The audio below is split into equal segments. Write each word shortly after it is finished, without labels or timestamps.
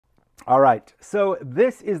All right, so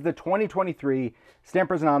this is the 2023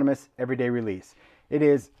 Stampers Anonymous Everyday Release. It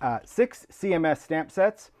is 6 CMS stamp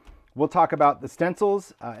sets. We'll talk about the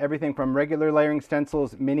stencils, everything from regular layering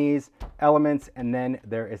stencils, minis, elements, and then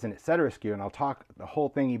there is an Etcetera SKU, and I'll talk the whole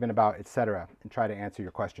thing even about Etcetera and try to answer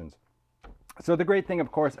your questions. So the great thing,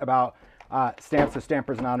 of course, about stamps of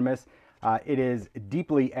Stampers Anonymous, it is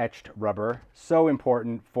deeply etched rubber, so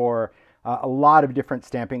important for a lot of different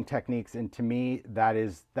stamping techniques, and to me, that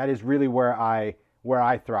is really where I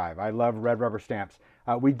thrive. I love red rubber stamps.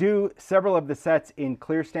 We do several of the sets in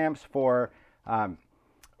clear stamps for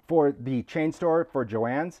the chain store, for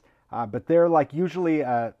Joann's, but they're like usually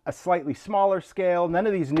a slightly smaller scale. None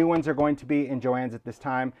of these new ones are going to be in Joann's at this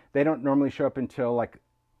time. They don't normally show up until like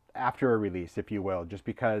after a release, if you will, just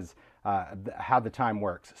because how the time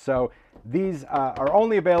works. So these are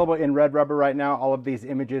only available in red rubber right now, all of these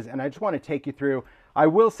images, and I just want to take you through. I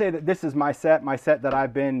will say that this is my set that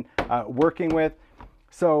I've been working with.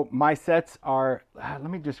 So my sets are, let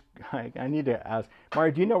me just, I need to ask,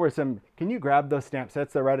 Mario, do you know where can you grab those stamp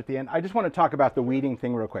sets that are right at the end? I just want to talk about the weeding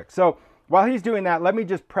thing real quick. So while he's doing that, let me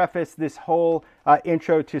just preface this whole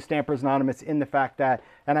intro to Stampers Anonymous in the fact that,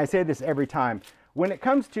 and I say this every time, when it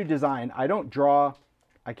comes to design, I don't draw,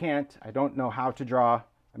 I don't know how to draw.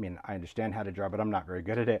 I mean, I understand how to draw, but I'm not very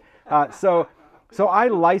good at it. So I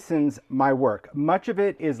license my work. Much of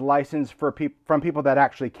it is licensed from people that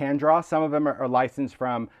actually can draw. Some of them are licensed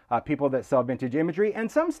from people that sell vintage imagery.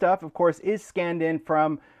 And some stuff, of course, is scanned in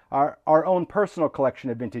from our own personal collection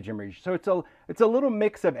of vintage imagery. So it's a little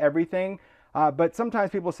mix of everything. But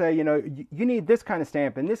sometimes people say, you know, you need this kind of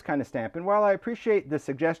stamp and this kind of stamp. And while I appreciate the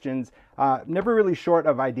suggestions, never really short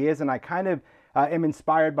of ideas. And I kind of am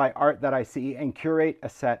inspired by art that I see and curate a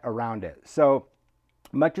set around it. So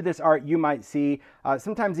much of this art you might see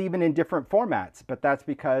sometimes even in different formats, but that's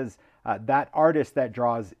because that artist that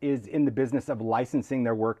draws is in the business of licensing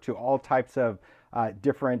their work to all types of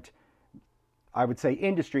different, I would say,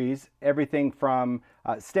 industries, everything from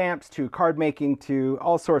stamps to card making to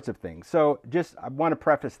all sorts of things. So just I want to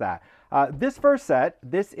preface that. This first set,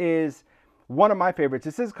 this is one of my favorites.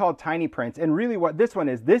 This is called Tiny Prints, and really what this one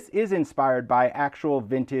is, this is inspired by actual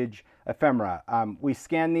vintage ephemera. We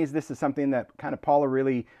scan these. This is something that kind of Paula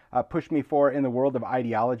really pushed me for in the world of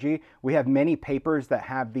ideology. We have many papers that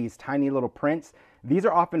have these tiny little prints. These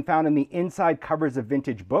are often found in the inside covers of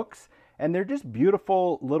vintage books, and they're just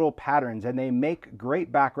beautiful little patterns, and they make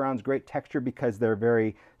great backgrounds, great texture because they're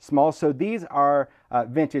very small. So these are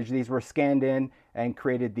vintage. These were scanned in and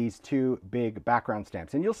created these two big background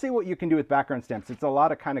stamps. And you'll see what you can do with background stamps. It's a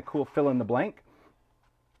lot of kind of cool fill in the blank.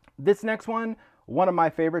 This next one of my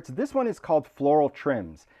favorites, this one is called Floral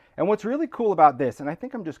Trims. And what's really cool about this, and I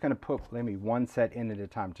think I'm just going to put maybe one set in at a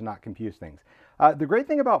time to not confuse things. The great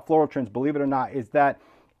thing about Floral Trims, believe it or not, is that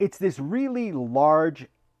it's this really large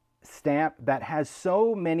stamp that has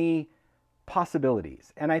so many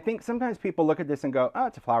possibilities. And I think sometimes people look at this and go, oh,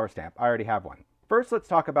 it's a flower stamp. I already have one. First, let's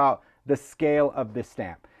talk about the scale of this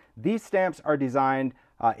stamp. These stamps are designed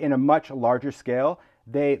in a much larger scale.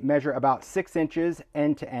 They measure about 6 inches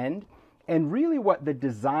end to end. And really what the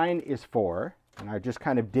design is for, and I just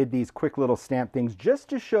kind of did these quick little stamp things just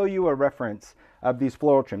to show you a reference of these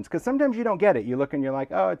floral trims, because sometimes you don't get it. You look and you're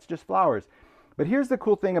like, oh, it's just flowers. But here's the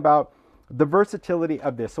cool thing about the versatility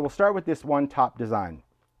of this. So we'll start with this one top design.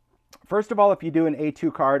 First of all, if you do an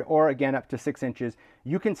A2 card, or again up to 6 inches,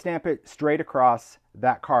 you can stamp it straight across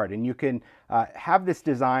that card, and you can have this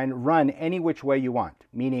design run any which way you want,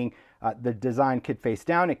 meaning the design could face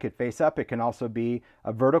down, it could face up, it can also be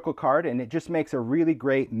a vertical card, and it just makes a really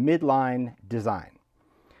great midline design.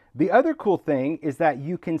 The other cool thing is that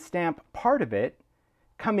you can stamp part of it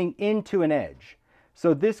coming into an edge.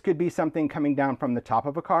 So this could be something coming down from the top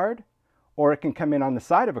of a card, or it can come in on the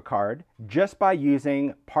side of a card just by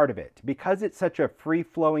using part of it. Because it's such a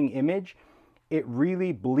free-flowing image, it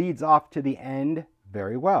really bleeds off to the end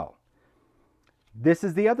very well. This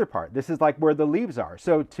is the other part. This is like where the leaves are.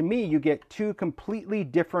 So to me, you get two completely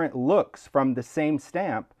different looks from the same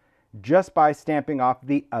stamp just by stamping off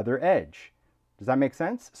the other edge. Does that make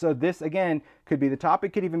sense? So this, again, could be the top. It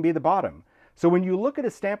could even be the bottom. So when you look at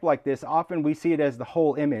a stamp like this, often we see it as the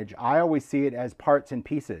whole image. I always see it as parts and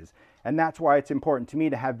pieces. And that's why it's important to me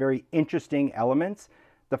to have very interesting elements.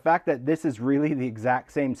 The fact that this is really the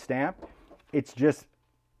exact same stamp, it's just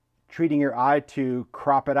treating your eye to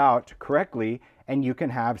crop it out correctly, and you can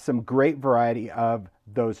have some great variety of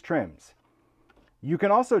those trims. You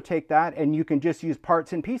can also take that and you can just use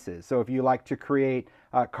parts and pieces. So if you like to create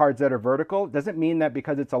cards that are vertical, it doesn't mean that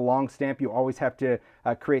because it's a long stamp you always have to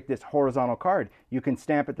create this horizontal card. You can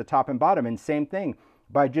stamp at the top and bottom, and same thing.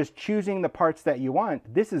 by just choosing the parts that you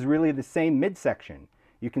want, this is really the same midsection.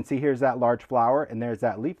 You can see here's that large flower and there's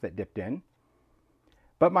that leaf that dipped in.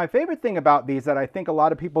 But my favorite thing about these that I think a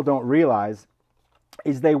lot of people don't realize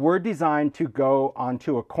is they were designed to go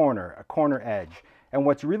onto a corner edge. And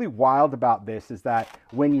what's really wild about this is that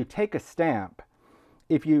when you take a stamp,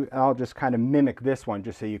 I'll just kind of mimic this one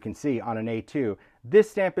just so you can see on an A2,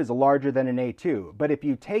 this stamp is larger than an A2. But if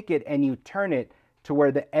you take it and you turn it to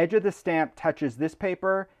where the edge of the stamp touches this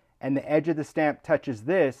paper and the edge of the stamp touches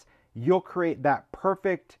this, you'll create that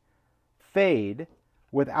perfect fade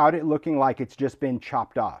without it looking like it's just been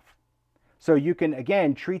chopped off. So you can,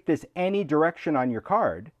 again, treat this any direction on your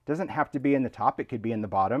card. It doesn't have to be in the top, it could be in the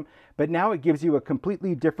bottom, but now it gives you a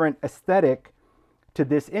completely different aesthetic to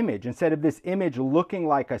this image. Instead of this image looking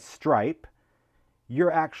like a stripe,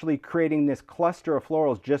 you're actually creating this cluster of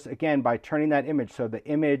florals just, again, by turning that image. So the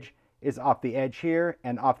image is off the edge here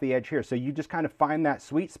and off the edge here. So you just kind of find that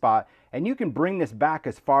sweet spot, and you can bring this back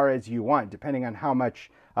as far as you want, depending on how much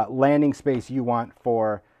landing space you want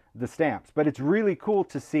for the stamps. But it's really cool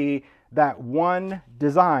to see that one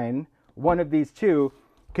design, one of these two,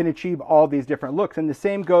 can achieve all these different looks. And the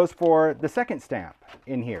same goes for the second stamp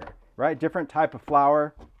in here, right? Different type of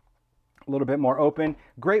flower, a little bit more open.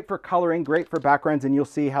 Great for coloring, great for backgrounds, and you'll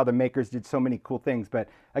see how the makers did so many cool things. But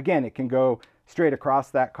again, it can go straight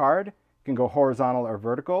across that card. It can go horizontal or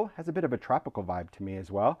vertical. Has a bit of a tropical vibe to me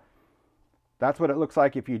as well. That's what it looks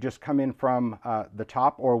like if you just come in from the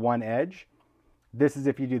top or one edge. This is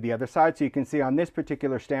if you do the other side. So you can see on this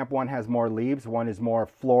particular stamp, one has more leaves, one is more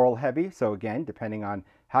floral heavy. So again, depending on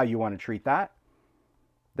how you want to treat that.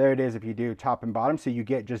 There it is if you do top and bottom. So you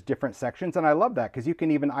get just different sections. And I love that because you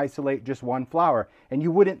can even isolate just one flower. And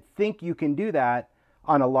you wouldn't think you can do that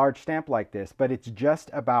on a large stamp like this, but it's just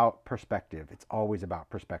about perspective. It's always about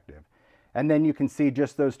perspective. And then you can see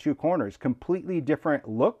just those two corners, completely different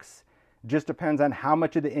looks. Just depends on how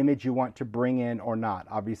much of the image you want to bring in or not.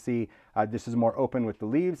 Obviously, this is more open with the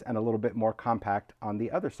leaves and a little bit more compact on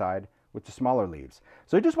the other side with the smaller leaves.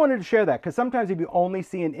 So I just wanted to share that because sometimes if you only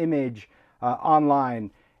see an image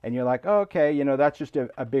online and you're like, oh, okay, you know, that's just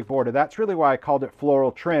a big border. That's really why I called it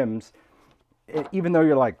floral trims. Even though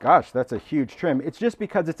you're like, gosh, that's a huge trim. It's just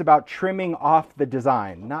because it's about trimming off the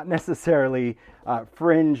design, not necessarily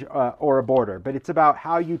fringe or a border, but it's about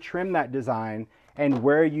how you trim that design and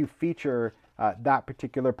where you feature that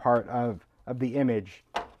particular part of the image.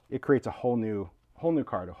 It creates a whole new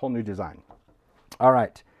card, a whole new design. All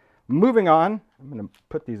right, moving on. I'm going to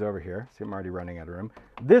put these over here. See, I'm already running out of room.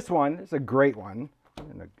 This one is a great one.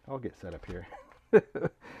 I'll get set up here.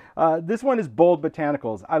 This one is Bold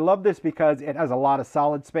Botanicals. I love this because it has a lot of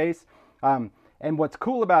solid space. And what's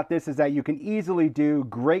cool about this is that you can easily do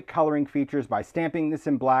great coloring features by stamping this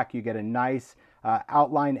in black. You get a nice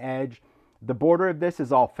outline edge. The border of this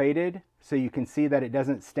is all faded, so you can see that it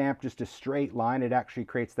doesn't stamp just a straight line. It actually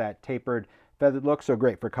creates that tapered, feathered look. So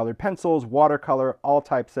great for colored pencils, watercolor, all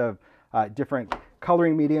types of different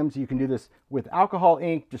coloring mediums. You can do this with alcohol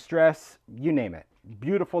ink, distress, you name it.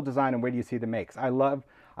 Beautiful design. And where do you see the makes? I love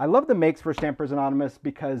the makes for Stampers Anonymous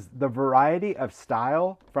because the variety of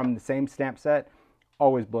style from the same stamp set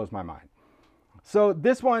always blows my mind. So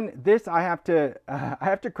this I have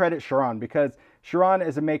to credit Sharon because Sharon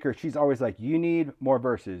as a maker, she's always like, you need more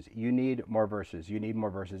verses, you need more verses, you need more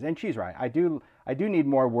verses. And she's right. I do need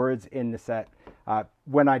more words in the set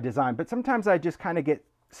when I design, but sometimes I just kind of get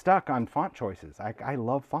stuck on font choices. I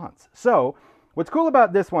love fonts. So what's cool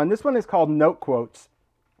about this one is called Note Quotes.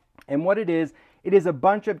 And what it is a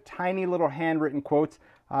bunch of tiny little handwritten quotes.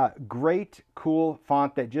 Great, cool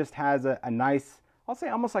font that just has a nice, I'll say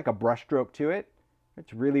almost like a brush stroke to it.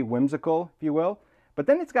 It's really whimsical, if you will. But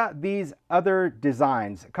then it's got these other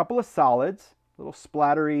designs, a couple of solids, little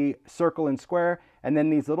splattery circle and square, and then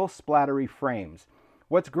these little splattery frames.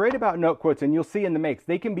 What's great about note quotes, and you'll see in the makes,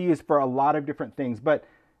 they can be used for a lot of different things, but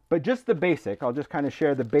just the basic, I'll just kind of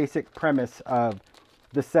share the basic premise of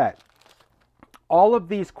the set. All of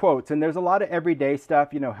these quotes, and there's a lot of everyday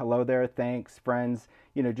stuff, you know, hello there, thanks, friends,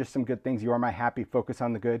 you know, just some good things. You are my happy, focus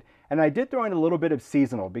on the good. And I did throw in a little bit of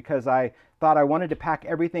seasonal because I thought I wanted to pack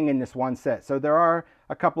everything in this one set. So there are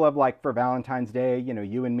a couple of, like for Valentine's Day, you know,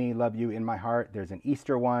 you and me, love you in my heart. There's an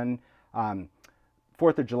Easter one, 4th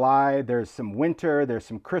of July, there's some winter, there's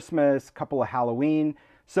some Christmas, a couple of Halloween.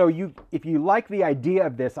 So if you like the idea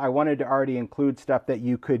of this, I wanted to already include stuff that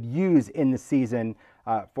you could use in the season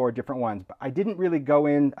for different ones. But I didn't really go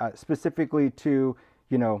in specifically to,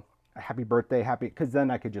 you know, a happy birthday, happy, because then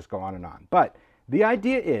I could just go on and on. But the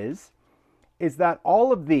idea is that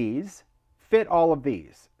all of these fit all of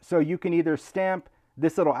these. So you can either stamp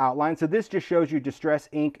this little outline. So this just shows you distress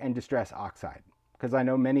ink and distress oxide. because I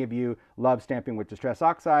know many of you love stamping with Distress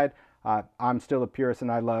Oxide. I'm still a purist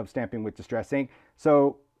and I love stamping with Distress ink.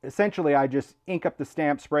 So essentially I just ink up the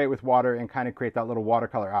stamp, spray it with water, and kind of create that little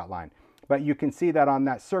watercolor outline. But you can see that on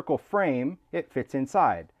that circle frame, it fits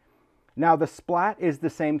inside. Now the splat is the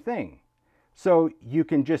same thing. So you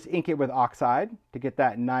can just ink it with oxide to get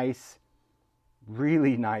that nice,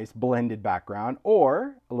 really nice blended background,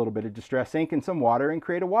 or a little bit of Distress ink and some water and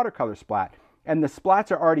create a watercolor splat. And the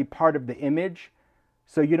splats are already part of the image,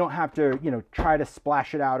 so you don't have to, you know, try to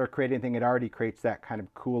splash it out or create anything. It already creates that kind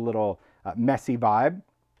of cool little messy vibe.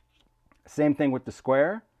 Same thing with the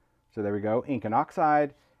square. So there we go, ink and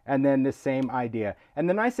oxide, and then the same idea. And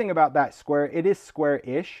the nice thing about that square, it is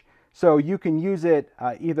square-ish, so you can use it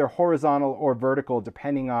either horizontal or vertical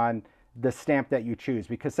depending on the stamp that you choose,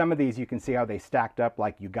 because some of these you can see how they stacked up,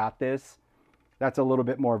 like You Got This. That's a little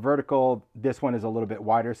bit more vertical. This one is a little bit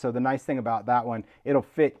wider. So the nice thing about that one, it'll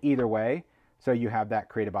fit either way. So you have that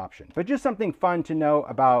creative option. But just something fun to know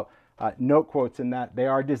about note quotes, in that they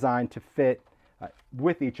are designed to fit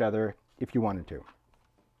with each other if you wanted to.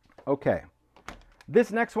 Okay,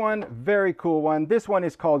 this next one, very cool one. This one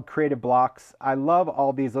is called Creative Blocks. I love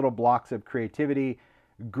all these little blocks of creativity.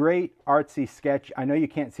 Great artsy sketch. I know you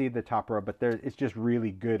can't see the top row, but it's just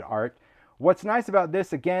really good art. What's nice about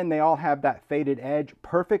this, again, they all have that faded edge,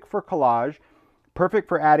 perfect for collage, perfect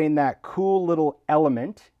for adding that cool little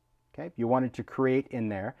element, okay, if you wanted to create in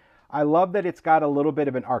there. I love that it's got a little bit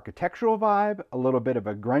of an architectural vibe, a little bit of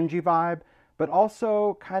a grungy vibe, but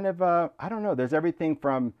also kind of a, I don't know, there's everything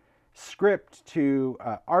from script to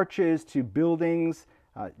arches to buildings,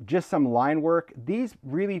 just some line work. These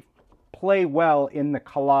really play well in the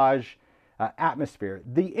collage atmosphere.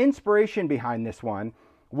 The inspiration behind this one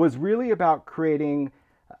was really about creating,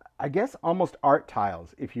 I guess, almost art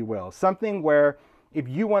tiles, if you will. Something where if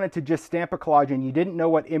you wanted to just stamp a collage and you didn't know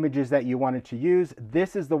what images that you wanted to use,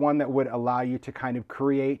 this is the one that would allow you to kind of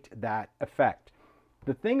create that effect.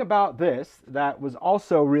 The thing about this that was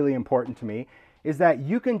also really important to me is that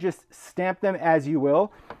you can just stamp them as you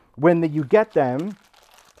will. When you get them,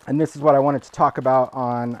 and this is what I wanted to talk about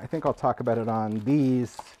on, I think I'll talk about it on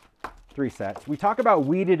these 3 sets. We talk about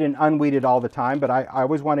weeded and unweeded all the time, but I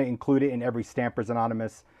always want to include it in every Stampers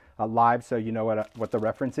Anonymous live, so you know what the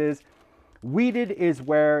reference is. Weeded is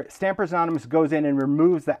where Stampers Anonymous goes in and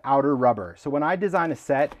removes the outer rubber. So when I design a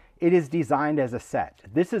set, it is designed as a set.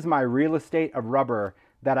 This is my real estate of rubber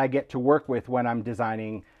that I get to work with when I'm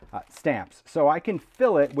designing stamps. So I can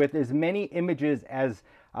fill it with as many images as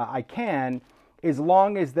I can, as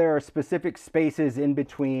long as there are specific spaces in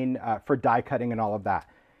between for die cutting and all of that.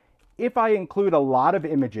 If I include a lot of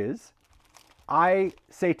images, I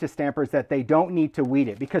say to stampers that they don't need to weed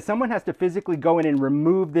it, because someone has to physically go in and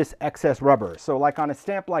remove this excess rubber. So like on a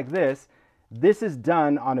stamp like this is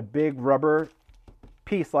done on a big rubber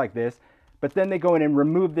piece like this, but then they go in and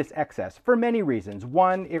remove this excess for many reasons.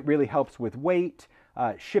 One, it really helps with weight,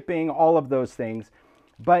 shipping, all of those things.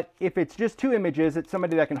 But if it's just 2 images, it's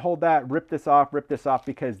somebody that can hold that, rip this off,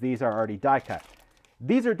 because these are already die cut.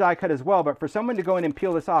 These are die cut as well, but for someone to go in and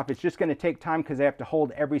peel this off, it's just going to take time because they have to hold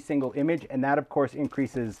every single image, and that of course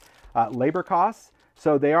increases labor costs.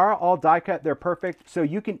 So they are all die cut, they're perfect, so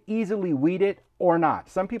you can easily weed it or not.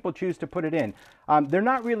 Some people choose to put it in. They're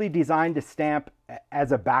not really designed to stamp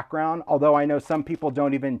as a background, although I know some people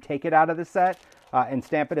don't even take it out of the set and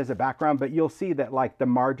stamp it as a background, but you'll see that like the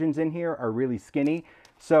margins in here are really skinny.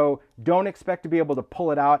 So don't expect to be able to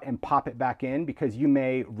pull it out and pop it back in, because you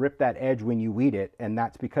may rip that edge when you weed it, and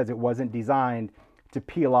that's because it wasn't designed to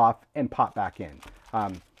peel off and pop back in.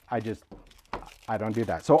 I don't do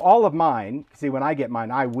that. So all of mine, see, when I get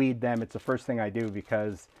mine, I weed them. It's the first thing I do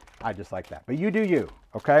because I just like that. But you do you,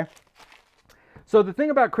 okay? So the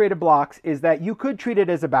thing about creative blocks is that you could treat it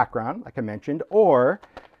as a background, like I mentioned, or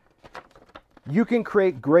you can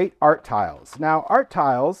create great art tiles. Now, art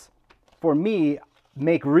tiles, for me,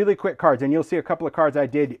 make really quick cards, and you'll see a couple of cards I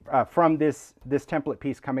did from this template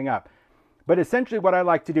piece coming up. But essentially what I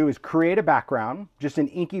like to do is create a background, just an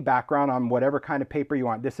inky background on whatever kind of paper you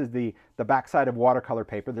want. This is the back side of watercolor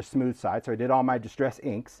paper, the smooth side, so I did all my distress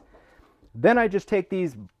inks. Then I just take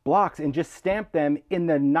these blocks and just stamp them in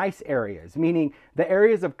the nice areas, meaning the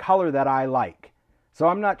areas of color that I like. So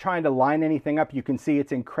I'm not trying to line anything up. You can see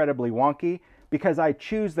it's incredibly wonky, because I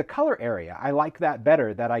choose the color area. I like that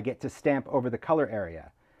better, that I get to stamp over the color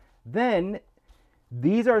area. Then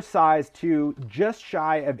these are sized to just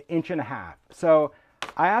shy of 1.5 inches. So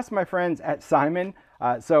I asked my friends at Simon,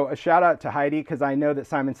 so a shout out to Heidi, because I know that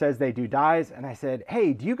Simon says they do dies, and I said,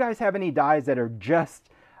 hey, do you guys have any dies that are just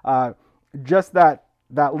that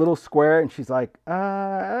little square? And she's like,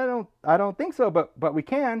 I don't think so, but we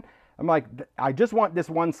can. I'm like, I just want this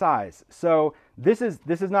one size. So this is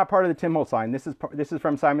not part of the Tim Holtz line. This is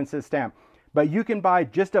from Simon Says Stamp. But you can buy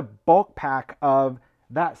just a bulk pack of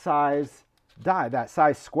that size die, that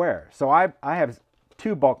size square. So I have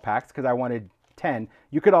 2 bulk packs because I wanted 10.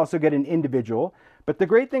 You could also get an individual. But the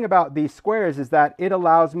great thing about these squares is that it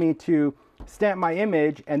allows me to stamp my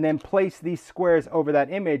image and then place these squares over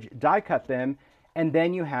that image, die cut them, and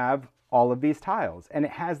then you have all of these tiles. And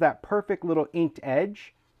it has that perfect little inked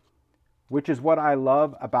edge, which is what I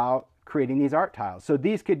love about creating these art tiles. So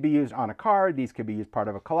these could be used on a card, these could be used part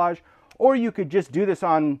of a collage, or you could just do this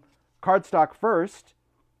on cardstock first,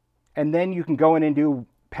 and then you can go in and do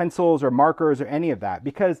pencils or markers or any of that.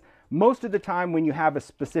 Because most of the time when you have a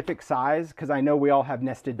specific size, because I know we all have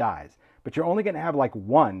nested dies, but you're only going to have like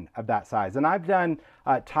one of that size. And I've done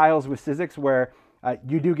tiles with Sizzix where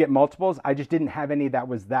you do get multiples. I just didn't have any that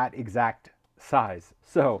was that exact size.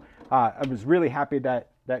 So I was really happy that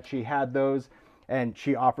she had those and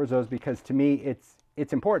she offers those, because to me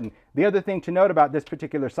it's important. The other thing to note about this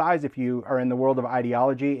particular size, if you are in the world of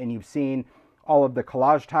ideology and you've seen all of the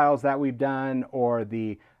collage tiles that we've done or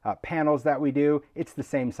the panels that we do, it's the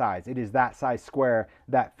same size. It is that size square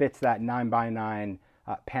that fits that 9x9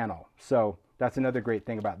 panel. So that's another great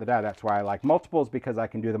thing about the die. That's why I like multiples, because I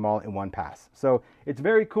can do them all in one pass. So it's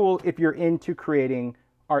very cool if you're into creating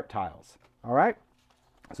art tiles. All right.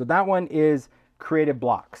 So that one is creative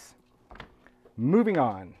blocks. Moving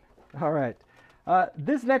on. All right.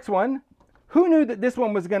 This next one, who knew that this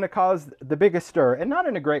one was going to cause the biggest stir? And not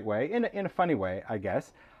in a great way, in a funny way, I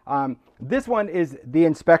guess. This one is the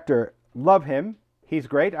Inspector. Love him. He's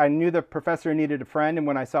great. I knew the professor needed a friend, and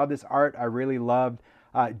when I saw this art, I really loved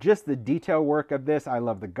just the detail work of this. I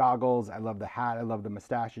love the goggles. I love the hat. I love the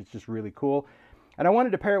mustache. It's just really cool. And I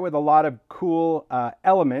wanted to pair it with a lot of cool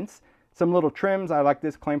elements. Some little trims. I like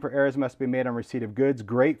this. Claim for errors must be made on receipt of goods.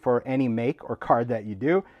 Great for any make or card that you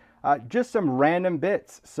do. Just some random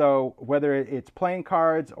bits. So whether it's playing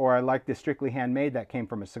cards, or I like this strictly handmade that came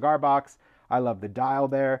from a cigar box. I love the dial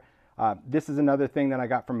there. This is another thing that I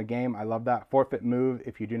got from a game. I love that. Forfeit move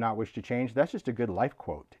if you do not wish to change. That's just a good life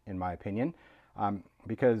quote, in my opinion,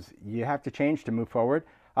 because you have to change to move forward.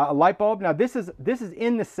 A light bulb. Now this is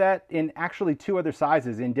in the set in actually 2 other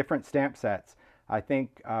sizes in different stamp sets. I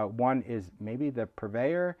think one is maybe the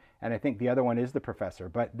Purveyor, and I think the other one is the Professor.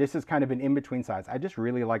 But this is kind of an in-between size. I just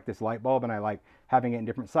really like this light bulb, and I like having it in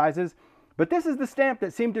different sizes. But this is the stamp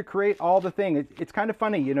that seemed to create all the thing. It's kind of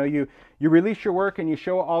funny, you know, you release your work and you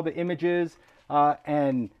show all the images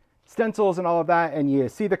and stencils and all of that, and you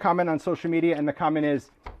see the comment on social media, and the comment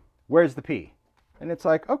is, "Where's the P?" And it's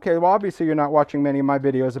like, okay, well, obviously you're not watching many of my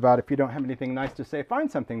videos about if you don't have anything nice to say,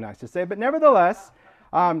 find something nice to say. But nevertheless,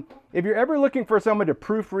 if you're ever looking for someone to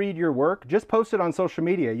proofread your work, just post it on social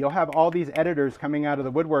media. You'll have all these editors coming out of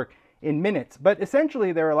the woodwork in minutes. But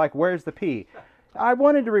essentially, they were like, "Where's the P?" I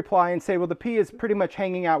wanted to reply and say, well, the P is pretty much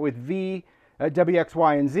hanging out with V, W, X,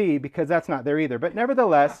 Y, and Z, because that's not there either. But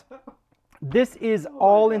nevertheless, this is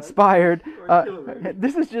all inspired.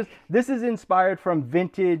 This is inspired from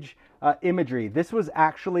vintage imagery. This was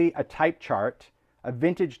actually a type chart, a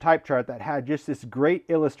vintage type chart that had just this great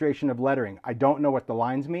illustration of lettering. I don't know what the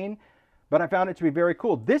lines mean, but I found it to be very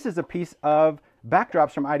cool. This is a piece of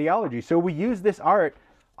backdrops from Ideology. So we use this art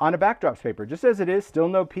on a backdrops paper, just as it is, still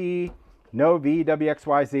no P, no V, W, X,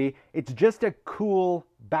 Y, Z. It's just a cool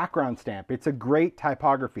background stamp. It's a great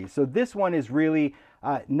typography. So this one is really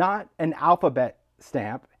not an alphabet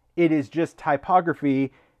stamp. It is just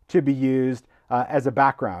typography to be used as a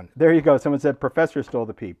background. There you go. Someone said Professor stole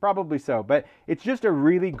the P. Probably so, but it's just a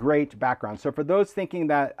really great background. So for those thinking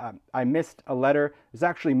that I missed a letter, there's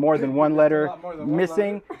actually more than one letter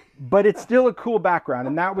missing, but it's still a cool background.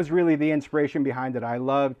 And that was really the inspiration behind it. I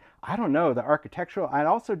loved, I don't know, the architectural. I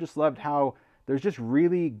also just loved how there's just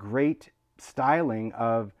really great styling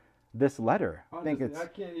of this letter. I think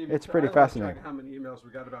it's pretty fascinating. How many emails we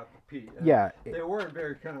got about the P? Yeah, they weren't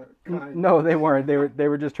very kind. No, they weren't. They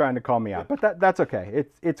were just trying to call me out. But that's okay.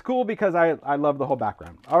 It's cool because I love the whole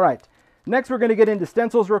background. All right, next we're going to get into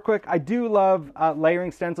stencils real quick. I do love layering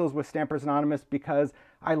stencils with Stampers Anonymous because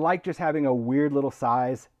I like just having a weird little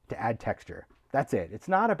size to add texture. That's it. It's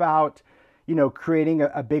not about, you know, creating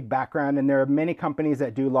a big background, and there are many companies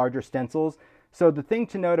that do larger stencils. So the thing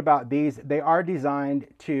to note about these, they are designed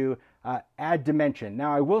to add dimension.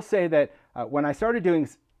 Now, I will say that when I started doing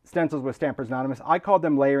stencils with Stampers Anonymous, I called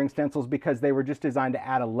them layering stencils because they were just designed to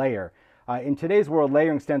add a layer. In today's world,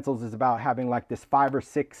 layering stencils is about having like this 5 or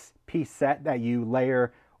 6 piece set that you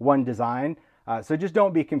layer one design. So just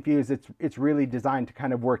don't be confused. It's really designed to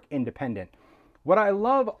kind of work independent. What I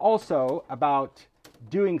love also about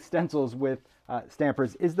doing stencils with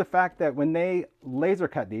stampers is the fact that when they laser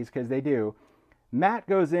cut these, because they do, Matt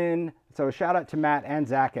goes in. So shout out to Matt and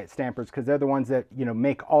Zach at Stampers, because they're the ones that, you know,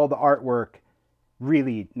 make all the artwork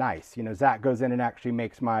really nice. You know, Zach goes in and actually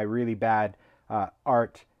makes my really bad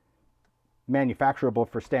art manufacturable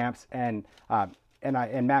for stamps, and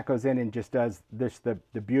Matt goes in and just does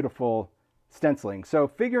the beautiful stenciling. So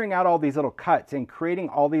figuring out all these little cuts and creating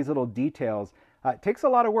all these little details takes a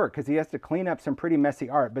lot of work, because he has to clean up some pretty messy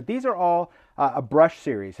art. But these are all a brush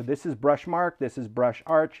series. So this is brush mark, this is brush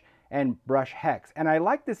arch, and brush hex. And I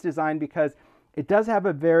like this design because it does have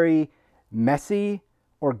a very messy,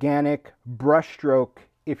 organic brush stroke,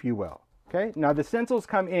 if you will. Okay, now the stencils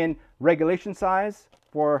come in regulation size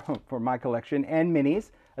for my collection, and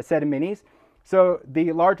minis, a set of minis. So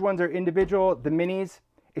the large ones are individual, the minis,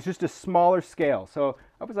 it's just a smaller scale. So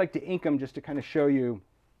I always like to ink them just to kind of show you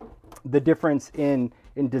the difference in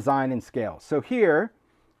design and scale. So here,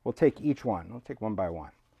 we'll take each one. We'll take one by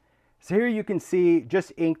one. So here you can see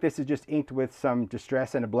just ink. This is just inked with some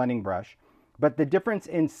distress and a blending brush. But the difference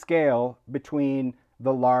in scale between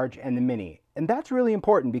the large and the mini. And that's really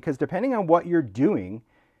important, because depending on what you're doing,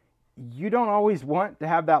 you don't always want to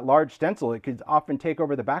have that large stencil. It could often take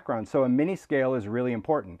over the background. So a mini scale is really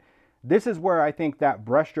important. This is where I think that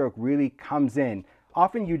brushstroke really comes in.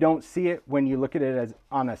 Often you don't see it when you look at it as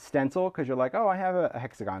on a stencil, because you're like, oh, I have a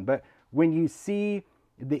hexagon. But when you see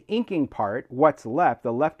the inking part, what's left,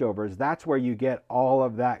 the leftovers, that's where you get all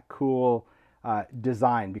of that cool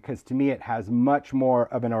design, because to me it has much more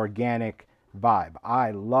of an organic vibe.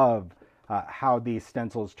 I love how these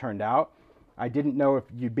stencils turned out. I didn't know if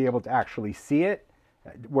you'd be able to actually see it,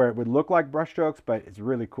 where it would look like brush strokes, but it's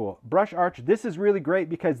really cool. Brush arch, this is really great,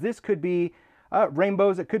 because this could be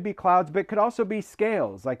rainbows, it could be clouds, but it could also be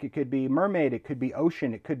scales. Like it could be mermaid, it could be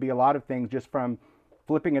ocean, it could be a lot of things just from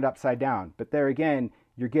flipping it upside down. But there again,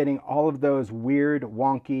 you're getting all of those weird,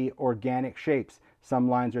 wonky, organic shapes. Some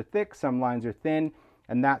lines are thick, some lines are thin,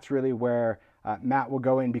 and that's really where Matt will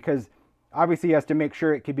go in, because obviously he has to make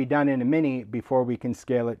sure it can be done in a mini before we can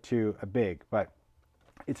scale it to a big, but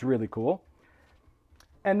it's really cool.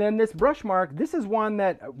 And then this brush mark, this is one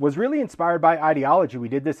that was really inspired by ideology. We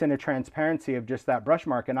did this in a transparency of just that brush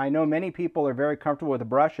mark. And I know many people are very comfortable with a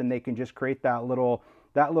brush and they can just create that little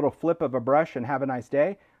flip of a brush and have a nice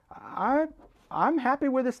day. I'm happy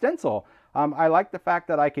with a stencil. I like the fact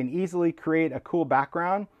that I can easily create a cool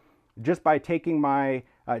background just by taking my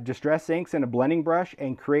distress inks and a blending brush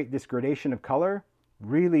and create this gradation of color.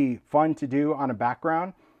 Really fun to do on a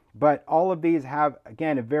background. But all of these have,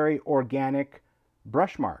 again, a very organic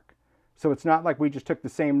brush mark. So it's not like we just took the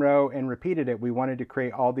same row and repeated it. We wanted to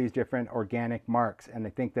create all these different organic marks. And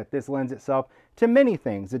I think that this lends itself to many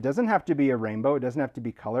things. It doesn't have to be a rainbow. It doesn't have to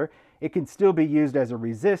be color. It can still be used as a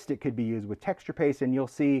resist. It could be used with texture paste. And you'll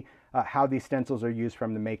see how these stencils are used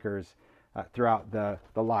from the makers throughout the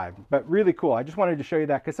live. But really cool. I just wanted to show you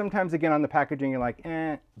that, because sometimes, again, on the packaging, you're like,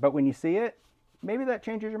 eh. But when you see it, maybe that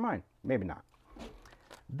changes your mind. Maybe not.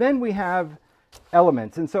 Then we have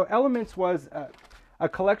Elements. And so Elements was a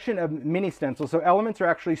collection of mini stencils. So Elements are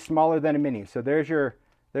actually smaller than a mini. So there's your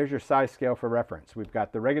size scale for reference. We've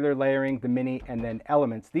got the regular layering, the mini, and then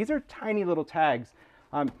Elements. These are tiny little tags.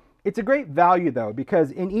 It's a great value though,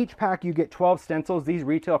 because in each pack you get 12 stencils. These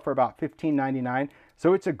retail for about $15.99.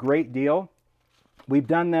 So it's a great deal. We've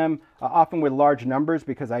done them often with large numbers,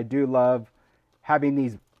 because I do love having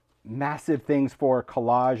these massive things for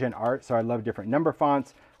collage and art. So I love different number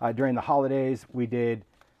fonts. During the holidays, we did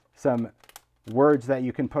some words that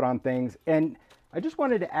you can put on things, and I just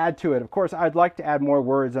wanted to add to it. Of course, I'd like to add more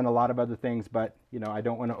words and a lot of other things, but you know, I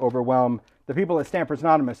don't want to overwhelm the people at Stampers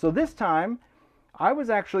Anonymous. So this time I was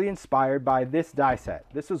actually inspired by this die set.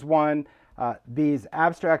 This is one, these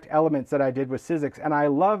abstract elements that I did with Sizzix, and I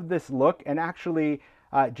love this look. And actually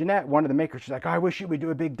Jeanette, one of the makers, she's like, oh, I wish you would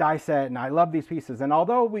do a big die set, and I love these pieces. And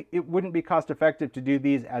although it wouldn't be cost effective to do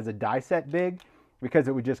these as a die set big, because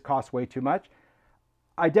it would just cost way too much,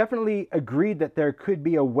 I definitely agreed that there could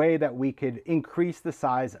be a way that we could increase the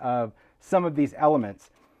size of some of these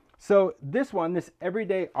elements. So this one, this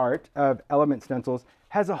everyday art of element stencils,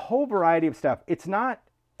 has a whole variety of stuff. It's not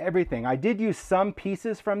everything. I did use some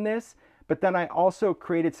pieces from this, but then I also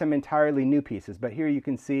created some entirely new pieces. But here you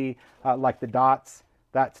can see like the dots,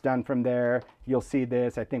 that's done from there. You'll see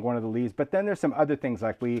this, I think one of the leaves. But then there's some other things,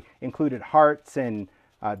 like we included hearts and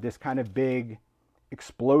this kind of big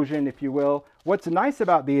explosion, if you will. What's nice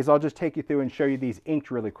about these, I'll just take you through and show you these inked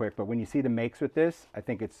really quick, but when you see the makes with this, I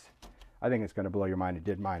think it's going to blow your mind. It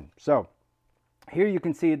did mine. So here you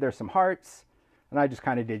can see there's some hearts, and I just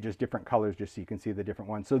kind of did just different colors just so you can see the different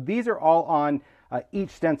ones. So these are all on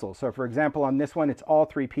each stencil. So for example, on this one, it's all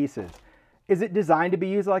 3 pieces. Is it designed to be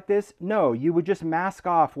used like this? No, you would just mask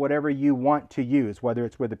off whatever you want to use, whether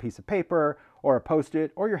it's with a piece of paper or a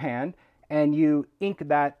Post-it or your hand, and you ink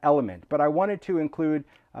that element. But I wanted to include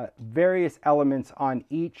various elements on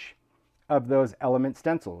each of those element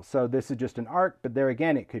stencils. So this is just an arc, but there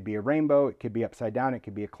again, it could be a rainbow, it could be upside down, it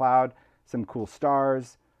could be a cloud, some cool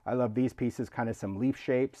stars. I love these pieces, kind of some leaf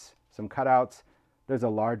shapes, some cutouts. There's a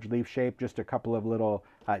large leaf shape, just a couple of little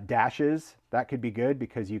dashes. That could be good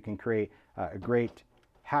because you can create a great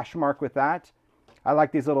hash mark with that. I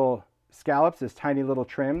like these little scallops, this tiny little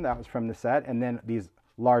trim that was from the set, and then these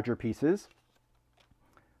larger pieces.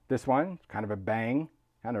 This one, kind of a bang,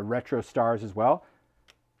 kind of retro stars as well.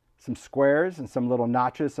 Some squares and some little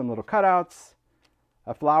notches, some little cutouts,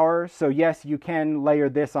 a flower. So yes, you can layer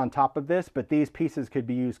this on top of this, but these pieces could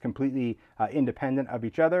be used completely independent of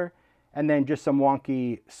each other. And then just some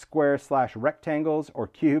wonky square / rectangles or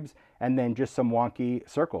cubes, and then just some wonky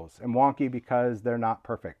circles. And wonky because they're not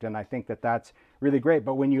perfect. And I think that that's really great.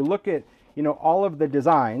 But when you look at, you know, all of the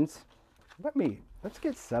designs, let's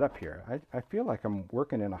get set up here. I feel like I'm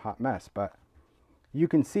working in a hot mess, but you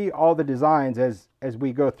can see all the designs as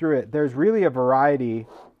we go through it. There's really a variety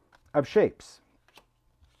of shapes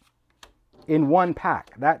in one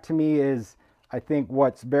pack. That to me is, I think,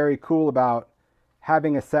 what's very cool about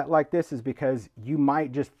having a set like this, is because you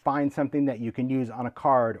might just find something that you can use on a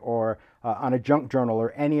card or on a junk journal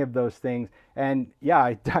or any of those things. And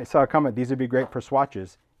yeah, I saw a comment, these would be great for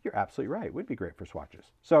swatches. You're absolutely right, it would be great for swatches.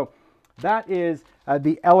 So that is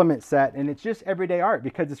the element set, and it's just everyday art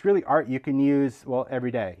because it's really art you can use, well,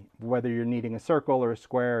 every day, whether you're needing a circle or a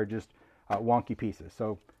square or just wonky pieces.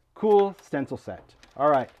 So cool stencil set.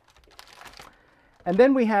 All right. And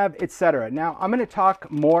then we have Etcetera. Now, I'm going to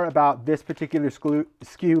talk more about this particular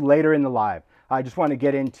SKU later in the live. I just want to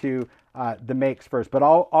get into the makes first, but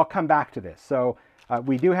I'll come back to this. So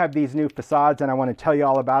we do have these new facades, and I want to tell you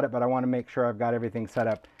all about it, but I want to make sure I've got everything set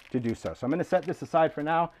up to do so. So I'm going to set this aside for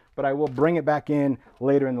now, but I will bring it back in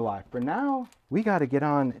later in the live. For now, we got to get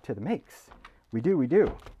on to the makes. We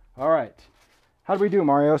do. All right. How do we do,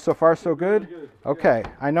 Mario? So far, so good? Good. Okay.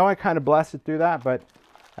 I know I kind of blasted through that, but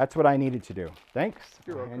that's what I needed to do. Thanks.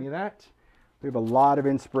 I'll hand you that. We have a lot of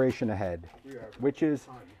inspiration ahead, which is,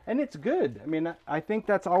 and it's good. I mean, I think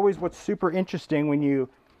that's always what's super interesting when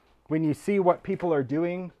you see what people are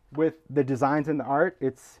doing with the designs and the art.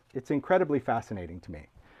 It's incredibly fascinating to me.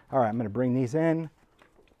 All right, I'm going to bring these in.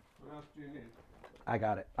 What else do you need? I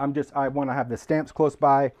got it. I want to have the stamps close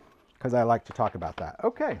by because I like to talk about that.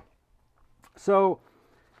 Okay. So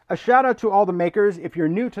a shout out to all the makers. If you're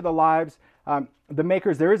new to the lives, the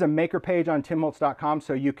makers, there is a maker page on timholtz.com,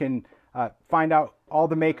 so you can find out all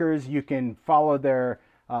the makers. You can follow their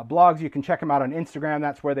blogs. You can check them out on Instagram.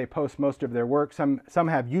 That's where they post most of their work. Some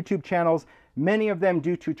have YouTube channels. Many of them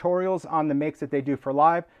do tutorials on the makes that they do for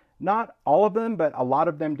live. Not all of them, but a lot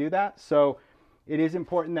of them do that. So it is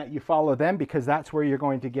important that you follow them because that's where you're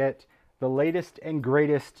going to get the latest and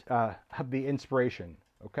greatest of the inspiration.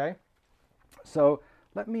 Okay. So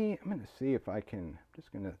I'm going to see if I can,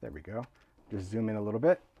 there we go. Just zoom in a little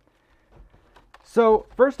bit. So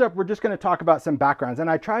first up, we're just going to talk about some backgrounds.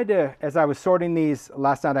 And I tried to, as I was sorting these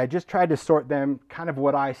last night, I just tried to sort them kind of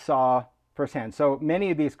what I saw firsthand. So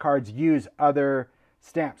many of these cards use other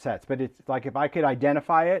stamp sets, but it's like if I could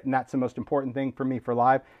identify it, and that's the most important thing for me for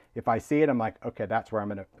live, if I see it, I'm like, okay, that's where I'm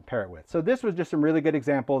going to pair it with. So this was just some really good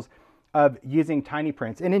examples of using tiny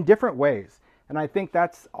prints and in different ways. And I think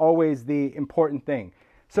that's always the important thing.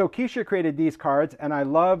 So Keisha created these cards, and I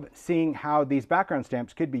love seeing how these background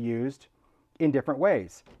stamps could be used in different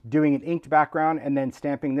ways. Doing an inked background and then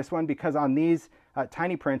stamping this one, because on these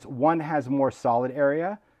tiny prints, one has more solid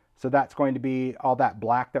area. So that's going to be all that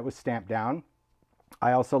black that was stamped down.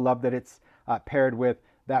 I also love that it's paired with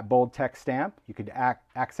that bold text stamp. You could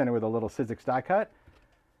accent it with a little Sizzix die cut.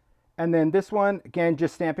 And then this one, again,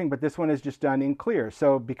 just stamping, but this one is just done in clear.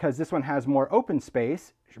 So because this one has more open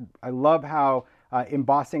space, I love how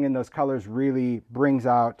embossing in those colors really brings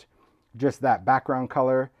out just that background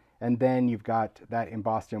color. And then you've got that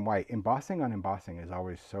embossed in white. Embossing on embossing is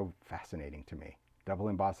always so fascinating to me. Double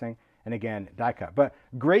embossing, and again, die cut. But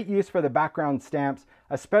great use for the background stamps,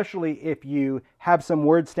 especially if you have some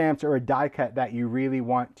word stamps or a die cut that you really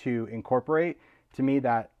want to incorporate. To me,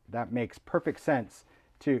 that makes perfect sense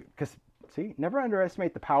because see, never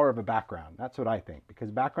underestimate the power of a background. That's what I think,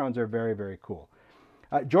 because backgrounds are very, very cool.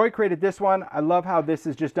 Joy created this one. I love how this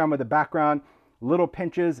is just done with a background, little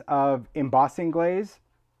pinches of embossing glaze,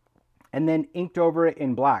 and then inked over it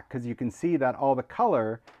in black, because you can see that all the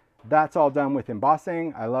color, that's all done with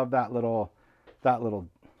embossing. I love that little,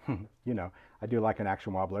 you know, I do like an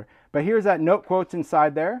action wobbler. But here's that note quotes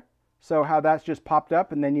inside there. So how that's just popped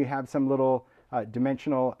up and then you have some little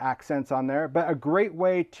dimensional accents on there. But a great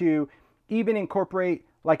way to even incorporate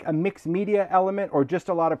like a mixed media element or just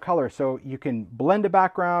a lot of color. So you can blend a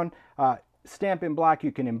background, stamp in black,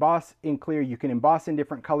 you can emboss in clear, you can emboss in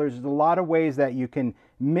different colors. There's a lot of ways that you can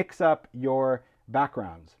mix up your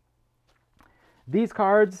backgrounds. These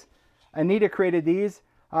cards, Anita created these.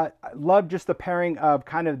 I love just the pairing of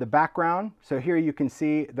kind of the background. So here you can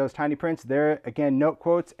see those tiny prints. There again, note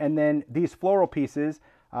quotes, and then these floral pieces,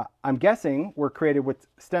 I'm guessing were created with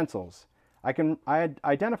stencils. I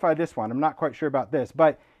identify this one. I'm not quite sure about this,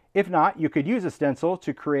 but if not, you could use a stencil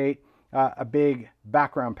to create a big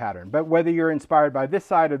background pattern. But whether you're inspired by this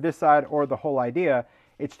side or the whole idea,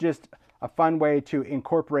 it's just a fun way to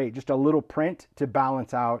incorporate just a little print to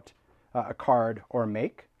balance out a card or a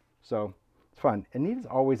make. So it's fun. Anita's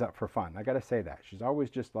always up for fun. I got to say that. She's always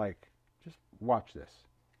just like, just watch this.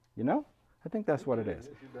 You know? I think that's what it is.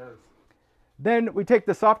 She does. Then we take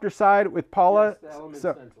the softer side with Paula. Yes, the element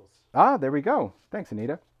So, stencils. there we go. Thanks,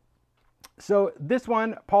 Anita. So this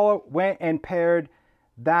one, Paula went and paired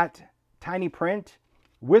that tiny print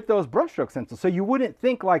with those brushstroke stencils. So you wouldn't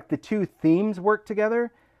think like the two themes work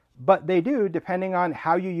together, but they do depending on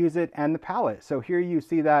how you use it and the palette. So here you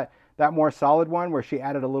see that more solid one where she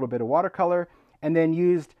added a little bit of watercolor and then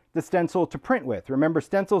used the stencil to print with. Remember,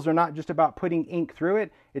 stencils are not just about putting ink through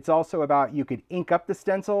it. It's also about you could ink up the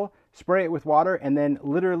stencil, spray it with water, and then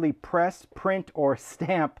literally press, print, or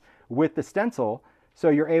stamp with the stencil. So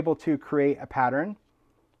you're able to create a pattern.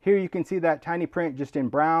 Here you can see that tiny print just in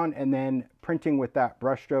brown and then printing with that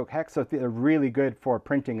brushstroke hex. So they're really good for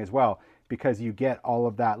printing as well because you get all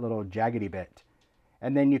of that little jaggedy bit.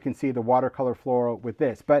 And then you can see the watercolor floral with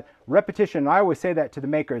this. But repetition, I always say that to the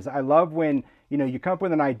makers. I love when you come up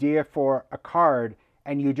with an idea for a card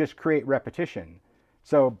and you just create repetition.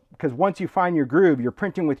 So because once you find your groove, you're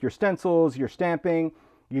printing with your stencils, you're stamping,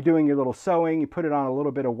 you're doing your little sewing, you put it on a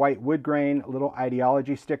little bit of white wood grain, a little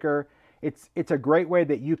ideology sticker. It's a great way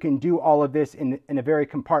that you can do all of this in a very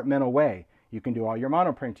compartmental way. You can do all your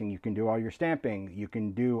mono printing, you can do all your stamping, you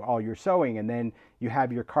can do all your sewing, and then you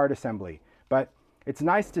have your card assembly. But it's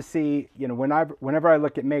nice to see, whenever I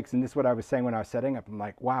look at makes, and this is what I was saying when I was setting up, I'm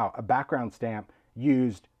like, wow, a background stamp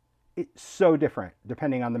used, it's so different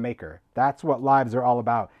depending on the maker. That's what lives are all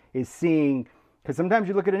about, is seeing, because sometimes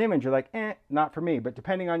you look at an image, you're like, not for me, but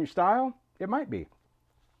depending on your style, it might be.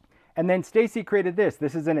 And then Stacy created this.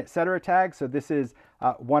 This is an Etcetera tag, so this is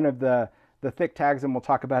one of the thick tags, and we'll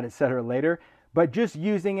talk about Etcetera later. But just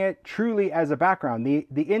using it truly as a background.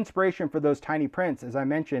 The inspiration for those tiny prints, as I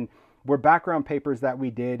mentioned, were background papers that we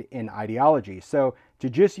did in ideology. So to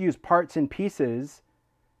just use parts and pieces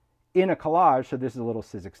in a collage, so this is a little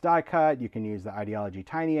Sizzix die cut, you can use the ideology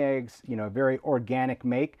tiny eggs, very organic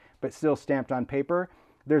make, but still stamped on paper.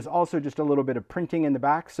 There's also just a little bit of printing in the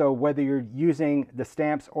back, so whether you're using the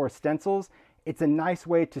stamps or stencils, it's a nice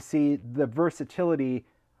way to see the versatility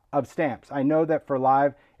of stamps. I know that for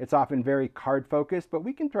live, it's often very card focused, but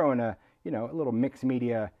we can throw in a little mixed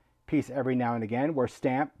media piece every now and again, where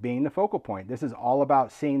stamp being the focal point. This is all about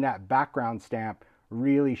seeing that background stamp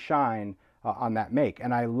really shine on that make.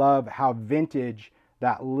 And I love how vintage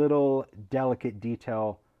that little delicate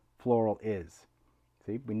detail floral is.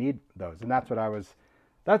 See, we need those, and that's what I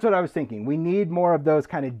was thinking. We need more of those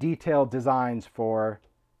kind of detailed designs for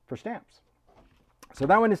stamps. So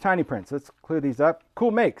that one is tiny prints. Let's clear these up.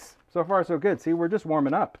 Cool makes. So far so good. See, we're just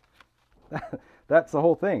warming up. That's the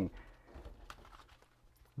whole thing.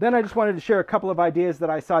 Then I just wanted to share a couple of ideas that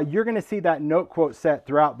I saw. You're going to see that note quote set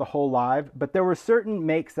throughout the whole live, but there were certain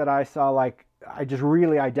makes that I saw, like, I just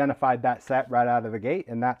really identified that set right out of the gate,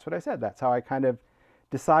 and that's what I said. That's how I kind of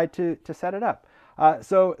decide to set it up.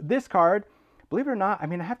 So this card, believe it or not, I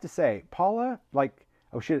mean, I have to say, Paula, like,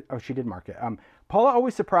 she did mark it. Paula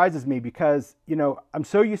always surprises me because, I'm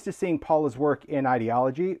so used to seeing Paula's work in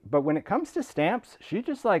ideology, but when it comes to stamps, she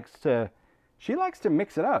likes to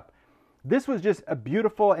mix it up. This was just a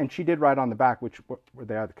beautiful, and she did write on the back, which were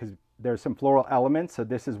they are, because there's some floral elements. So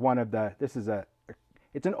this is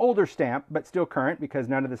it's an older stamp, but still current because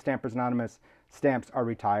none of the Stampers Anonymous stamps are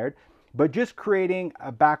retired. But just creating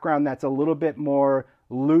a background that's a little bit more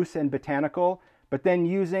loose and botanical, but then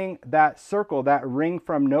using that circle, that ring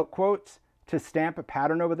from note quotes to stamp a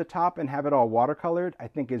pattern over the top and have it all watercolored, I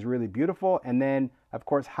think is really beautiful. And then, of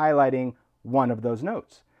course, highlighting one of those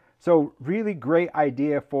notes. So really great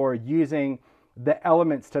idea for using the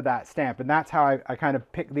elements to that stamp. And that's how I kind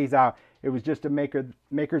of picked these out. It was just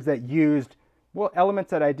makers that used, well,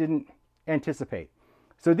 elements that I didn't anticipate.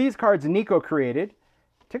 So these cards Nico created.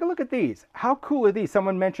 Take a look at these. How cool are these?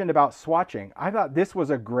 Someone mentioned about swatching. I thought this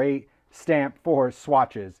was a great stamp for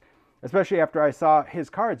swatches. especially after I saw his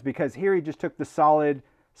cards, because here he just took the solid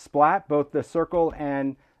splat, both the circle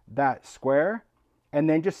and that square, and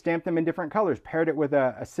then just stamped them in different colors, paired it with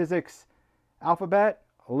a Sizzix alphabet,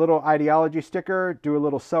 a little ideology sticker, do a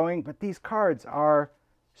little sewing. But these cards are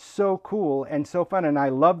so cool and so fun, and I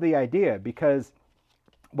love the idea because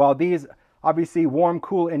while these obviously warm,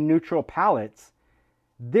 cool, and neutral palettes,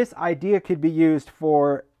 this idea could be used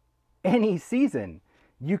for any season.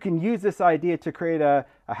 You can use this idea to create a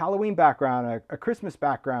Halloween background, a Christmas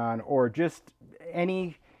background, or just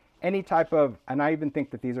any type of, and I even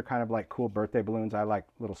think that these are kind of like cool birthday balloons. I like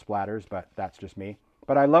little splatters, but that's just me.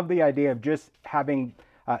 But I love the idea of just having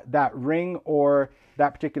that ring or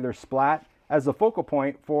that particular splat as the focal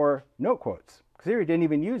point for note quotes. Because here he didn't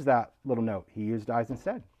even use that little note. He used eyes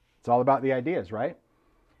instead. It's all about the ideas, right?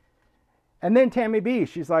 And then Tammy B,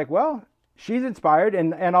 she's like, well, she's inspired.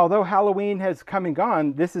 And although Halloween has come and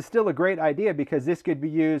gone, this is still a great idea because this could be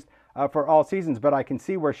used for all seasons. But I can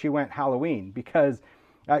see where she went Halloween because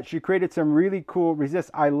she created some really cool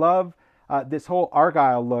resist. I love this whole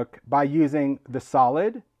Argyle look by using the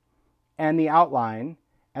solid and the outline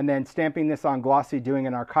and then stamping this on glossy, doing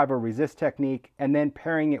an archival resist technique, and then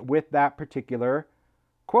pairing it with that particular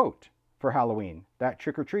quote for Halloween, that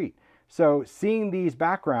trick or treat. So seeing these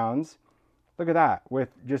backgrounds, look at that, with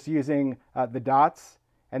just using the dots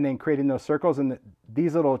and then creating those circles and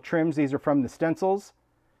these little trims, these are from the stencils.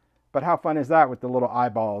 But how fun is that with the little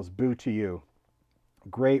eyeballs, boo to you.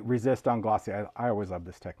 Great resist on glossy. I always love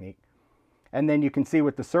this technique. And then you can see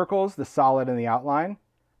with the circles, the solid and the outline.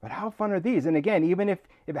 But how fun are these? And again, even if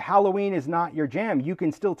Halloween is not your jam, you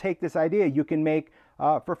can still take this idea. You can make,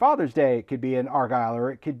 for Father's Day, it could be an Argyle,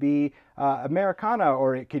 or it could be Americana,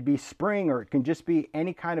 or it could be spring, or it can just be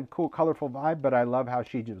any kind of cool, colorful vibe. But I love how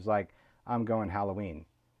she was like, I'm going Halloween,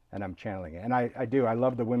 and I'm channeling it. And I do. I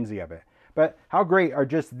love the whimsy of it. But how great are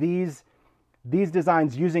just these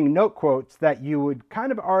designs using note quotes that you would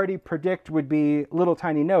kind of already predict would be little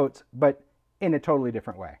tiny notes, but in a totally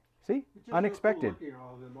different way. See? Unexpected.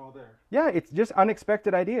 All of them all there. Yeah, it's just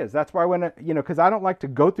unexpected ideas. That's why when, because I don't like to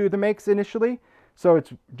go through the makes initially. So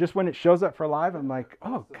it's just when it shows up for live, I'm like,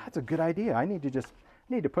 oh, that's a good idea. I need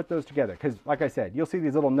to put those together. Because like I said, you'll see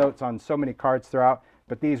these little notes on so many cards throughout,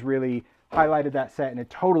 but these really highlighted that set in a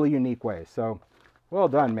totally unique way. So well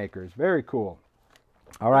done, makers. Very cool.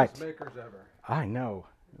 All right. Best makers ever. I know.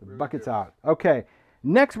 Really Buckets good. out. Okay.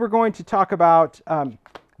 Next, we're going to talk about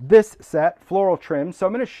this set, Floral Trim. So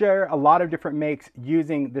I'm going to share a lot of different makes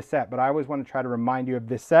using this set, but I always want to try to remind you of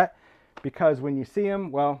this set because when you see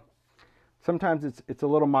them, well, sometimes it's a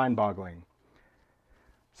little mind-boggling.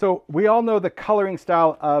 So we all know the coloring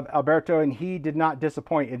style of Alberto, and he did not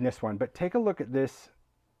disappoint in this one, but take a look at this.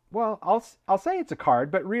 Well, I'll say it's a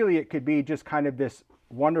card, but really it could be just kind of this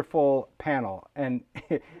wonderful panel. And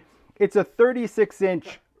it's a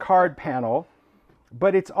 36-inch card panel,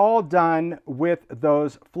 but it's all done with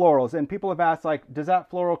those florals. And people have asked, like, does that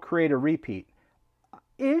floral create a repeat?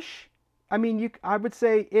 Ish. I mean, I would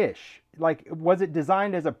say ish. Like, was it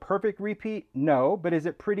designed as a perfect repeat? No. But is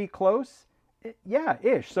it pretty close? Yeah,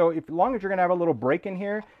 ish. So as long as you're going to have a little break in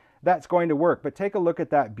here, that's going to work. But take a look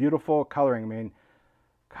at that beautiful coloring. I mean,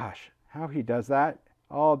 gosh, how he does that.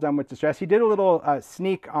 All done with distress. He did a little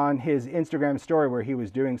sneak on his Instagram story where he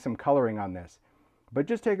was doing some coloring on this. But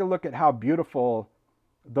just take a look at how beautiful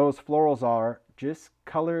those florals are, just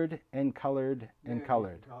colored and colored and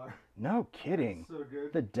colored. No kidding. So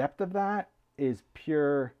good. The depth of that is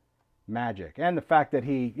pure magic. And the fact that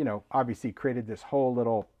he, obviously created this whole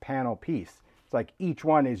little panel piece. It's like each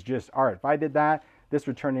one is just art. If I did that, this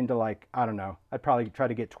would turn into like, I don't know, I'd probably try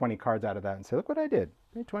to get 20 cards out of that and say, look what I did.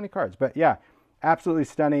 I made 20 cards. But yeah, absolutely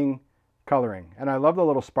stunning coloring. And I love the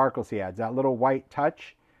little sparkles he adds. That little white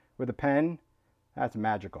touch with a pen, that's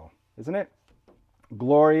magical, isn't it?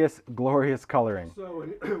 Glorious, glorious coloring. So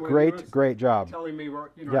when Great job. telling me, I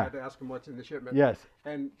Yeah. had to ask him what's in the shipment. Yes.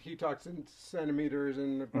 And he talks in centimeters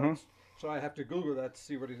and so I have to Google that to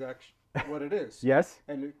see what it is. Yes.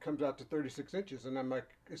 And it comes out to 36 inches, and I'm like,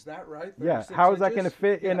 is that right? Yeah. 36 How is that going to inches?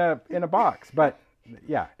 fit Yeah. in a box? But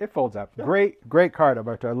yeah, it folds up. Great card,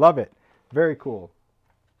 Alberto. I love it. Very cool.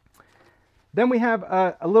 Then we have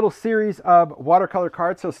a little series of watercolor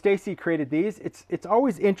cards. So Stacy created these. It's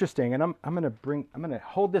always interesting, and I'm gonna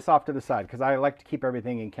hold this off to the side because I like to keep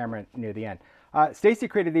everything in camera near the end. Stacy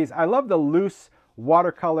created these. I love the loose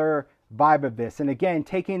watercolor vibe of this. And again,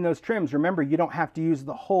 taking those trims, remember you don't have to use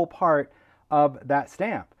the whole part of that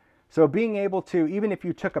stamp. So being able to, even if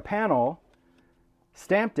you took a panel,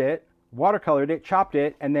 stamped it, watercolored it, chopped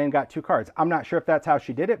it, and then got two cards. I'm not sure if that's how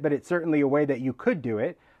she did it, but it's certainly a way that you could do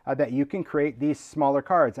it. That you can create these smaller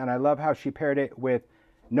cards. And I love how she paired it with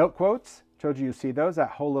note quotes. Told you see those, that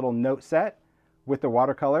whole little note set with the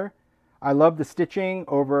watercolor. I love the stitching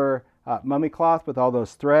over mummy cloth with all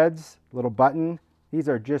those threads, little button. These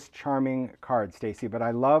are just charming cards, Stacy, but I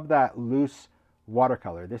love that loose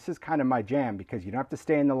watercolor. This is kind of my jam because you don't have to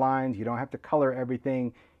stay in the lines. You don't have to color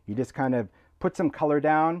everything. You just kind of put some color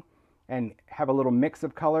down and have a little mix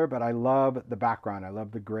of color, but I love the background. I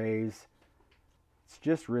love the grays. It's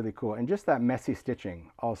just really cool. And just that messy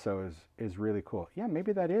stitching also is really cool. Yeah,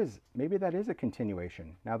 maybe that is a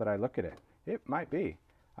continuation now that I look at it. It might be.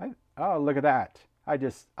 Oh, look at that. I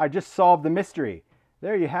just solved the mystery.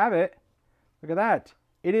 There you have it. Look at that.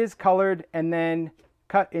 It is colored and then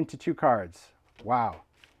cut into 2 cards. Wow.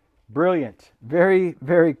 Brilliant. Very,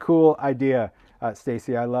 very cool idea,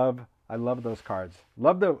 Stacy. I love those cards.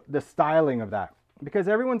 Love the styling of that because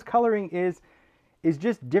everyone's coloring is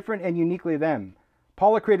just different and uniquely them.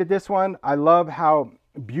 Paula created this one. I love how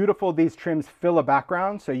beautiful these trims fill a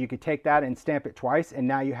background. So you could take that and stamp it twice and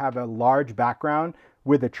now you have a large background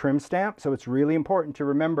with a trim stamp. So it's really important to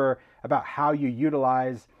remember about how you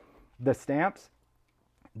utilize the stamps.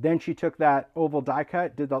 Then she took that oval die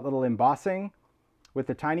cut, did that little embossing with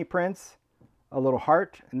the tiny prints, a little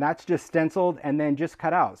heart, and that's just stenciled and then just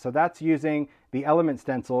cut out. So that's using the element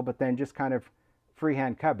stencil, but then just kind of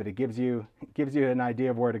freehand cut, but it gives you an idea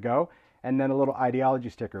of where to go. And then a little ideology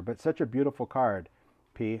sticker, but such a beautiful card,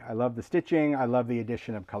 P. I love the stitching. I love the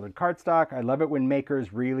addition of colored cardstock. I love it when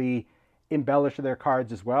makers really embellish their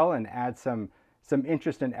cards as well and add some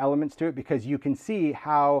interest and elements to it because you can see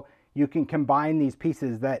how you can combine these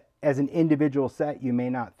pieces that as an individual set you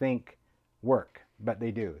may not think work, but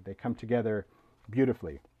they do. They come together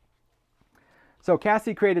beautifully. So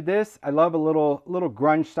Cassie created this. I love a little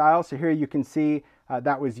grunge style. So here you can see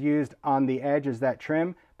that was used on the edge as that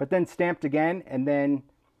trim, but then stamped again and then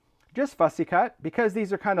just fussy cut because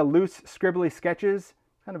these are kind of loose scribbly sketches,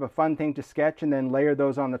 kind of a fun thing to sketch and then layer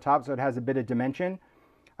those on the top so it has a bit of dimension.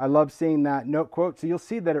 I love seeing that note quote. So you'll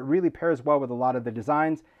see that it really pairs well with a lot of the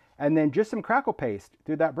designs and then just some crackle paste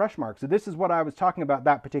through that brush mark. So this is what I was talking about,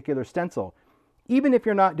 that particular stencil. Even if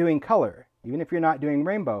you're not doing color, even if you're not doing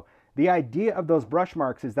rainbow, the idea of those brush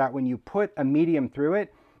marks is that when you put a medium through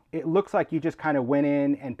it, it looks like you just kind of went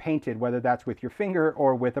in and painted, whether that's with your finger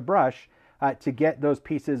or with a brush, to get those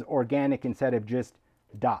pieces organic instead of just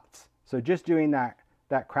dots. So just doing that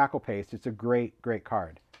crackle paste, it's a great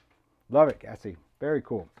card. Love it, Cassie. Very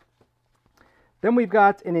cool. Then we've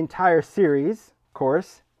got an entire series, of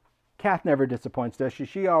course. Kath never disappoints, does she?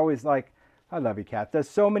 She always I love you, Kath. Does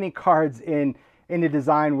so many cards in a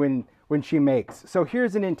design when she makes. So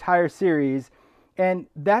here's an entire series. And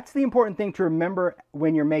that's the important thing to remember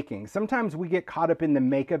when you're making. Sometimes we get caught up in the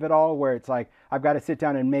make of it all where it's like, I've got to sit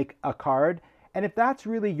down and make a card. And if that's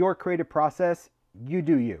really your creative process, you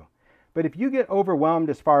do you. But if you get overwhelmed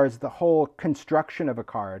as far as the whole construction of a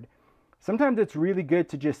card, sometimes it's really good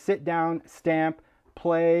to just sit down, stamp,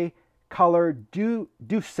 play, color, do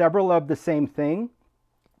several of the same thing,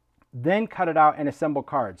 then cut it out and assemble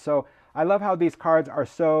cards. So I love how these cards are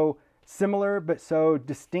so similar but so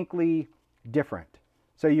distinctly different.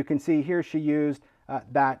 So you can see here she used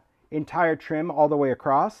that entire trim all the way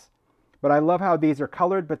across, but I love how these are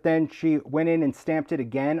colored, but then she went in and stamped it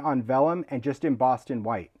again on vellum and just embossed in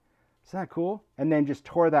white. Isn't that cool? And then just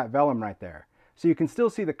tore that vellum right there. So you can still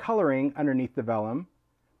see the coloring underneath the vellum,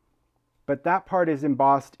 but that part is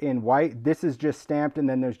embossed in white. This is just stamped and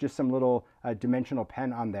then there's just some little dimensional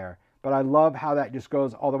pen on there. But I love how that just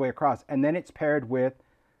goes all the way across. And then it's paired with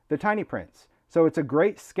the tiny prints. So it's a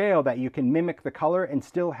great scale that you can mimic the color and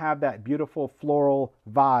still have that beautiful floral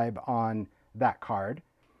vibe on that card.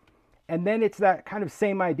 And then it's that kind of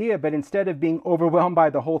same idea, but instead of being overwhelmed by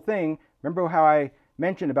the whole thing, remember how I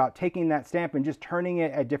mentioned about taking that stamp and just turning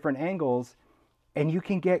it at different angles, and you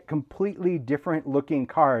can get completely different looking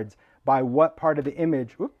cards by what part of the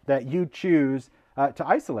image that you choose to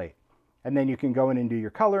isolate. And then you can go in and do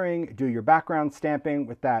your coloring, do your background stamping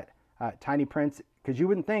with that tiny prints, because you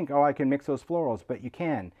wouldn't think, oh, I can mix those florals, but you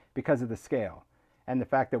can because of the scale and the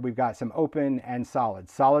fact that we've got some open and solid.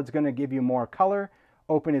 Solid's going to give you more color.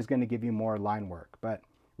 Open is going to give you more line work, but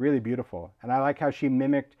really beautiful. And I like how she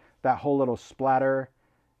mimicked that whole little splatter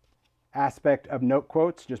aspect of note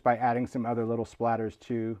quotes just by adding some other little splatters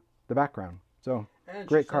to the background. So and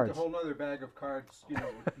great she cards. sent a whole other bag of cards,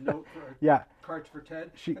 note for, yeah. Cards for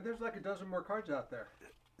Ted. And there's like a dozen more cards out there.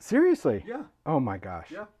 Seriously? Yeah. Oh my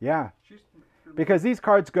gosh. Yeah. Yeah. Because these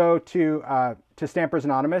cards go to Stampers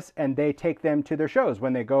Anonymous and they take them to their shows.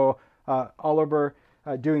 When they go all over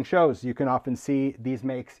doing shows, you can often see these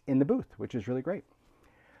makes in the booth, which is really great.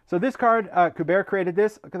 So this card, Kubert created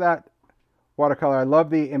this. Look at that watercolor. I love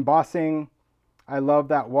the embossing I love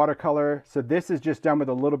that watercolor. So this is just done with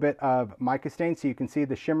a little bit of mica stain, so you can see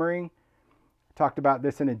the shimmering. Talked about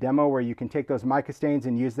this in a demo where you can take those mica stains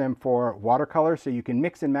and use them for watercolor, so you can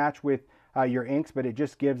mix and match with your inks, but it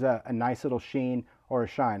just gives a nice little sheen or a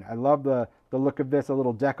shine. I love the look of this, a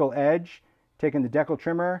little decal edge. Taking the decal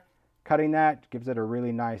trimmer, cutting that, gives it a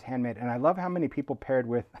really nice handmade. And I love how many people paired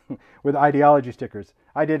with with ideology stickers.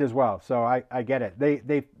 I did as well, so I get it.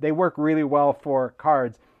 They work really well for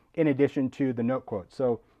cards in addition to the note quotes.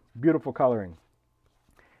 So beautiful coloring.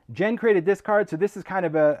 Jen created this card, so this is kind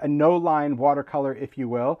of a no-line watercolor, if you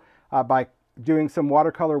will, by doing some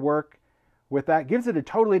watercolor work with that. Gives it a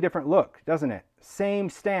totally different look, doesn't it? Same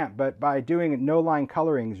stamp, but by doing no-line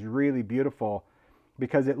coloring is really beautiful,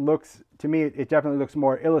 because it looks, to me, it definitely looks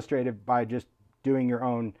more illustrative by just doing your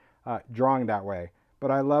own drawing that way.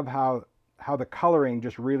 But I love how the coloring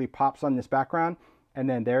just really pops on this background. And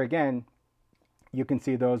then there again, you can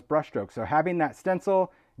see those brush strokes. So having that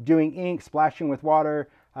stencil, doing ink, splashing with water,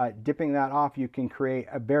 dipping that off, you can create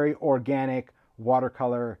a very organic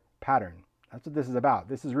watercolor pattern. That's what this is about.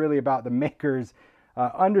 This is really about the makers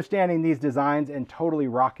understanding these designs and totally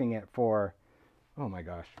rocking it for, oh my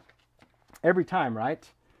gosh, every time, right?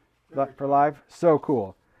 For live, so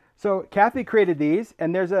cool. So Kathy created these,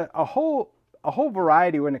 and there's a whole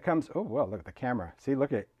variety when it comes. Oh well, look at the camera. See,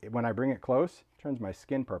 look at it, when I bring it close, it turns my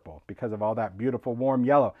skin purple because of all that beautiful warm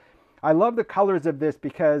yellow. I love the colors of this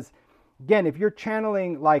because, again, if you're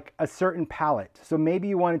channeling like a certain palette, so maybe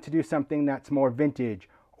you wanted to do something that's more vintage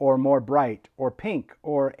or more bright or pink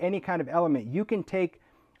or any kind of element, you can take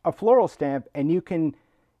a floral stamp and you can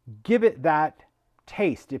give it that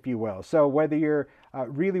taste, if you will. So whether you're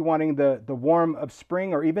really wanting the warm of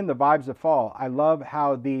spring or even the vibes of fall, I love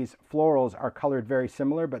how these florals are colored very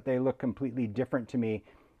similar, but they look completely different to me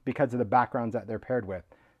because of the backgrounds that they're paired with.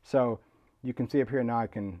 So you can see up here now, I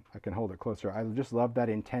can hold it closer. I just love that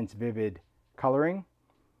intense, vivid coloring.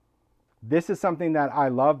 This is something that I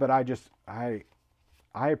love, but I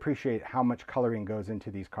appreciate how much coloring goes into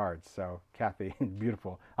these cards. So Kathy,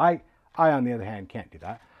 beautiful. I on the other hand can't do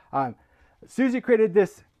that. Susie created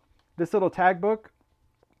this little tag book.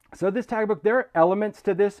 So this tag book, there are elements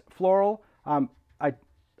to this floral.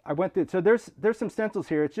 I went through, so there's some stencils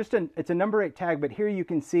here. It's a number 8 tag, but here you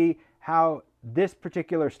can see how this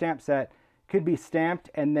particular stamp set could be stamped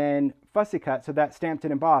and then fussy cut, so that's stamped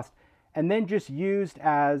and embossed, and then just used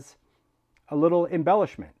as a little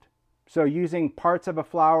embellishment. So using parts of a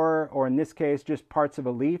flower, or in this case, just parts of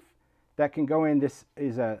a leaf that can go in. This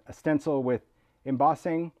is a stencil with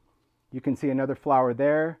embossing. You can see another flower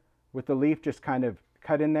there with the leaf just kind of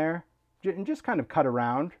cut in there and just kind of cut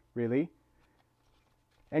around, really.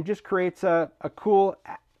 And just creates a cool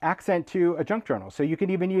accent to a junk journal. So you can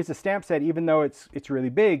even use a stamp set, even though it's really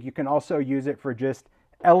big, you can also use it for just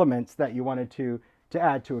elements that you wanted to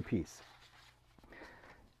add to a piece.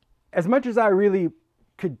 As much as I really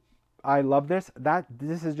could, I love this,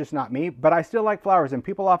 this is just not me, but I still like flowers. And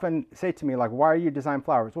people often say to me, like, why are you designing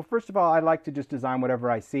flowers? Well, first of all, I like to just design whatever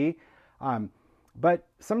I see. But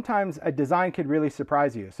sometimes a design could really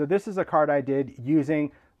surprise you. So this is a card I did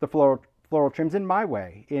using the floral trims in my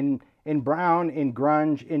way, in brown, in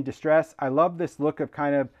grunge, in distress. I love this look of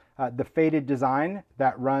kind of the faded design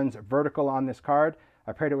that runs vertical on this card.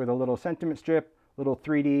 I paired it with a little sentiment strip, little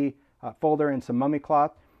 3D folder, and some mummy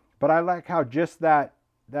cloth. But I like how just that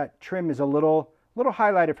trim is a little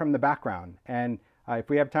highlighted from the background. And if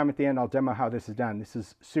we have time at the end, I'll demo how this is done. This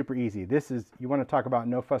is super easy. You want to talk about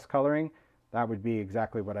no fuss coloring, that would be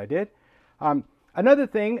exactly what I did. Another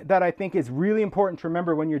thing that I think is really important to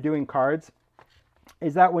remember when you're doing cards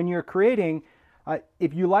is that when you're creating,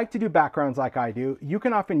 if you like to do backgrounds like I do, you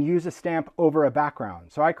can often use a stamp over a background.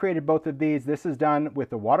 So I created both of these. This is done with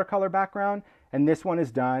the watercolor background, and this one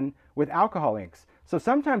is done with alcohol inks. So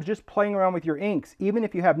sometimes just playing around with your inks, even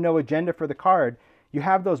if you have no agenda for the card, you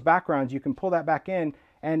have those backgrounds, you can pull that back in.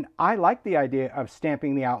 And I like the idea of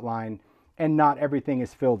stamping the outline and not everything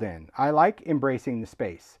is filled in. I like embracing the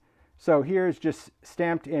space. So here's just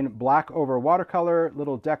stamped in black over watercolor,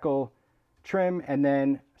 little decal trim, and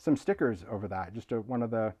then some stickers over that, just one of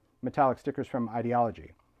the metallic stickers from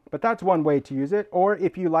Ideology. But that's one way to use it. Or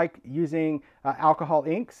if you like using alcohol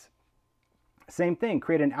inks, same thing,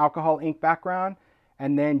 create an alcohol ink background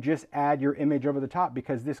and then just add your image over the top,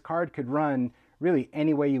 because this card could run really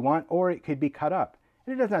any way you want, or it could be cut up.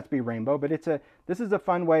 And it doesn't have to be rainbow, but this is a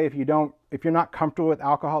fun way if you're not comfortable with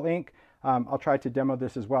alcohol ink. I'll try to demo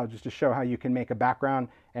this as well, just to show how you can make a background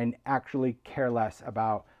and actually care less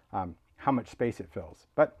about how much space it fills.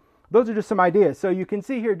 But those are just some ideas. So you can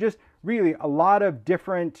see here just really a lot of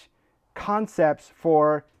different concepts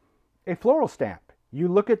for a floral stamp. You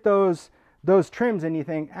look at those those trims and you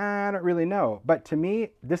think, I don't really know. But to me,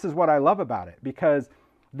 this is what I love about it, because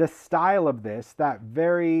the style of this, that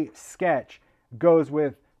very sketch, goes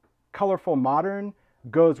with colorful modern,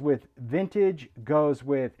 goes with vintage, goes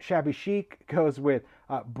with shabby chic, goes with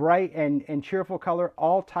bright and cheerful color.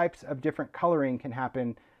 All types of different coloring can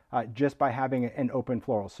happen just by having an open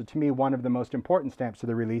floral. So to me, one of the most important stamps to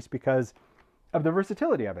the release because of the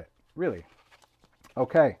versatility of it, really.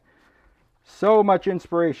 Okay, so much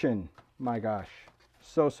inspiration, my gosh,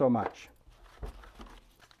 so much.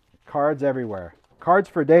 Cards everywhere. Cards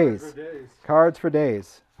for days. Cards for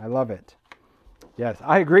days. I love it. Yes,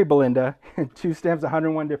 I agree, Belinda. 2 stamps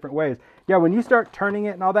 101 different ways. Yeah, when you start turning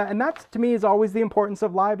it and all that, and that's to me is always the importance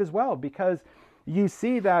of live as well, because you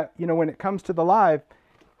see that, you know, when it comes to the live,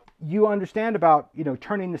 you understand about, you know,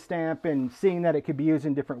 turning the stamp and seeing that it could be used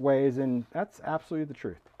in different ways, and that's absolutely the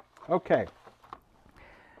truth. Okay.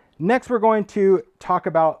 Next, we're going to talk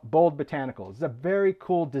about Bold Botanicals. It's a very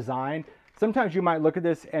cool design. Sometimes you might look at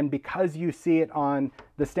this and because you see it on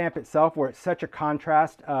the stamp itself where it's such a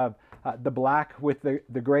contrast of the black with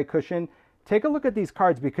the gray cushion, take a look at these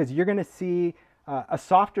cards because you're going to see a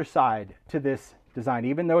softer side to this design.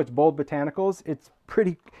 Even though it's Bold Botanicals, it's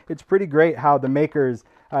pretty great how the makers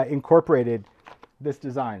incorporated this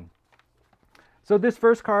design. So this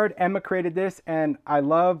first card, Emma created this, and I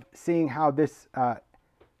love seeing how this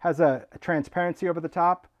has a transparency over the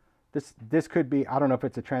top. This could be, I don't know if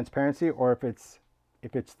it's a transparency or if it's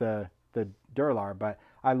the Duralar, but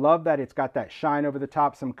I love that it's got that shine over the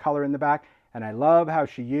top, some color in the back, and I love how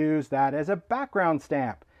she used that as a background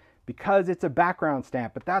stamp because it's a background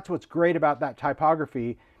stamp. But that's what's great about that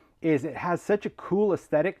typography is it has such a cool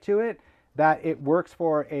aesthetic to it that it works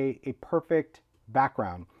for a perfect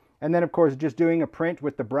background. And then of course, just doing a print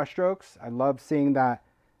with the brush strokes. I love seeing that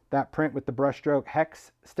print with the brushstroke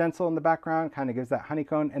hex stencil in the background, kind of gives that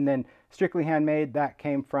honeycomb. And then strictly handmade, that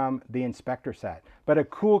came from the Inspector set. But a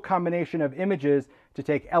cool combination of images to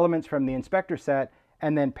take elements from the Inspector set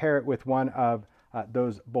and then pair it with one of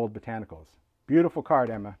those Bold Botanicals. Beautiful card,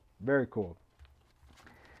 Emma. Very cool.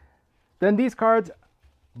 Then these cards,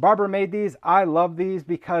 Barbara made these. I love these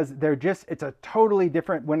because it's a totally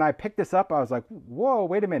different, when I picked this up, I was like, whoa,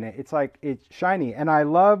 wait a minute. It's like, it's shiny. And I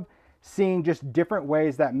love seeing just different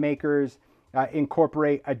ways that makers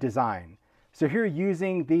incorporate a design. So here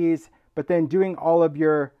using these, but then doing all of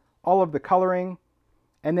the coloring,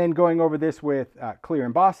 and then going over this with clear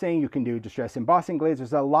embossing. You can do distress embossing glaze.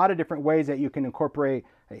 There's a lot of different ways that you can incorporate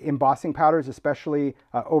embossing powders, especially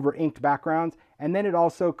over inked backgrounds. And then it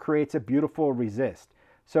also creates a beautiful resist.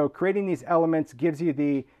 So creating these elements gives you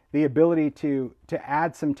the ability to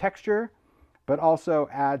add some texture, but also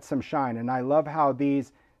add some shine. And I love how they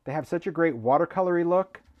have such a great watercolory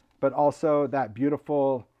look, but also that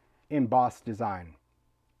beautiful embossed design.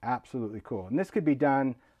 Absolutely cool. And this could be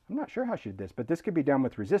done, I'm not sure how she did this, but this could be done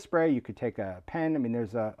with resist spray. You could take a pen. I mean,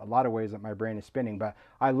 there's a lot of ways that my brain is spinning, but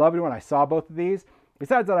I loved it when I saw both of these.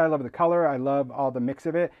 Besides that, I love the color. I love all the mix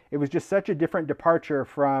of it. It was just such a different departure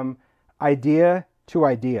from idea to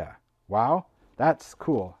idea. Wow, that's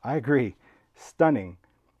cool. I agree. Stunning.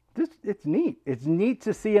 It's neat. It's neat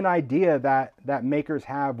to see an idea that makers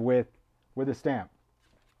have with a stamp.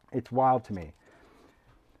 It's wild to me.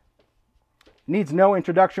 Needs no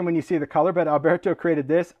introduction when you see the color, but Alberto created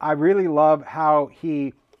this. I really love how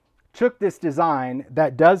he took this design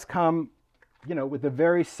that does come, you know, with a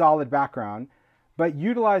very solid background, but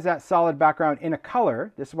utilize that solid background in a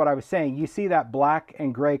color. This is what I was saying. You see that black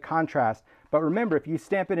and gray contrast, but remember, if you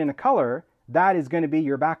stamp it in a color, that is going to be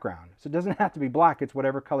your background. So it doesn't have to be black, it's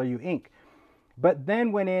whatever color you ink. But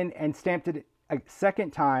then went in and stamped it a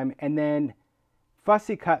second time and then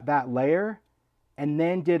fussy cut that layer and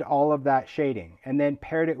then did all of that shading and then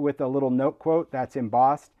paired it with a little note quote that's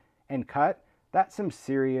embossed and cut. That's some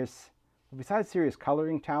serious, besides serious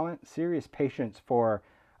coloring talent, serious patience for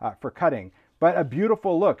cutting. But a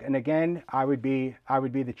beautiful look. And again, I would be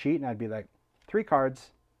the cheat and I'd be like, 3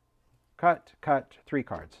 cards, cut, 3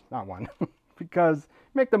 cards, not 1. Because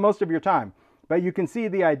make the most of your time. But you can see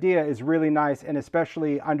the idea is really nice, and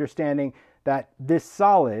especially understanding that this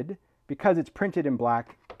solid, because it's printed in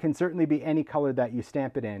black, can certainly be any color that you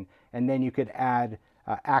stamp it in, and then you could add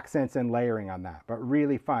accents and layering on that. But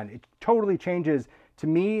really fun. It totally changes, to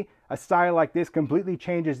me, a style like this completely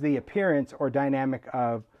changes the appearance or dynamic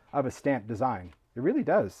of a stamp design. It really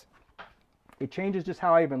does. It changes just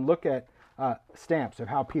how I even look at stamps, of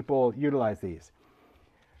how people utilize these.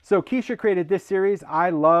 So Keisha created this series. I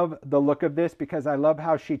love the look of this because I love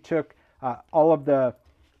how she took all of the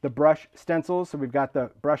brush stencils. So we've got the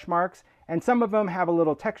brush marks, and some of them have a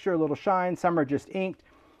little texture, a little shine. Some are just inked,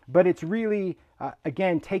 but it's really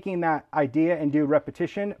Again, taking that idea and do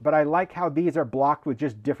repetition, but I like how these are blocked with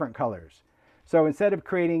just different colors. So instead of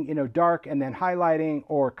creating, you know, dark and then highlighting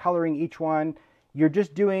or coloring each one, you're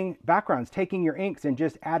just doing backgrounds, taking your inks and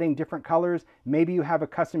just adding different colors. Maybe you have a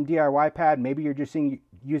custom DIY pad, maybe you're just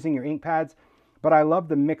using your ink pads, but I love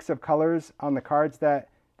the mix of colors on the cards that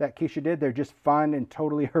Keisha did. They're just fun and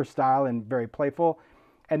totally her style and very playful.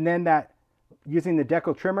 And then that, using the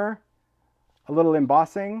decal trimmer, a little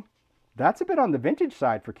embossing, that's a bit on the vintage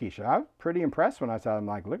side for Keisha. I was pretty impressed when I saw it. I'm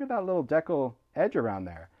like, look at that little decal edge around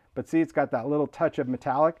there. But see, it's got that little touch of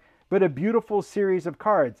metallic, but a beautiful series of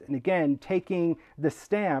cards. And again, taking the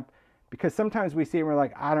stamp, because sometimes we see it and we're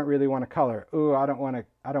like, I don't really want to color. Ooh, I don't want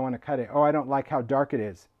to cut it. Oh, I don't like how dark it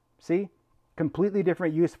is. See, completely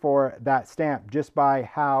different use for that stamp just by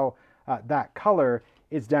how that color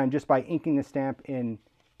is done, just by inking the stamp in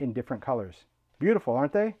different colors. Beautiful,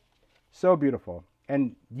 aren't they? So beautiful.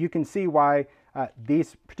 And you can see why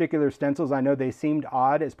these particular stencils, I know they seemed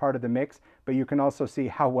odd as part of the mix, but you can also see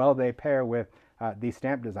how well they pair with these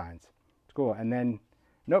stamp designs. It's cool. And then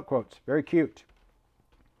note quotes, very cute.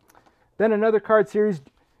 Then another card series,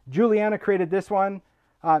 Juliana created this one.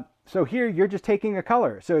 So here you're just taking a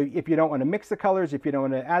color. So if you don't want to mix the colors, if you don't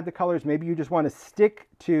want to add the colors, maybe you just want to stick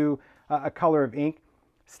to a color of ink,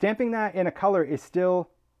 stamping that in a color is still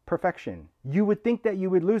perfection. You would think that you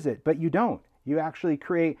would lose it, but you don't. You actually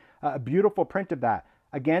create a beautiful print of that.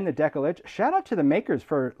 Again, the decal edge. Shout out to the makers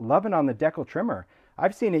for loving on the decal trimmer.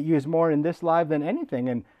 I've seen it used more in this live than anything,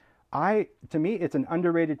 and to me, it's an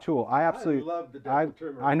underrated tool. I absolutely love the decal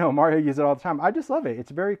trimmer. I know Mario uses it all the time. I just love it.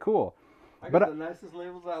 It's very cool. I got the nicest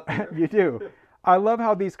labels out there. You do. I love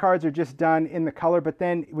how these cards are just done in the color, but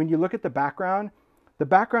then when you look at the background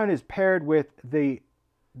is paired with the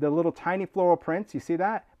little tiny floral prints. You see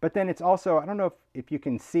that? But then it's also, I don't know if you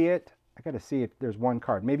can see it. I got to see if there's one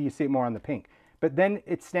card. Maybe you see it more on the pink. But then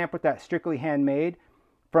it's stamped with that strictly handmade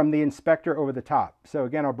from the inspector over the top. So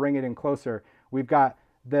again, I'll bring it in closer. We've got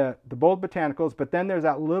the bold botanicals, but then there's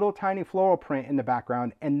that little tiny floral print in the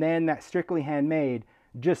background, and then that strictly handmade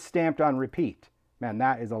just stamped on repeat. Man,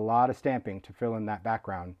 that is a lot of stamping to fill in that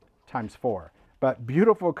background ×4. But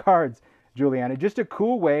beautiful cards, Juliana. Just a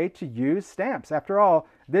cool way to use stamps. After all,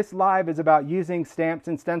 this live is about using stamps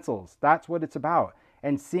and stencils. That's what it's about.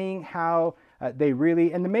 And seeing how they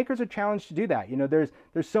really, and the makers are challenged to do that. You know, there's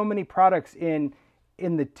so many products in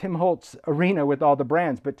the Tim Holtz arena with all the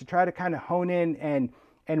brands, but to try to kind of hone in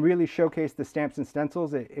and really showcase the stamps and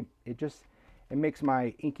stencils, it makes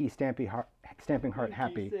my inky stamping heart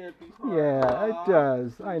happy. Yeah, it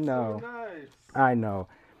does. I know. So nice. I know.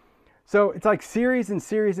 So it's like series and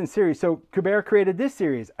series and series. So Kubert created this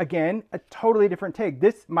series. Again, a totally different take.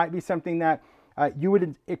 This might be something that you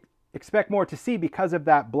would expect more to see because of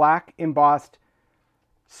that black embossed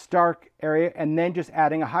stark area, and then just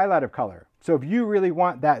adding a highlight of color. So if you really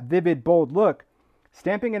want that vivid, bold look,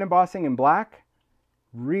 stamping and embossing in black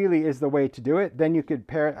really is the way to do it. Then you could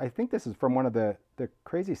pair it. I think this is from one of the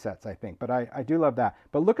crazy sets, I think, but I do love that.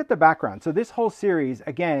 But look at the background. So this whole series,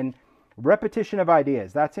 again, repetition of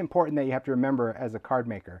ideas. That's important that you have to remember as a card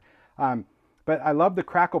maker. But I love the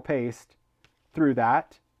crackle paste through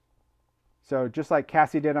that. So just like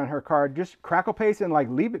Cassie did on her card, just crackle paste and like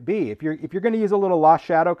leave it be. If you're going to use a little lost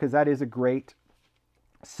shadow, because that is a great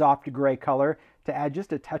soft gray color, to add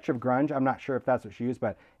just a touch of grunge. I'm not sure if that's what she used,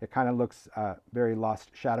 but it kind of looks very lost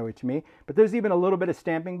shadowy to me. But there's even a little bit of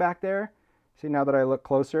stamping back there. See, now that I look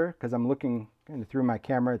closer, because I'm looking kind of through my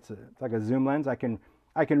camera, it's like a zoom lens. I can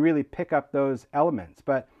really pick up those elements.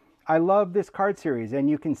 But I love this card series, and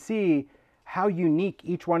you can see how unique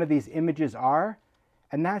each one of these images are.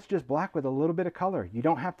 And that's just black with a little bit of color. You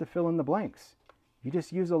don't have to fill in the blanks. You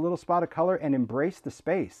just use a little spot of color and embrace the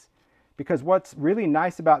space. Because what's really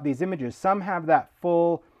nice about these images, some have that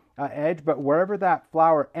full edge, but wherever that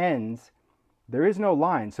flower ends, there is no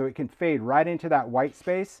line. So it can fade right into that white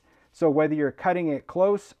space. So whether you're cutting it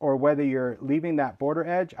close or whether you're leaving that border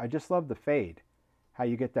edge, I just love the fade. How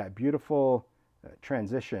you get that beautiful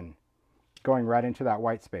transition going right into that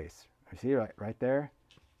white space. You see right there?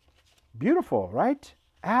 Beautiful, right?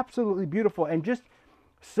 Absolutely beautiful, and just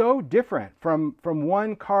so different from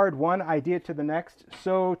one card, one idea to the next.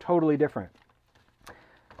 So totally different.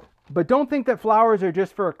 But don't think that flowers are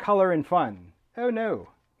just for color and fun. Oh no.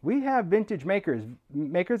 We have vintage makers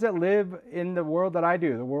that live in the world that I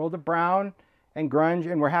do, the world of brown and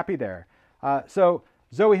grunge, and we're happy there. So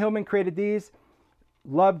Zoe Hillman created these.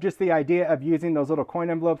 Love just the idea of using those little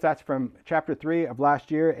coin envelopes. That's from chapter 3 of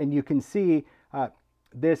last year, and you can see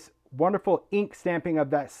this wonderful ink stamping of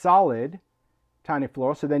that solid tiny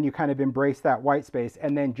floral. So then you kind of embrace that white space,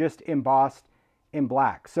 and then just embossed in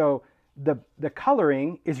black. So the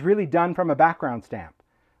coloring is really done from a background stamp.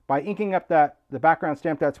 By inking up the background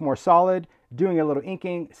stamp that's more solid, doing a little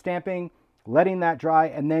inking, stamping, letting that dry,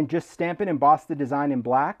 and then just stamp and emboss the design in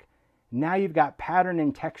black. Now you've got pattern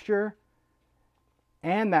and texture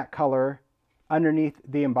and that color underneath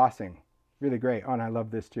the embossing. Really great. Oh, and I love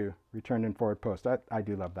this too. Return and forward post. I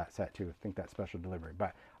do love that set too. I think that's special delivery.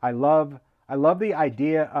 But I love the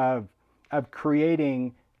idea of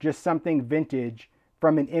creating just something vintage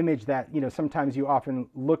from an image that, you know, sometimes you often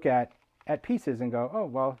look at pieces and go, oh,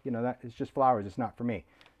 well, you know, that is just flowers. It's not for me.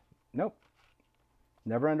 Nope.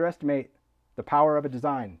 Never underestimate the power of a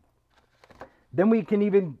design. Then we can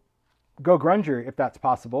even go grungier if that's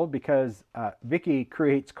possible, because Vicky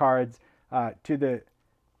creates cards to the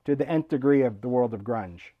nth degree of the world of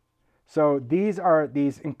grunge. So these are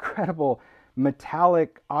these incredible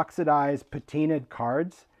metallic oxidized patinaed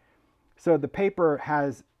cards. So the paper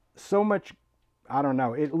has so much, I don't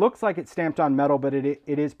know, it looks like it's stamped on metal, but it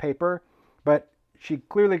is paper. But she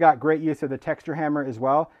clearly got great use of the texture hammer as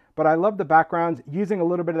well. But I love the backgrounds, using a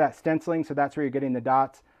little bit of that stenciling, so that's where you're getting the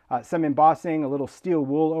dots. Some embossing, a little steel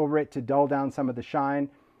wool over it to dull down some of the shine.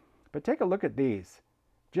 But take a look at these.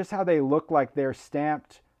 Just how they look like they're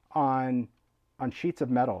stamped on sheets of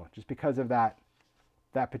metal, just because of that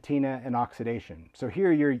patina and oxidation. So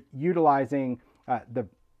here you're utilizing the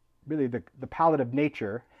palette of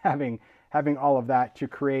nature, having all of that to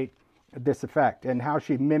create this effect, and how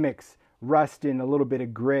she mimics rust and a little bit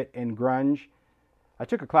of grit and grunge. I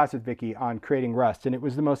took a class with Vicky on creating rust, and it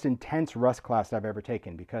was the most intense rust class I've ever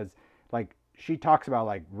taken, because like she talks about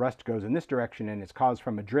like rust goes in this direction and it's caused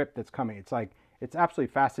from a drip that's coming. It's like, it's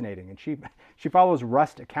absolutely fascinating. And she follows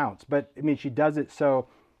rust accounts, but I mean, she does it so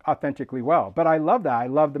authentically well. But I love that. I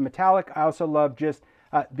love the metallic. I also love just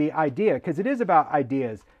the idea, because it is about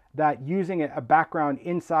ideas, that using a background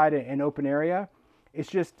inside an open area, it's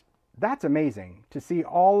just, that's amazing to see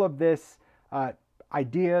all of this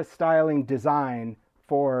idea, styling, design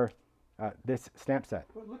for this stamp set.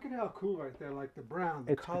 But look at how cool right there, like the brown,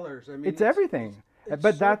 the colors. I mean, it's everything.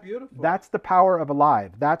 But so beautiful. That's the power of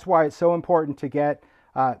Alive. That's why it's so important to get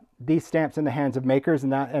these stamps in the hands of makers.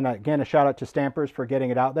 And again, a shout out to stampers for getting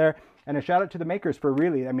it out there, and a shout out to the makers for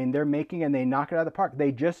really, I mean, they're making and they knock it out of the park.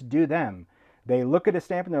 They just do them. They look at a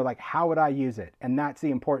stamp and they're like, how would I use it? And that's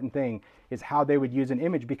the important thing, is how they would use an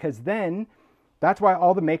image, because then that's why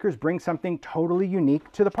all the makers bring something totally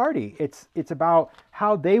unique to the party. It's about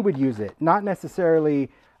how they would use it, not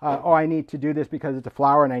necessarily, oh, I need to do this because it's a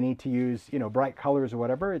flower and I need to use, you know, bright colors or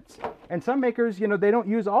whatever. And some makers, you know, they don't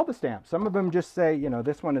use all the stamps. Some of them just say, you know,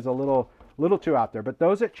 this one is a little too out there. But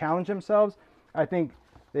those that challenge themselves, I think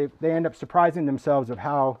they end up surprising themselves of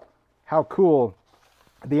how cool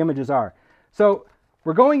the images are. So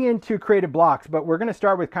we're going into creative blocks, but we're going to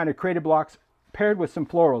start with kind of creative blocks paired with some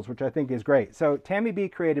florals, which I think is great. So Tammy B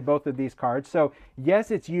created both of these cards. So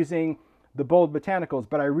yes, it's using the bold botanicals,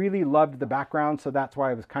 but I really loved the background, so that's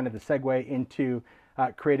why it was kind of the segue into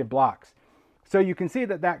creative blocks. So you can see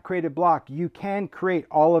that creative block, you can create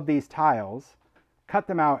all of these tiles, cut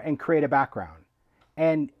them out, and create a background.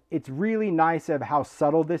 And it's really nice of how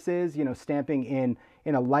subtle this is, you know, stamping in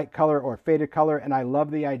a light color or faded color. And I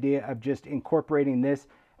love the idea of just incorporating this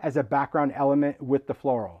as a background element with the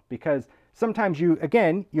floral, because sometimes you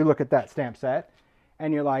look at that stamp set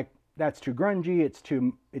and you're like, that's too grungy, it's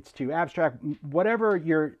too abstract, whatever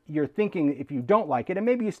you're thinking if you don't like it, and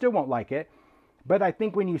maybe you still won't like it. But I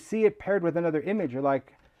think when you see it paired with another image, you're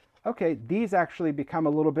like, okay, these actually become a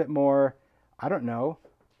little bit more, I don't know,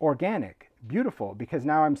 organic, beautiful, because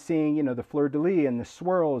now I'm seeing, you know, the fleur-de-lis and the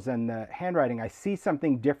swirls and the handwriting. I see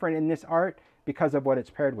something different in this art because of what it's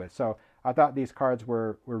paired with. So I thought these cards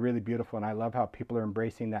were really beautiful, and I love how people are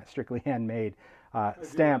embracing that strictly handmade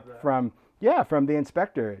stamp from the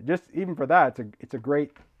inspector. Just even for that, it's a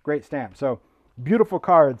great stamp. So beautiful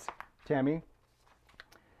cards, Tammy.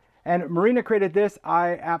 And Marina created this.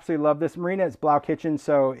 I absolutely love this. Marina is Blau Kitchen,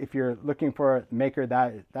 so if you're looking for a maker,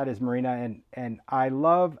 that is Marina. And I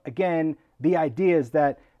love, again, the ideas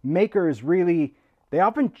that makers really, they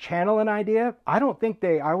often channel an idea. I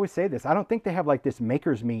always say this, I don't think they have like this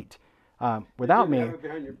maker's meet without me.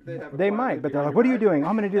 They might, but they're like, what are you doing?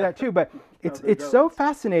 I'm going to do that too. But it's so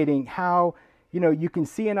fascinating how, you know, you can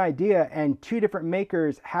see an idea and two different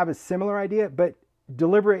makers have a similar idea, but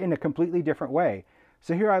deliver it in a completely different way.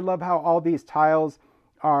 So here I love how all these tiles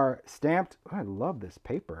are stamped. Oh, I love this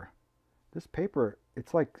paper. This paper,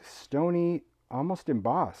 it's like stony, almost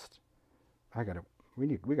embossed.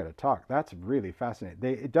 We gotta talk. That's really fascinating.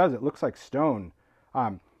 It looks like stone.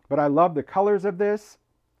 But I love the colors of this.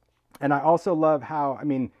 And I also love how, I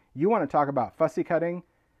mean, you want to talk about fussy cutting.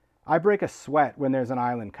 I break a sweat when there's an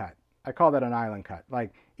island cut. I call that an island cut.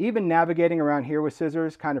 Like even navigating around here with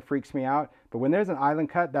scissors kind of freaks me out. But when there's an island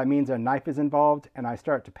cut, that means a knife is involved and I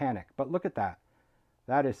start to panic. But look at that.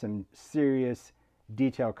 That is some serious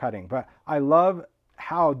detail cutting. But I love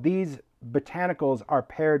how these botanicals are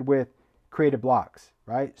paired with creative blocks,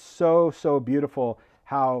 right? So beautiful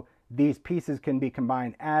how these pieces can be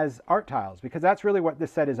combined as art tiles, because that's really what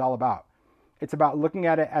this set is all about. It's about looking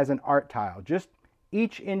at it as an art tile, just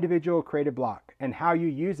each individual creative block, and how you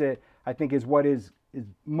use it, I think, is what is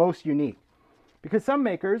most unique. Because some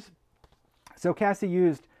makers, so Cassie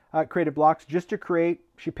used creative blocks just to create,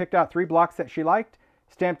 she picked out 3 blocks that she liked,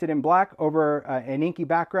 stamped it in black over an inky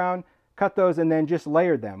background, cut those, and then just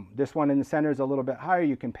layered them. This one in the center is a little bit higher.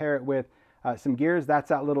 You can pair it with some gears. That's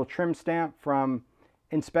that little trim stamp from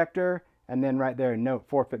Inspector, and then right there, note,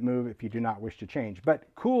 forfeit move if you do not wish to change. But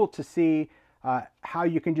cool to see how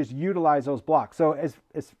you can just utilize those blocks. So as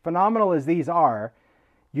phenomenal as these are,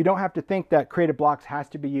 you don't have to think that creative blocks has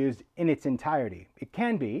to be used in its entirety. It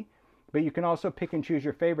can be, but you can also pick and choose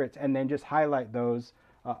your favorites and then just highlight those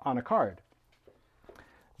on a card.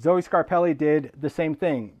 Zoe Scarpelli did the same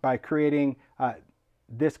thing by creating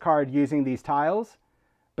this card using these tiles.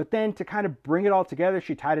 But then to kind of bring it all together,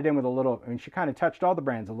 she tied it in with a little, I mean, she kind of touched all the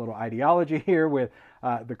brands, a little ideology here with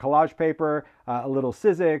the collage paper, a little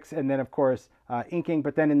Sizzix, and then of course inking.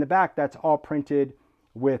 But then in the back, that's all printed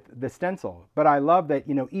with the stencil. But I love that,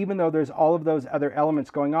 you know, even though there's all of those other elements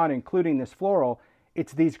going on, including this floral,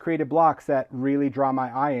 it's these creative blocks that really draw my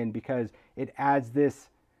eye in, because it adds this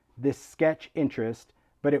sketch interest,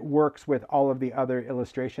 but it works with all of the other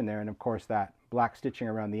illustration there. And of course that black stitching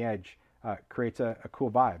around the edge creates a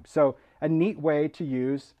cool vibe. So a neat way to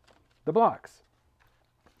use the blocks.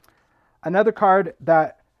 Another card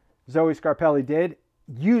that Zoe Scarpelli did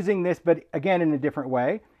using this, but again in a different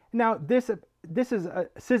way. Now this is a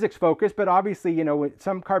Sizzix focus, but obviously, you know, with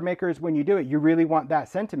some card makers, when you do it, you really want that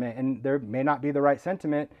sentiment, and there may not be the right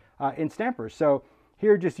sentiment in stampers. So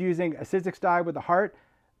here, just using a Sizzix die with a heart,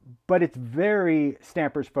 but it's very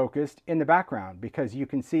stampers focused in the background, because you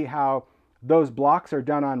can see how those blocks are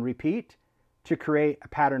done on repeat to create a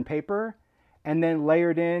pattern paper, and then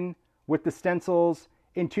layered in with the stencils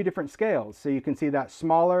in 2 different scales. So you can see that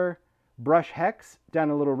smaller brush hex down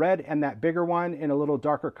a little red, and that bigger one in a little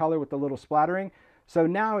darker color with a little splattering. So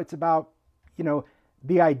now it's about, you know,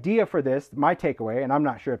 the idea for this, my takeaway, and I'm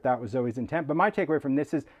not sure if that was Zoe's intent, but my takeaway from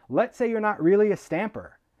this is, let's say you're not really a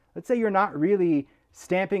stamper. Let's say you're not really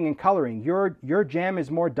stamping and coloring. Your jam is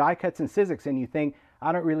more die cuts and Sizzix, and you think,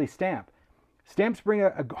 I don't really stamp. Stamps bring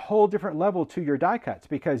a whole different level to your die cuts,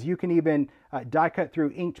 because you can even die cut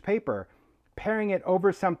through inked paper, pairing it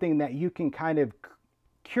over something that you can kind of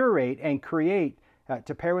curate and create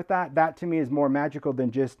to pair with that. That to me is more magical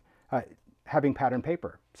than just having pattern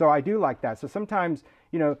paper. So I do like that. So sometimes,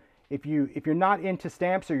 you know, if you're not into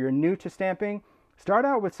stamps or you're new to stamping, start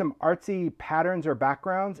out with some artsy patterns or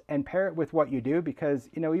backgrounds and pair it with what you do, because,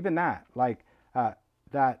 you know, even that, like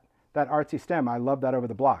that artsy stem, I love that over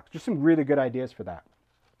the blocks. Just some really good ideas for that.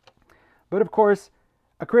 But of course,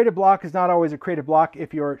 a creative block is not always a creative block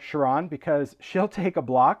if you're Sharon, because she'll take a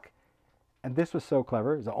block, and this was so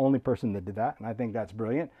clever. It's the only person that did that, and I think that's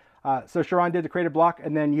brilliant. So Sharon did the creative block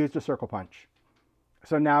and then used a circle punch.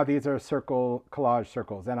 So now these are circle collage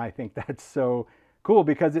circles, and I think that's so cool,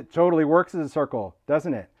 because it totally works as a circle,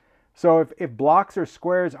 doesn't it? So if blocks or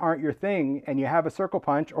squares aren't your thing, and you have a circle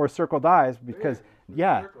punch or circle dies, because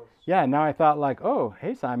yeah, now I thought like, oh,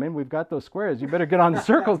 hey Simon, we've got those squares. You better get on the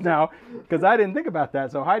circles now, because I didn't think about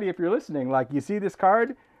that. So Heidi, if you're listening, like, you see this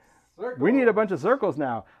card, we need a bunch of circles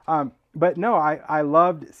now. But no, I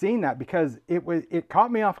loved seeing that, because it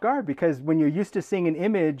caught me off guard, because when you're used to seeing an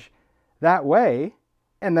image that way,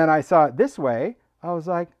 and then I saw it this way, I was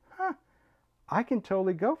like, huh, I can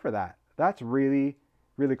totally go for that. That's really,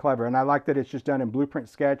 really clever. And I like that it's just done in blueprint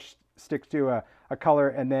sketch, sticks to a color,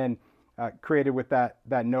 and then created with that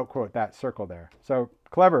note quote, that circle there. So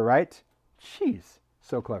clever, right? Jeez,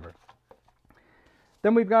 so clever.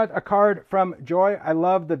 Then we've got a card from Joy. I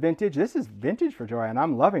love the vintage. This is vintage for Joy, and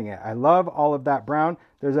I'm loving it. I love all of that brown.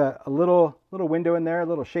 There's a little window in there, a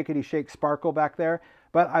little shakety shake sparkle back there.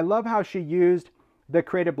 But I love how she used the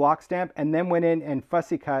creative block stamp and then went in and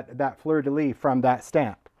fussy cut that fleur-de-lis from that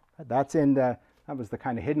stamp. That's in that was the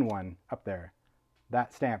kind of hidden one up there.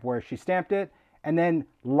 That stamp where she stamped it and then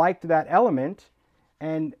liked that element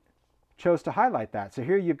and chose to highlight that. So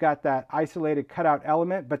here you've got that isolated cutout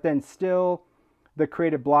element, but then still the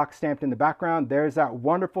creative block stamped in the background. There's that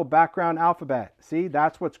wonderful background alphabet. See,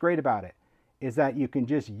 that's what's great about it, is that you can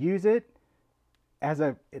just use it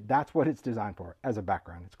that's what it's designed for, as a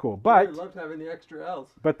background. It's cool. I But loved having the extra L's.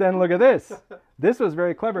 but then look at this. This was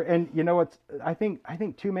very clever. And you know what? I think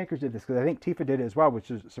two makers did this, because I think Tifa did it as well,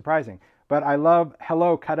 which is surprising. But I love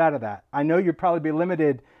hello cut out of that. I know you'd probably be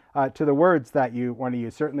limited to the words that you want to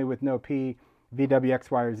use, certainly with no P, V, W,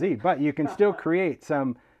 X, Y, or Z. But you can still create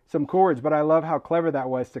some cool words. But I love how clever that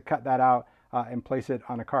was to cut that out and place it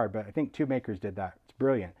on a card. But I think two makers did that. It's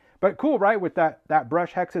brilliant. But cool, right? With that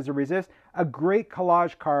brush hex as a resist, a great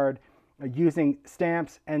collage card using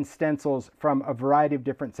stamps and stencils from a variety of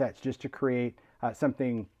different sets just to create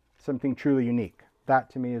something truly unique.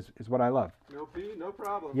 That to me is what I love. No P, no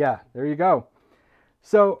problem. Yeah, there you go.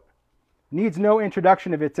 So needs no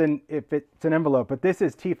introduction if it's an envelope, but this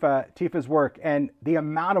is Tifa's work, and the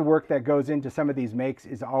amount of work that goes into some of these makes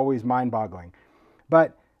is always mind-boggling.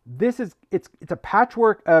 But this is it's a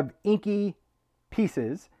patchwork of inky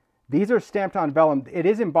pieces. These are stamped on vellum. It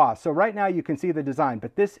is embossed. So right now you can see the design,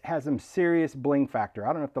 but this has some serious bling factor.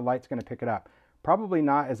 I don't know if the light's going to pick it up. Probably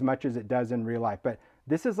not as much as it does in real life, but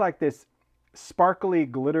this is like this sparkly,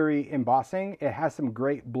 glittery embossing. It has some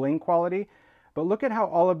great bling quality, but look at how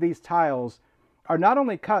all of these tiles are not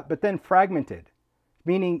only cut, but then fragmented,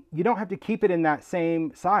 meaning you don't have to keep it in that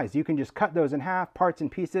same size. You can just cut those in half, parts and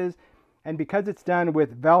pieces. And because it's done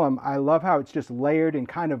with vellum, I love how it's just layered and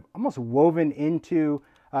kind of almost woven into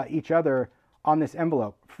each other on this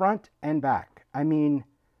envelope, front and back. I mean,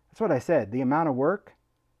 that's what I said. The amount of work,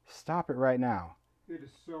 stop it right now. It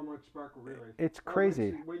is so much sparkle, really. It's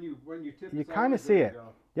crazy. When you tip You it kind of sideways, see there it. you go.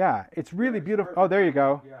 Yeah, it's really it's beautiful. perfect. Oh, there you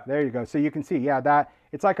go. Yeah. There you go. So you can see, yeah, that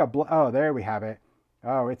it's like oh, there we have it.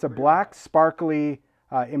 Oh, it's a black, sparkly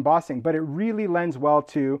embossing, but it really lends well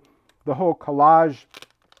to the whole collage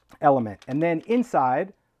element. And then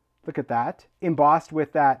inside, look at that, embossed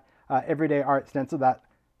with that everyday art stencil, that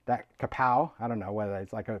kapow. I don't know whether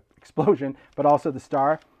it's like a explosion, but also the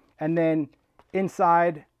star. And then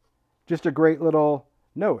inside, just a great little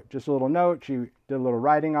note, She did a little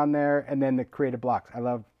writing on there, and then the creative blocks.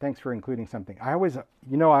 Thanks for including something. I always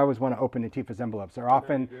want to open Tifa's envelopes. They're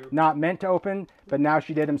often not meant to open, but now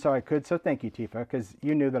she did them so I could. So thank you, Tifa, because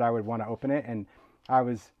you knew that I would want to open it, and I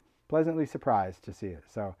was pleasantly surprised to see it.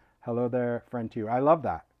 So hello there, friend two. I love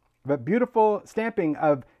that. But beautiful stamping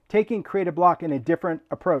of taking creative block in a different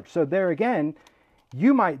approach. So there again,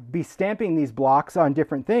 you might be stamping these blocks on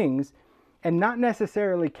different things and not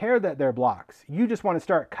necessarily care that they're blocks. You just want to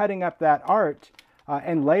start cutting up that art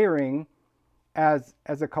and layering as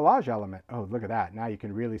a collage element. Oh, look at that. Now you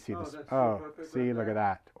can really see this. Oh, see, look at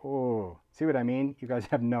that. Oh, see what I mean? You guys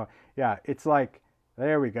have no, yeah, it's like,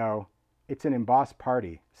 there we go. It's an embossed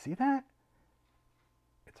party. See that?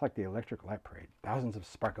 It's like the electric light parade. Thousands of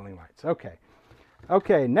sparkling lights. Okay.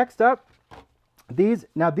 Okay, next up, these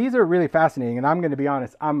are really fascinating, and I'm going to be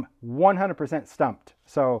honest, I'm 100% stumped.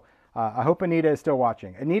 So I hope Anita is still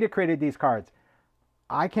watching. Anita created these cards.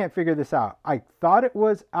 I can't figure this out. I thought it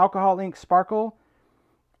was alcohol ink sparkle.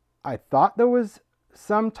 I thought there was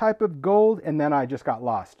some type of gold, and then I just got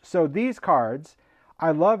lost. So these cards,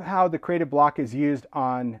 I love how the creative block is used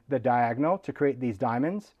on the diagonal to create these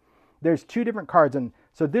diamonds. There's two different cards, and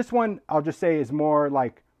so this one I'll just say is more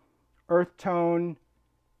like earth tone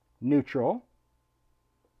neutral.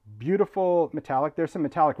 Beautiful metallic. There's some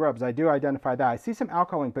metallic rubs. I do identify that. I see some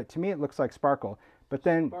alcohol ink, but to me it looks like sparkle. But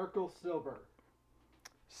then Sparkle silver.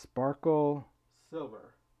 Sparkle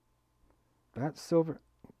Silver. That's silver.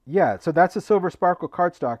 Yeah, so that's a silver sparkle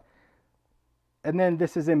cardstock. And then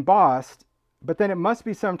this is embossed, but then it must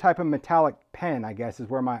be some type of metallic pen, I guess, is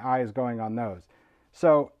where my eye is going on those.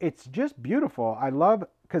 So it's just beautiful. I love,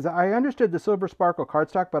 because I understood the silver sparkle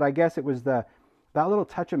cardstock, but I guess it was that little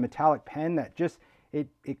touch of metallic pen that just,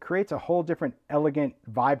 it creates a whole different elegant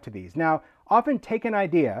vibe to these. Now, often take an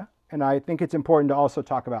idea, and I think it's important to also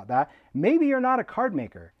talk about that. Maybe you're not a card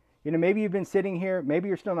maker. You know, maybe you've been sitting here, maybe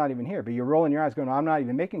you're still not even here, but you're rolling your eyes going, I'm not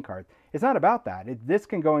even making cards. It's not about that. This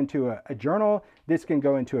can go into a journal. This can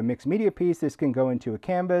go into a mixed media piece. This can go into a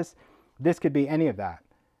canvas. This could be any of that.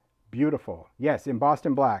 Beautiful. Yes, embossed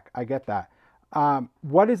in black. I get that.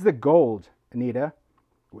 What is the gold, Anita?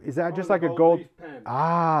 Is that just like a gold? Leaf pen.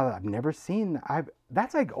 Ah, I've never seen that.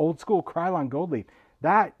 That's like old school Krylon gold leaf.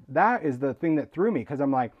 That is the thing that threw me, because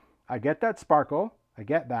I'm like, I get that sparkle. I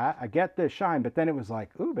get that. I get the shine, but then it was like,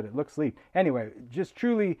 ooh, but it looks leaf. Anyway, just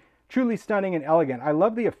truly, truly stunning and elegant. I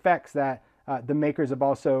love the effects that the makers have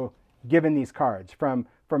also given these cards, from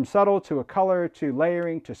subtle to a color to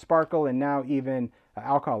layering to sparkle, and now even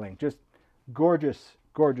alcohol ink. Just gorgeous,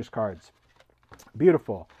 gorgeous cards.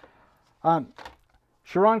 Beautiful.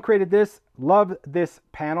 Sharon created this. Love this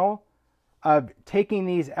panel of taking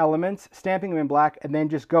these elements, stamping them in black, and then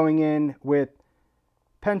just going in with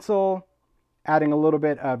pencil, adding a little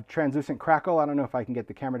bit of translucent crackle. I don't know if I can get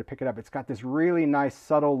the camera to pick it up. It's got this really nice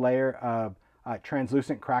subtle layer of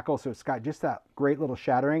translucent crackle, so it's got just that great little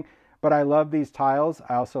shattering. But I love these tiles.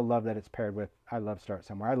 I also love that it's paired with, I love Start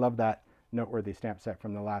Somewhere. I love that noteworthy stamp set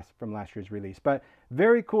from last year's release. But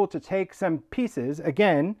very cool to take some pieces,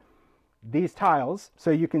 again, these tiles,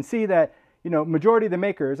 so you can see that, you know, majority of the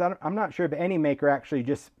makers, I'm not sure if any maker actually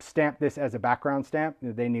just stamped this as a background stamp.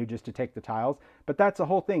 They knew just to take the tiles, but that's the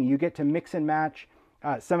whole thing. You get to mix and match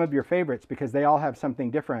some of your favorites because they all have something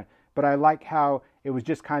different. But I like how it was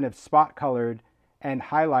just kind of spot colored and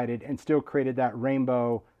highlighted and still created that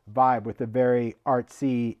rainbow vibe with a very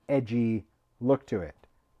artsy, edgy look to it,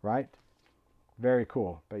 right? Very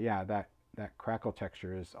cool. But yeah, that crackle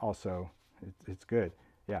texture is also, it's good.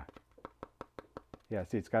 Yeah. Yeah,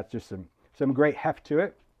 see, it's got just some great heft to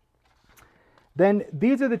it. Then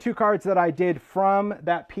these are the two cards that I did from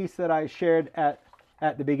that piece that I shared at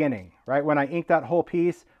the beginning, right? When I inked that whole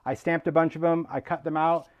piece, I stamped a bunch of them, I cut them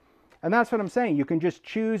out. And that's what I'm saying. You can just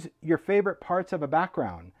choose your favorite parts of a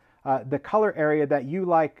background, the color area that you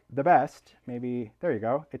like the best. Maybe, there you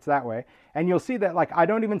go, it's that way. And you'll see that, like, I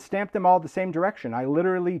don't even stamp them all the same direction. I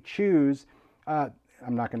literally choose, I'm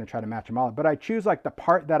not gonna try to match them all, but I choose like the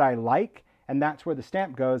part that I like, and that's where the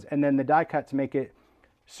stamp goes, and then the die cuts make it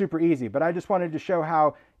super easy. But I just wanted to show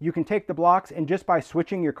how you can take the blocks and just by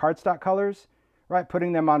switching your cardstock colors, right,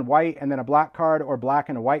 putting them on white and then a black card or black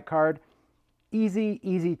and a white card,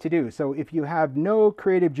 easy to do. So if you have no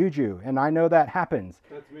creative juju, and I know that happens,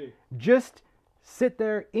 that's me, just sit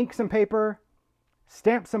there, ink some paper,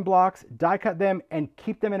 stamp some blocks, die cut them, and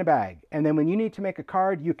keep them in a bag. And then when you need to make a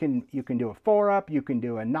card, you can do a 4-up, you can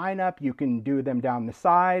do a 9-up, you can do them down the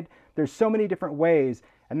side. There's so many different ways.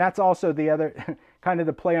 And that's also the other kind of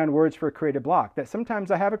the play on words for a creative block, that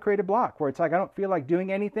sometimes I have a creative block where it's like I don't feel like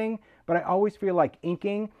doing anything, but I always feel like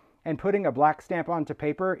inking and putting a black stamp onto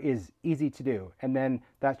paper is easy to do. And then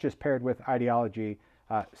that's just paired with ideology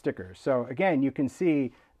stickers. So again, you can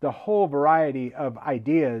see the whole variety of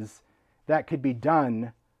ideas that could be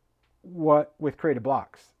done with creative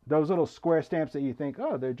blocks. Those little square stamps that you think,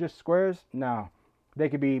 oh, they're just squares. No, they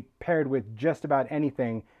could be paired with just about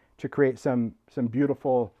anything to create some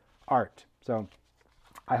beautiful art. So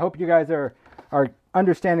I hope you guys are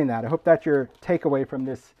understanding that. I hope that's your takeaway from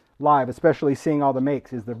this live, especially seeing all the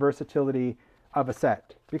makes, is the versatility of a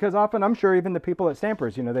set. Because often, I'm sure even the people at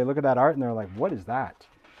Stampers, you know, they look at that art and they're like, what is that?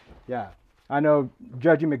 Yeah. I know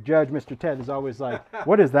Judgy McJudge, Mr. Ted, is always like,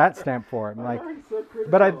 what is that stamp for? I'm like, so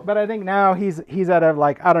but I think now he's at a,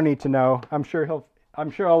 like, I don't need to know. I'm sure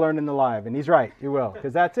I'll learn in the live. And he's right, he will,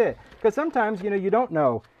 because that's it. Because sometimes, you know, you don't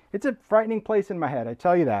know. It's a frightening place in my head, I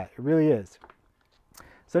tell you that. It really is.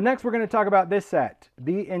 So next we're going to talk about this set,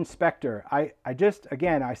 the Inspector.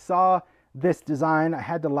 I saw this design, I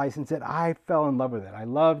had to license it, I fell in love with it. I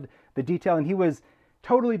loved the detail, and he was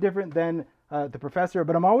totally different than the Professor,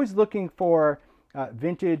 but I'm always looking for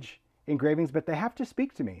vintage engravings, but they have to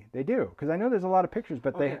speak to me. They do, because I know there's a lot of pictures,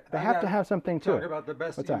 but they have to have something to it. Talk about the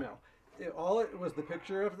best email. All it was the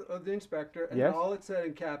picture of the Inspector, and yes? all it said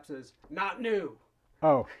in caps is, not new.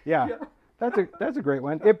 Oh, yeah. That's a great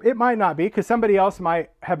one. It might not be, because somebody else might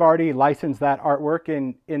have already licensed that artwork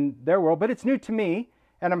in their world, but it's new to me,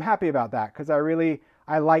 and I'm happy about that, because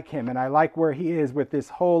I like him, and I like where he is with this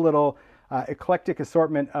whole little eclectic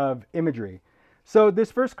assortment of imagery. So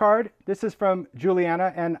this first card, this is from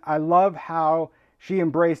Juliana, and I love how she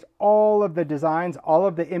embraced all of the designs, all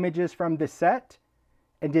of the images from the set,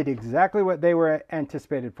 and did exactly what they were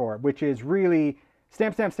anticipated for, which is really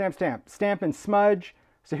stamp, stamp, stamp, stamp, stamp and smudge.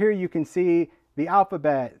 So here you can see the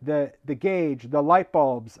alphabet, the gauge, the light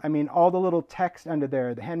bulbs, I mean, all the little text under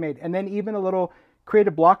there, the handmade, and then even a little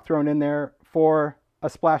creative block thrown in there for a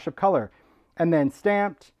splash of color. And then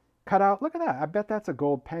stamped, cut out. Look at that. I bet that's a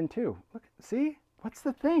gold pen too. Look, see? What's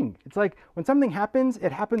the thing? It's like when something happens,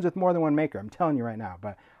 it happens with more than one maker. I'm telling you right now.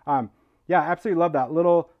 But yeah, absolutely love that.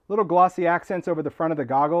 Little glossy accents over the front of the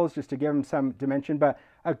goggles just to give them some dimension, but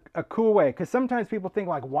a cool way. Because sometimes people think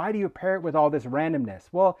like, why do you pair it with all this randomness?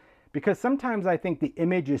 Well, because sometimes I think the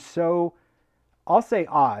image is so, I'll say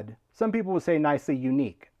odd. Some people will say nicely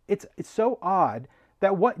unique. It's so odd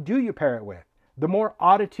that what do you pair it with? The more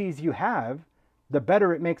oddities you have, the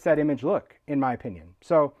better it makes that image look, in my opinion.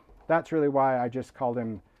 So that's really why I just called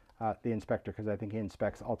him the Inspector, because I think he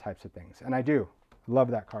inspects all types of things. And I do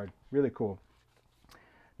love that card. Really cool.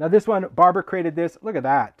 Now this one, Barbara created this. Look at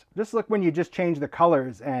that. Just look when you just change the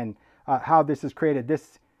colors and how this is created.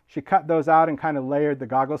 She cut those out and kind of layered the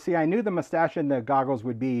goggles. See, I knew the mustache and the goggles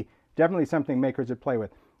would be definitely something makers would play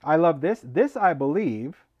with. I love this. This, I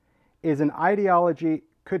believe, is an ideology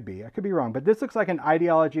Could be. I could be wrong. But this looks like an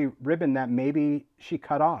ideology ribbon that maybe she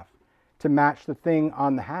cut off to match the thing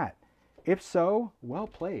on the hat. If so, well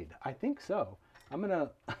played. I think so. I'm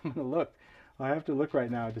gonna look. I have to look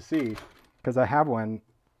right now to see, because I have one.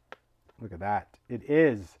 Look at that. It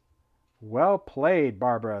is. Well played,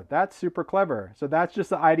 Barbara. That's super clever. So that's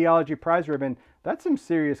just the ideology prize ribbon. That's some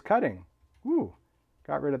serious cutting. Ooh,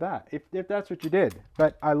 got rid of that. If that's what you did.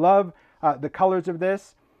 But I love the colors of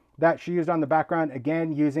this that she used on the background.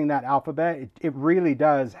 Again, using that alphabet. It really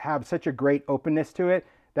does have such a great openness to it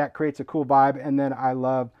that creates a cool vibe. And then I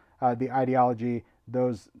love the ideology,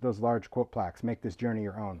 those large quote plaques. Make this journey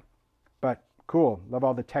your own. But cool. Love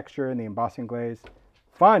all the texture and the embossing glaze.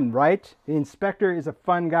 Fun, right? The inspector is a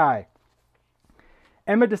fun guy.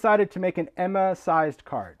 Emma decided to make an Emma-sized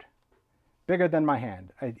card. Bigger than my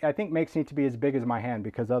hand. I think makes need to be as big as my hand,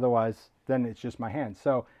 because otherwise then it's just my hand.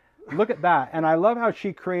 So look at that. And I love how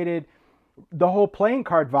she created the whole playing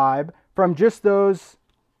card vibe from just those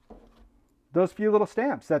few little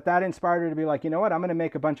stamps. That inspired her to be like, you know what, I'm going to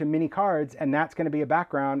make a bunch of mini cards, and that's going to be a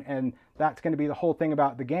background, and that's going to be the whole thing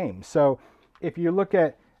about the game. So if you look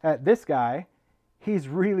at this guy, he's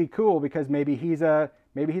really cool because maybe he's a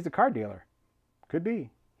card dealer. Could be.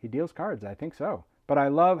 He deals cards. I think so. But I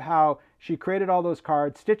love how she created all those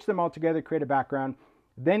cards, stitched them all together, create a background,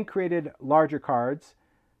 then created larger cards.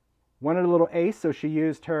 Wanted a little ace, so she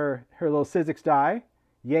used her little Sizzix die.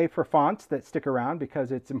 Yay for fonts that stick around,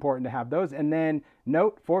 because it's important to have those. And then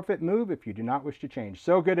note, forfeit move if you do not wish to change.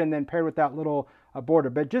 So good. And then paired with that little border.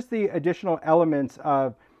 But just the additional elements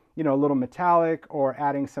of, you know, a little metallic or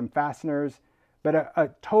adding some fasteners, but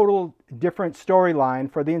a total different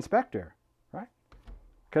storyline for the inspector.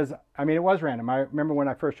 Because, I mean, it was random. I remember when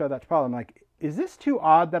I first showed that to Paula, I'm like, is this too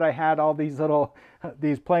odd that I had all these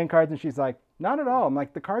these playing cards? And she's like, not at all. I'm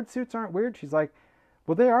like, the card suits aren't weird. She's like,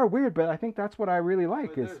 well, they are weird, but I think that's what I really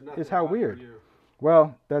like, is how weird.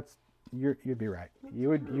 Well, you'd be right.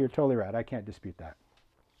 You're totally right. I can't dispute that.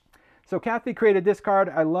 So Kathy created this card.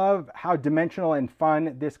 I love how dimensional and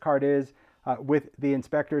fun this card is with the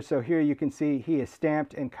inspector. So here you can see he is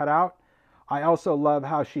stamped and cut out. I also love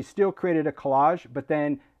how she still created a collage, but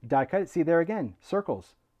then die cut it. See there again,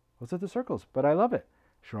 circles. Those are the circles, but I love it.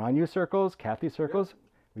 Sharon used circles, Kathy circles. Yep.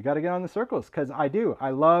 We got to get on the circles, because I do. I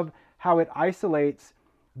love how it isolates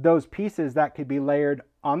those pieces that could be layered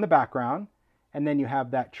on the background. And then you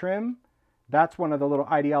have that trim. That's one of the little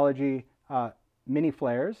ideology mini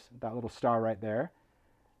flares, that little star right there.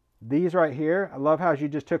 These right here, I love how she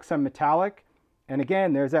just took some metallic. And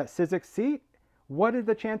again, there's that Sizzix. See? What are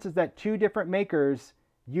the chances that two different makers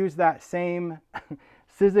use that same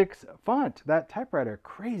Sizzix font, that typewriter?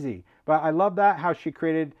 Crazy. But I love that, how she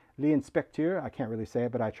created the inspecteur. I can't really say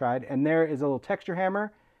it, but I tried. And there is a little texture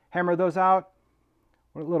hammer. Hammer those out.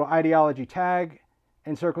 A little ideology tag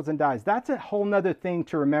and circles and dies. That's a whole nother thing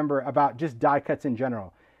to remember about just die cuts in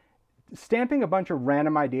general. Stamping a bunch of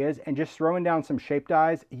random ideas and just throwing down some shape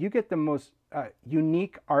dies, you get the most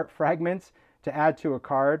unique art fragments to add to a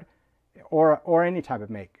card. Or any type of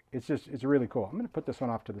make. It's really cool. I'm going to put this one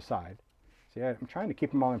off to the side. See, I'm trying to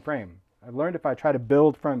keep them all in frame. I've learned if I try to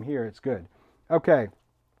build from here, it's good. Okay,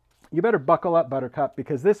 you better buckle up, Buttercup,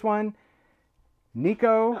 because this one,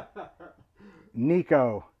 Nico,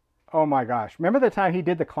 oh my gosh. Remember the time he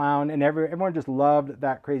did the clown, and everyone just loved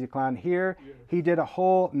that crazy clown? Here, yes. He did a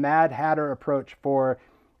whole Mad Hatter approach for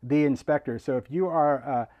the inspector. So if you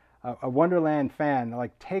are a Wonderland fan,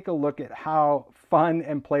 like, take a look at how fun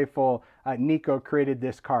and playful Nico created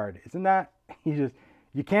this card. Isn't that, you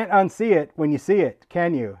can't unsee it when you see it,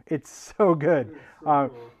 can you? It's so good. It's so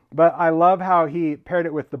cool. But I love how he paired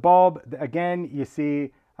it with the bulb. Again, you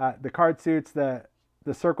see the card suits, the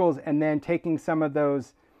circles, and then taking some of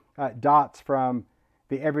those dots from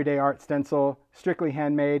the Everyday Art stencil, strictly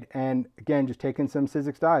handmade, and again, just taking some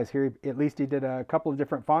Sizzix dies. Here, at least he did a couple of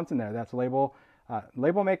different fonts in there. That's label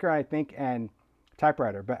maker, I think, and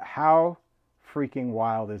typewriter. But how freaking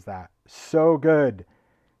wild is that? So good.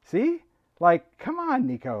 See? Like, come on,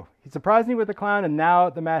 Nico. He surprised me with the clown and now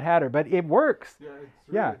the Mad Hatter, but it works.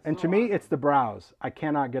 Yeah, and so to me, it's the brows. I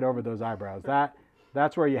cannot get over those eyebrows.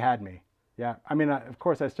 That's where you had me. Yeah, I mean, of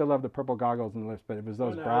course, I still love the purple goggles and lips, but it was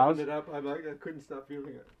those brows. I opened it up, I'm like, I couldn't stop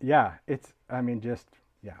feeling it. Yeah,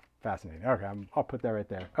 fascinating. Okay, I'll put that right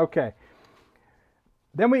there. Okay.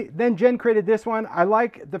 Then Jen created this one. I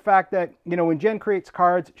like the fact that, you know, when Jen creates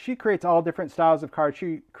cards, she creates all different styles of cards.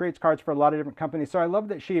 She creates cards for a lot of different companies. So I love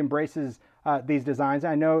that she embraces these designs.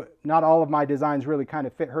 I know not all of my designs really kind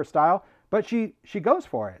of fit her style, but she goes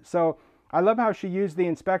for it. So I love how she used the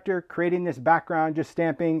inspector, creating this background, just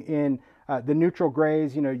stamping in the neutral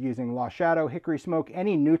grays, you know, using Lost Shadow, Hickory Smoke,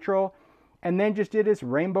 any neutral. and then just did his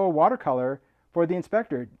rainbow watercolor for the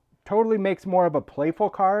inspector. Totally makes more of a playful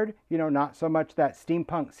card, you know, not so much that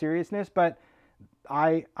steampunk seriousness, but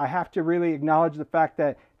I have to really acknowledge the fact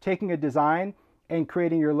that taking a design and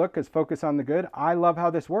creating your look as focus on the good, I love how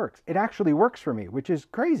this works. It actually works for me, which is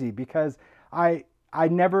crazy because I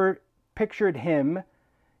never pictured him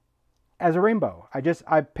as a rainbow.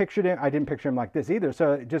 I pictured him, I didn't picture him like this either.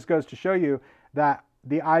 So it just goes to show you that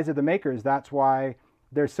the eyes of the makers, that's why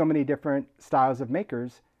there's so many different styles of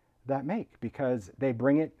makers that make, because they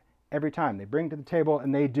bring it every time. They bring it to the table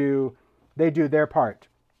and they do their part.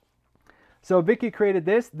 So Vicky created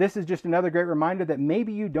this. This is just another great reminder that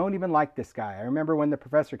maybe you don't even like this guy. I remember when the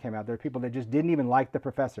professor came out, there were people that just didn't even like the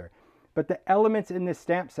professor. But the elements in this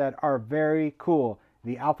stamp set are very cool.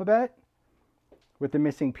 The alphabet with the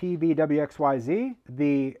missing P, V, W, X, Y, Z.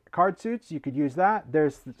 The card suits, you could use that.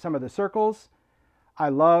 There's some of the circles. I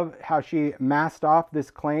love how she masked off this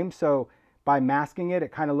claim. So by masking it,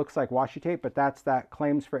 it kind of looks like washi tape, but that's that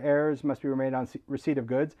claims for errors must be made on receipt of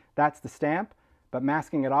goods. That's the stamp, but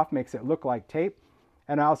masking it off makes it look like tape.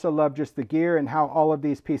 And I also love just the gear and how all of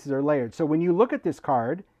these pieces are layered. So when you look at this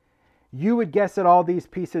card, you would guess that all these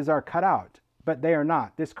pieces are cut out, but they are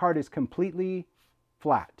not. This card is completely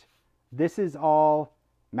flat. This is all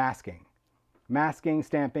masking. Masking,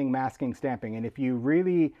 stamping, masking, stamping. And if you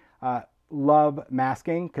really love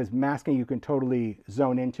masking, because masking you can totally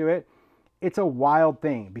zone into it, it's a wild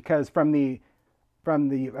thing, because from the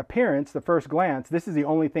appearance, the first glance, this is the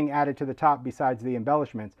only thing added to the top besides the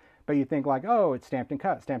embellishments. But you think like, oh, it's stamped and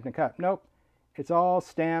cut, stamped and cut. Nope, it's all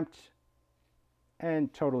stamped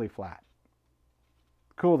and totally flat.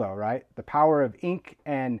 Cool though, right? The power of ink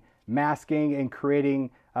and masking and creating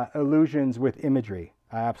illusions with imagery.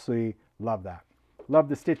 I absolutely love that. Love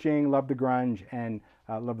the stitching, love the grunge, and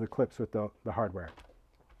love the clips with the hardware.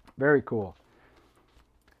 Very cool.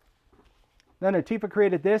 Then Atifa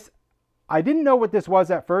created this. I didn't know what this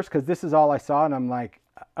was at first because this is all I saw, and I'm like,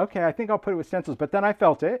 okay, I think I'll put it with stencils. But then I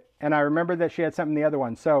felt it, and I remembered that she had something in the other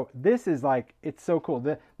one. So this is like, it's so cool.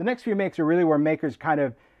 The next few makes are really where makers kind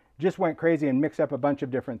of just went crazy and mixed up a bunch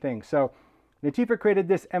of different things. So Atifa created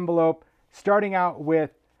this envelope starting out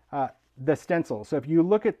with the stencil. So if you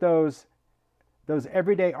look at those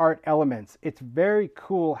everyday art elements, it's very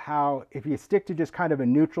cool how if you stick to just kind of a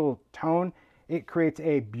neutral tone, it creates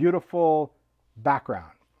a beautiful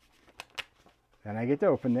background. And I get to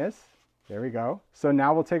open this. There we go. So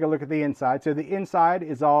now we'll take a look at the inside. So the inside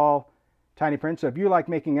is all tiny print. So if you like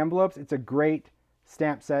making envelopes, it's a great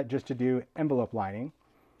stamp set just to do envelope lining.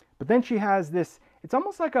 But then she has this, it's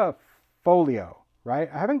almost like a folio, right?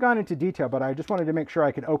 I haven't gone into detail, but I just wanted to make sure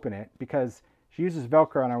I could open it because she uses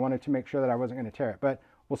Velcro and I wanted to make sure that I wasn't going to tear it. But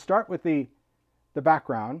we'll start with the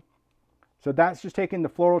background. So that's just taking the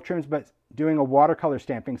floral trims, but doing a watercolor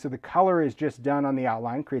stamping. So the color is just done on the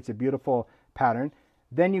outline, creates a beautiful pattern.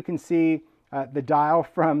 Then you can see the dial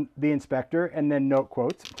from the inspector and then note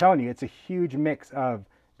quotes. I'm telling you, it's a huge mix of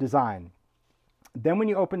design. Then when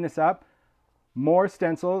you open this up, more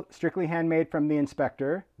stencil, strictly handmade from the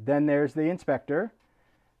inspector. Then there's the inspector.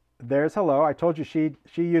 There's hello. I told you she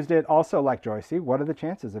used it also like Joycey. What are the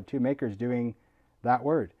chances of two makers doing that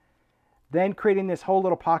word? Then creating this whole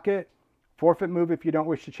little pocket, forfeit move if you don't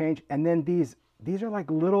wish to change. And then these are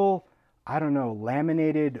like little, I don't know,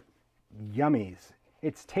 laminated yummies.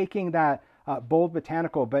 It's taking that bold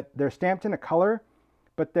botanical, but they're stamped in a color,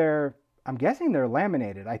 but I'm guessing they're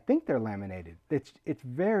laminated. I think they're laminated. It's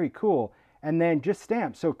very cool. And then just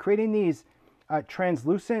stamped. So creating these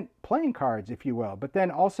translucent playing cards, if you will, but then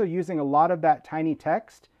also using a lot of that tiny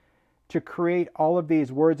text to create all of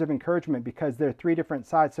these words of encouragement because they're three different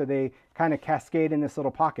sides, so they kind of cascade in this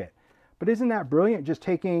little pocket. But isn't that brilliant? Just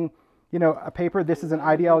taking, you know, a paper. This is an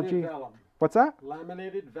ideology. Vellum. What's that?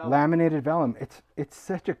 Laminated vellum. Laminated vellum. It's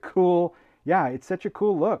such a cool, yeah, it's such a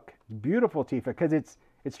cool look. Beautiful, Tifa, because it's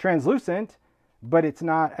translucent, but it's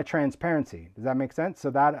not a transparency. Does that make sense? So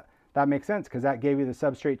that makes sense because that gave you the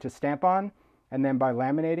substrate to stamp on, and then by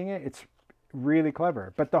laminating it, it's really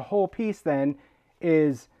clever. But the whole piece then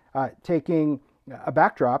is taking a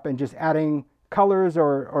backdrop and just adding colors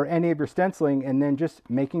or any of your stenciling and then just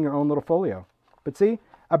making your own little folio. But see,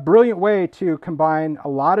 a brilliant way to combine a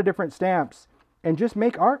lot of different stamps and just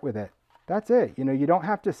make art with it. That's it. You know, you don't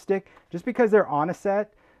have to stick, just because they're on a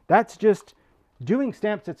set, that's just, doing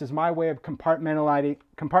stamp sets is my way of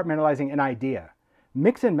compartmentalizing an idea.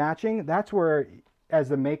 Mix and matching, that's where, as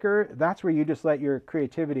the maker, that's where you just let your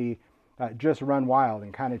creativity just run wild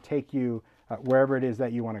and kind of take you wherever it is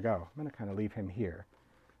that you want to go. I'm going to kind of leave him here.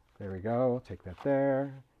 There we go. Take that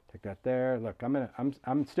there. Take that there. Look,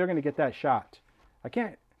 I'm still going to get that shot.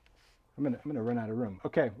 I'm I'm gonna run out of room.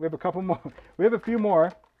 Okay, we have a couple more. We have a few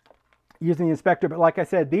more using the inspector, but like I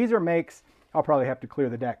said, these are makes. I'll probably have to clear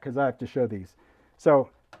the deck because I have to show these. So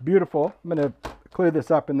beautiful. I'm gonna clear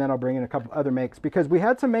this up and then I'll bring in a couple other makes because we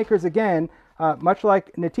had some makers again, much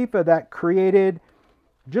like Natifa, that created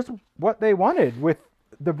just what they wanted with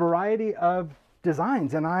the variety of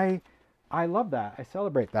designs, and I love that. I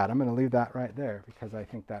celebrate that. I'm going to leave that right there because I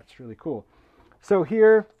think that's really cool. So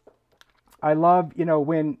here, I love, you know,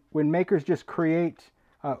 when makers just create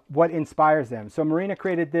what inspires them. So Marina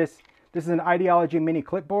created this. This is an Ideology mini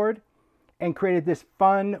clipboard and created this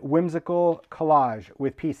fun, whimsical collage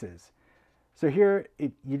with pieces. So here,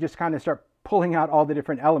 you just kind of start pulling out all the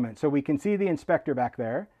different elements. So we can see the inspector back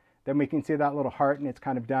there. Then we can see that little heart, and it's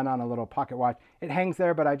kind of done on a little pocket watch. It hangs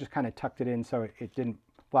there, but I just kind of tucked it in so it didn't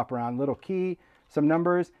flop around. Little key, some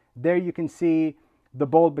numbers. There you can see the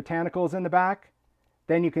bold botanicals in the back.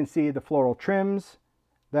 Then you can see the floral trims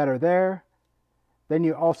that are there. Then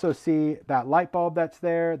you also see that light bulb that's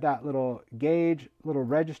there, that little gauge, little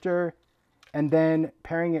register, and then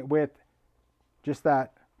pairing it with just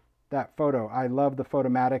that photo. I love the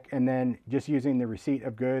Photomatic, and then just using the receipt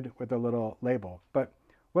of good with a little label. But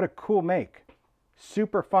what a cool make.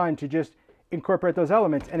 Super fun to just incorporate those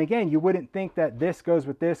elements. And again, you wouldn't think that this goes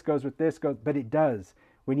with this, but it does.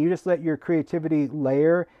 When you just let your creativity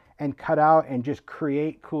layer and cut out and just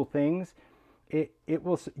create cool things,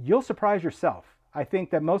 you'll surprise yourself. I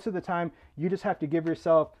think that most of the time you just have to give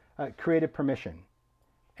yourself creative permission.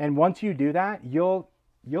 And once you do that, you'll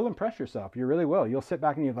impress yourself. You really will. You'll sit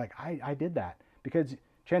back and you're like, I did that. Because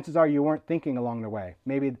chances are you weren't thinking along the way.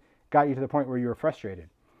 Maybe got you to the point where you were frustrated.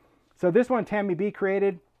 So this one Tammy B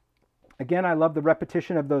created. Again, I love the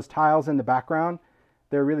repetition of those tiles in the background.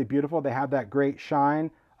 They're really beautiful. They have that great shine,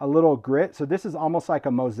 a little grit. So this is almost like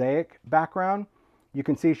a mosaic background. You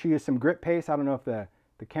can see she used some grit paste. I don't know if the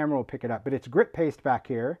camera will pick it up, but it's grit paste back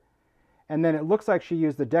here. And then it looks like she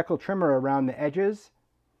used the decal trimmer around the edges.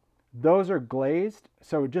 Those are glazed,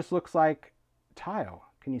 so it just looks like tile.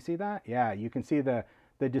 Can you see that? Yeah, you can see the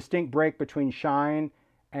distinct break between shine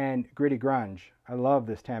and gritty grunge. I love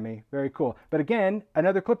this, Tammy. Very cool. But again,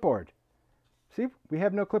 another clipboard. See, we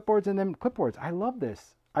have no clipboards and then clipboards. I love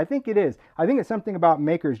this. I think it is. I think it's something about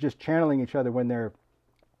makers just channeling each other when they're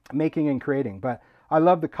making and creating. But I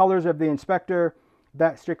love the colors of the inspector.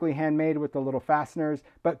 That's strictly handmade with the little fasteners,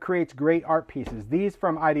 but creates great art pieces. These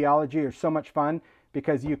from Ideology are so much fun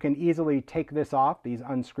because you can easily take this off, these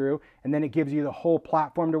unscrew, and then it gives you the whole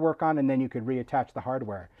platform to work on, and then you could reattach the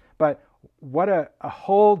hardware. But what a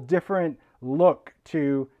whole different look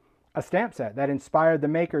to a stamp set that inspired the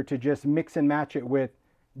maker to just mix and match it with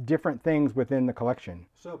different things within the collection.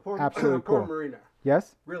 So poor, absolutely poor cool. Marina.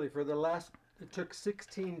 Yes? Really, it took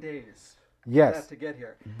 16 days. Yes. For that to get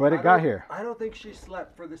here. But it got here. I don't think she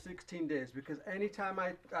slept for the 16 days because anytime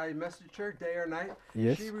I messaged her day or night,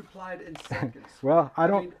 yes, she replied in seconds. Well, I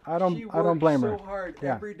don't blame her. She worked so hard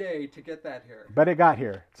every day to get that here. But it got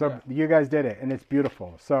here. So you guys did it, and it's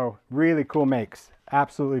beautiful. So really cool makes.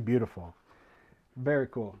 Absolutely beautiful. Very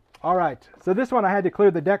cool. All right. So this one I had to clear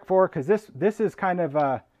the deck for because this is kind of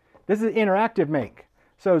this is an interactive make.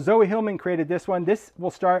 So Zoe Hillman created this one. This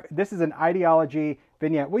is an Ideology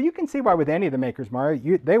vignette. Well, you can see why with any of the makers,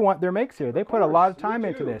 Mario. They want their makes here. They put a lot of time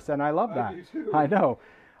into this, and I love that. I know.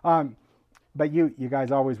 But you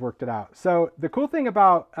guys always worked it out. So the cool thing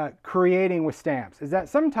about creating with stamps is that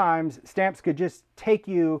sometimes stamps could just take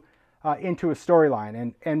you into a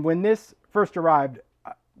storyline. And when this first arrived,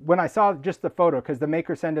 when I saw just the photo, because the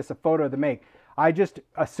maker sent us a photo of the make, I just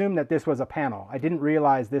assumed that this was a panel. I didn't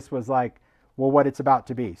realize this was like, well, what it's about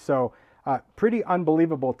to be. So pretty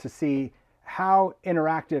unbelievable to see how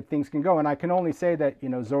interactive things can go. And I can only say that, you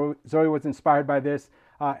know, Zoe was inspired by this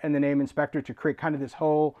and the name Inspector to create kind of this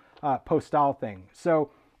whole post-style thing.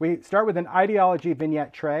 So we start with an Ideology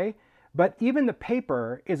vignette tray, but even the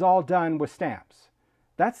paper is all done with stamps.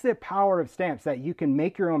 That's the power of stamps, that you can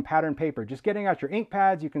make your own pattern paper. Just getting out your ink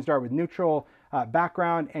pads, you can start with neutral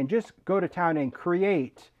background and just go to town and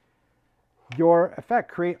create your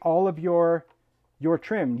effect. Create all of your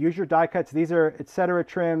trim. Use your die cuts. These are Etcetera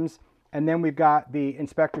trims. And then we've got the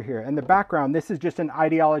inspector here. And the background, this is just an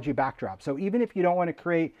Ideology backdrop. So even if you don't want to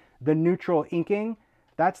create the neutral inking,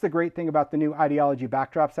 that's the great thing about the new Ideology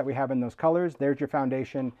backdrops that we have in those colors. There's your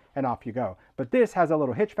foundation and off you go. But this has a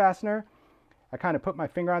little hitch fastener. I kind of put my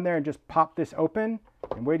finger on there and just pop this open.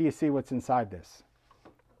 And wait till you see what's inside this.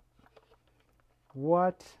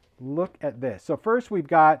 Look at this. So first we've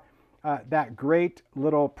got that great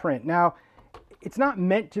little print. Now, it's not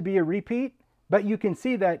meant to be a repeat, but you can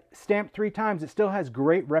see that stamped 3 times, it still has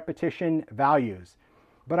great repetition values.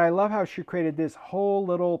 But I love how she created this whole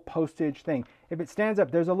little postage thing. If it stands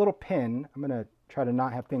up, there's a little pin. I'm going to try to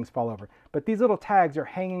not have things fall over. But these little tags are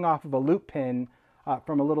hanging off of a loop pin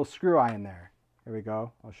from a little screw eye in there. There we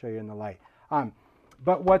go. I'll show you in the light.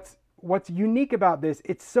 But what's unique about this,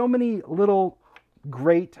 it's so many little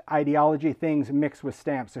great ideology things mixed with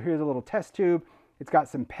stamps. So here's a little test tube. It's got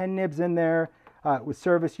some pen nibs in there. With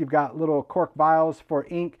service, you've got little cork vials for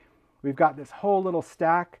ink. We've got this whole little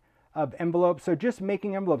stack of envelopes. So just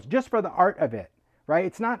making envelopes just for the art of it, right?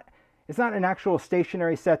 It's not an actual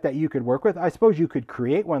stationery set that you could work with. I suppose you could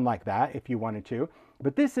create one like that if you wanted to,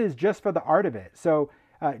 but this is just for the art of it. So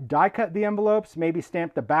die cut the envelopes, maybe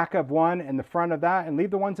stamp the back of one and the front of that and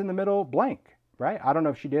leave the ones in the middle blank, right? I don't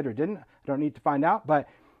know if she did or didn't. I don't need to find out, but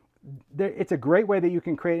it's a great way that you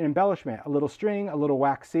can create an embellishment. A little string, a little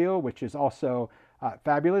wax seal, which is also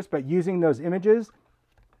fabulous, but using those images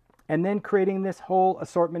and then creating this whole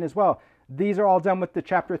assortment as well. These are all done with the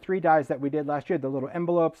chapter 3 dies that we did last year, the little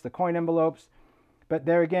envelopes, the coin envelopes. But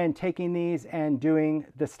there again, taking these and doing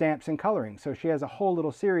the stamps and coloring. So she has a whole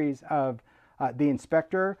little series of the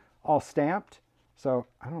inspector all stamped. So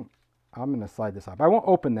I'm going to slide this off. I won't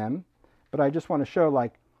open them, but I just want to show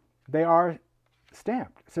like they are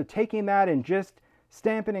stamped. So taking that and just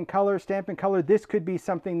stamping in color, this could be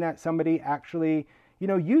something that somebody actually, you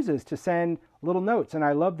know, uses to send little notes. And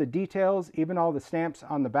I love the details, even all the stamps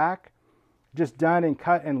on the back, just done and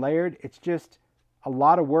cut and layered. It's just a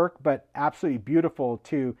lot of work, but absolutely beautiful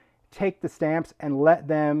to take the stamps and let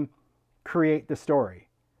them create the story.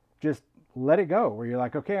 Just let it go where you're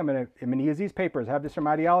like, okay, I'm gonna use these papers, have this from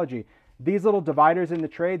ideology. These little dividers in the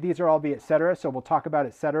tray, these are all the Etcetera. So we'll talk about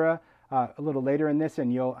Etcetera a little later in this,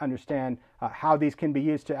 and you'll understand how these can be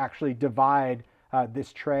used to actually divide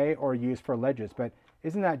this tray or use for ledges. But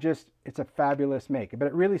isn't that just, it's a fabulous make. But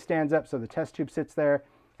it really stands up. So the test tube sits there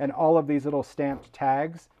and all of these little stamped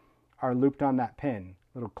tags are looped on that pin.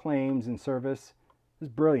 Little claims and service. It's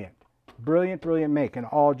brilliant. Brilliant, brilliant make. And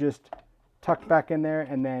all just tucked back in there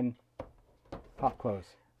and then pop close.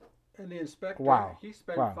 And the inspector, wow. He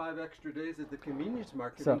spent 5 extra days at the convenience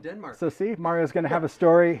market in Denmark. So see, Mario's going to have a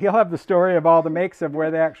story. He'll have the story of all the makes of where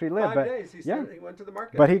they actually live. 5 days, he went to the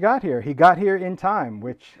market. But he got here. He got here in time,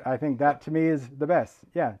 which I think that to me is the best.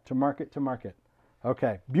 Yeah, to market.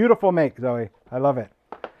 Okay, beautiful make, Zoe. I love it.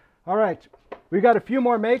 All right, we've got a few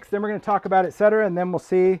more makes. Then we're going to talk about Etcetera, and then we'll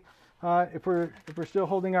see if we're still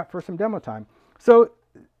holding up for some demo time. So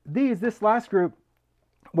this last group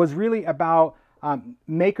was really about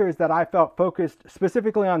makers that I felt focused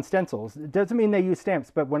specifically on stencils. It doesn't mean they use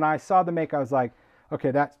stamps, but when I saw the make, I was like, okay,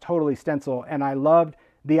 that's totally stencil, and I loved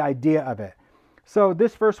the idea of it. So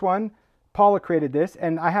this first one, Paula created this,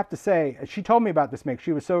 and I have to say, she told me about this make.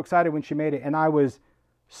 She was so excited when she made it, and I was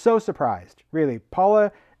so surprised, really.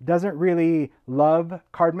 Paula doesn't really love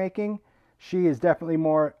card making. She is definitely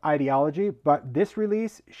more ideology, but this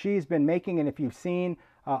release she's been making, and if you've seen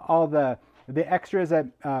all the extras that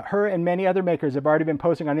her and many other makers have already been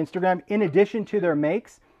posting on Instagram, in addition to their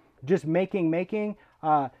makes, just making.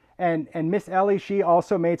 And Miss Ellie, she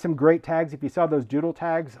also made some great tags. If you saw those doodle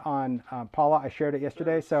tags on Paula, I shared it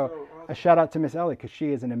yesterday. So awesome. A shout out to Miss Ellie because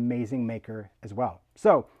she is an amazing maker as well.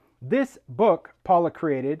 So this book Paula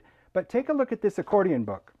created, but take a look at this accordion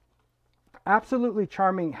book. Absolutely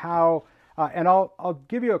charming how, and I'll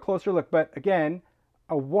give you a closer look, but again,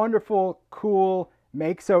 a wonderful, cool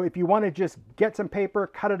make. So if you want to just get some paper,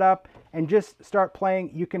 cut it up, and just start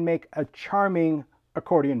playing, you can make a charming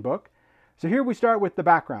accordion book. So here we start with the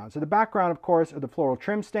background. So the background, of course, are the floral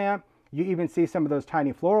trim stamp. You even see some of those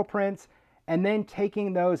tiny floral prints, and then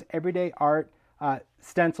taking those everyday art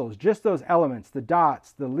stencils, just those elements, the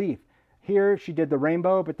dots, the leaf. Here she did the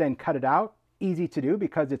rainbow, but then cut it out. Easy to do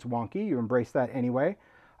because it's wonky. You embrace that anyway.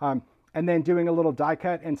 And then doing a little die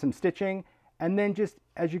cut and some stitching. And then just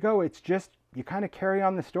as you go, it's just, you kind of carry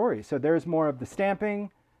on the story. So there's more of the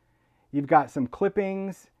stamping. You've got some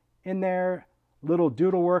clippings in there, little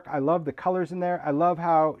doodle work. I love the colors in there. I love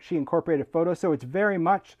how she incorporated photos. So it's very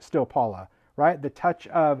much still Paula, right? The touch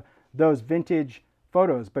of those vintage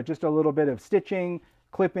photos, but just a little bit of stitching,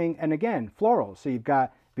 clipping, and again, florals. So you've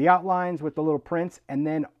got the outlines with the little prints and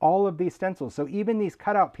then all of these stencils. So even these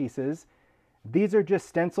cutout pieces, these are just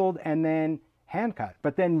stenciled and then hand cut,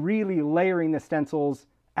 but then really layering the stencils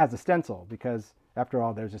as a stencil because after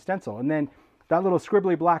all, there's a stencil. And then that little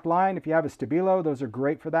scribbly black line, if you have a Stabilo, those are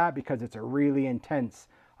great for that because it's a really intense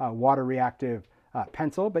water reactive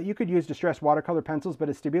pencil, but you could use distressed watercolor pencils, but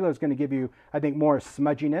a Stabilo is going to give you, I think, more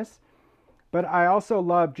smudginess. But I also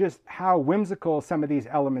love just how whimsical some of these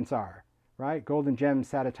elements are, right? Golden gems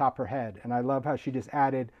sat atop her head. And I love how she just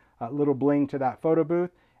added a little bling to that photo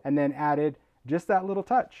booth and then added just that little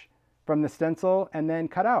touch from the stencil and then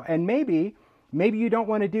cut out. And maybe you don't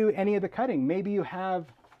want to do any of the cutting. Maybe you have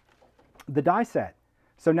the die set.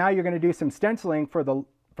 So now you're going to do some stenciling for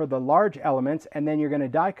the large elements, and then you're going to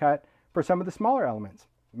die cut for some of the smaller elements.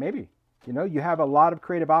 Maybe, you know, you have a lot of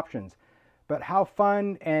creative options. But how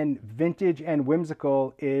fun and vintage and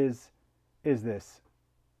whimsical is this?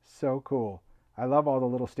 So cool. I love all the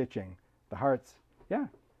little stitching. The hearts, yeah.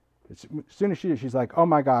 As soon as she's like, oh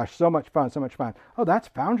my gosh, so much fun, so much fun. Oh, that's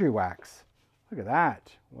foundry wax. Look at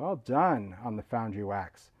that. Well done on the foundry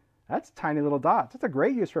wax. That's tiny little dots. That's a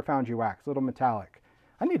great use for foundry wax, little metallic.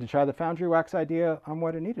 I need to try the foundry wax idea on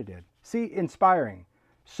what Anita did. See, inspiring.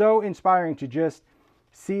 So inspiring to just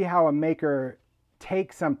see how a maker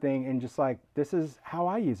takes something and just like, this is how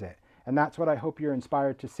I use it. And that's what I hope you're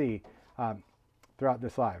inspired to see throughout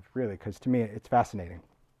this live, really, because to me, it's fascinating.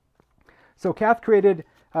 So Kath created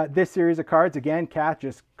this series of cards. Again, Kath,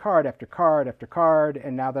 just card after card after card.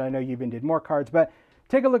 And now that I know you even did more cards, but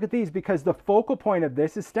take a look at these because the focal point of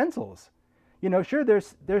this is stencils. You know, sure,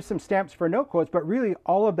 there's some stamps for note quotes, but really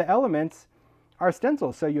all of the elements are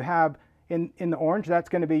stencils. So you have in the orange, that's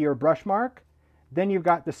going to be your brush mark. Then you've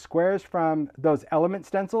got the squares from those element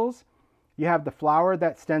stencils. You have the flower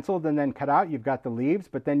that's stenciled and then cut out. You've got the leaves,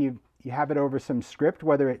 but then you have it over some script,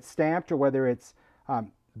 whether it's stamped or whether it's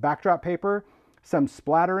backdrop paper, some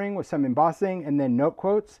splattering with some embossing, and then note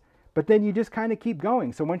quotes. But then you just kind of keep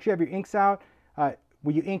going. So once you have your inks out,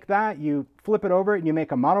 when you ink that, you flip it over and you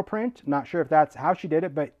make a monoprint. Not sure if that's how she did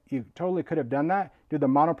it, but you totally could have done that. Do the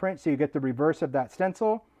monoprint so you get the reverse of that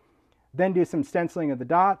stencil. Then do some stenciling of the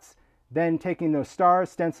dots. Then taking those stars,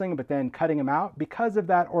 stenciling, but then cutting them out. Because of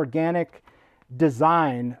that organic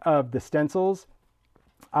design of the stencils,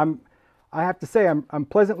 I have to say I'm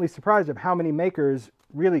pleasantly surprised of how many makers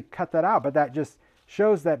really cut that out. But that just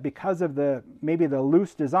shows that because of maybe the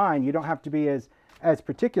loose design, you don't have to be as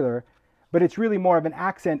particular, but it's really more of an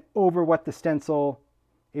accent over what the stencil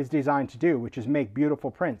is designed to do, which is make beautiful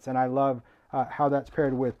prints. And I love how that's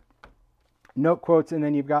paired with note quotes. And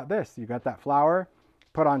then you've got this, you've got that flower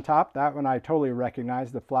put on top. That one I totally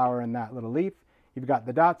recognize, the flower and that little leaf. You've got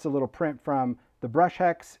the dots, a little print from the brush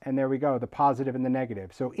hex, and there we go, the positive and the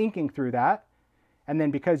negative. So inking through that, and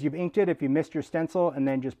then because you've inked it, if you missed your stencil and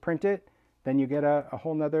then just print it, then you get a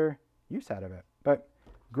whole nother use out of it. But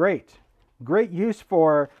great use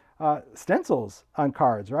for stencils on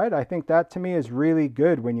cards, right? I think that to me is really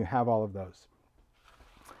good when you have all of those.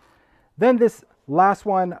 Then this last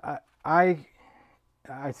one, I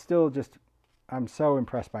still just, I'm so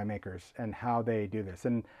impressed by makers and how they do this.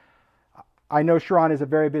 And I know Sharon is a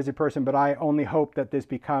very busy person, but I only hope that this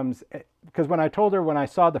becomes, because when I told her, when I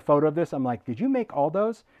saw the photo of this, I'm like, did you make all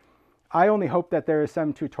those? I only hope that there is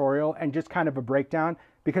some tutorial and just kind of a breakdown,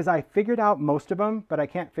 because I figured out most of them, but I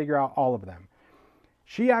can't figure out all of them.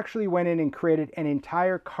 She actually went in and created an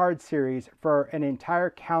entire card series for an entire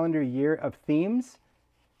calendar year of themes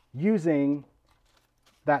using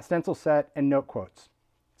that stencil set and note quotes.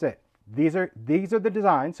 That's it. These are the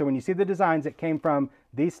designs. So when you see the designs, it came from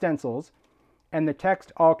these stencils, and the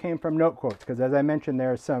text all came from note quotes, because as I mentioned,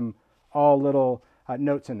 there's some all little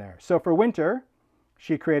notes in there. So for winter,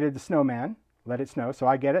 she created the snowman, let it snow. So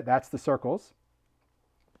I get it. That's the circles.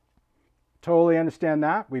 Totally understand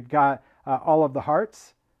that. We've got all of the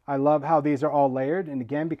hearts. I love how these are all layered. And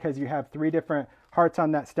again, because you have 3 different hearts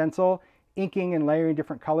on that stencil, inking and layering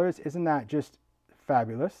different colors, isn't that just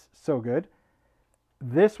fabulous? So good.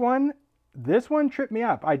 This one tripped me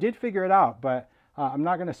up. I did figure it out, but I'm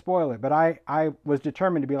not going to spoil it. But I was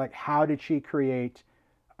determined to be like, how did she create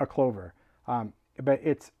a clover? But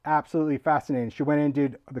it's absolutely fascinating. She went in and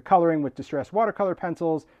did the coloring with distressed watercolor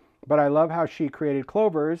pencils, but I love how she created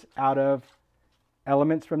clovers out of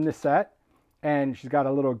elements from this set. And she's got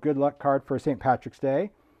a little good luck card for St. Patrick's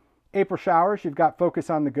Day. April showers, you've got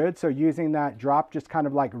focus on the good. So using that drop, just kind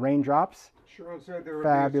of like raindrops. Sharon said there will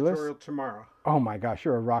Fabulous. be a tutorial tomorrow. I Oh my gosh,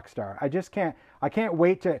 you're a rock star. I can't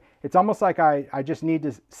wait to, it's almost like I just need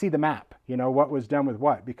to see the map, you know, what was done with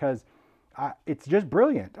what, because it's just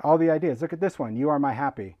brilliant. All the ideas. Look at this one. You Are My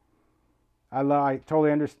Happy. I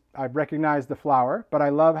totally understand. I recognize the flower, but I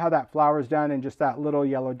love how that flower is done and just that little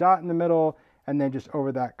yellow dot in the middle, and then just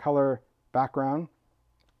over that color background.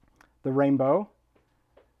 The rainbow.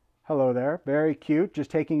 Hello there. Very cute.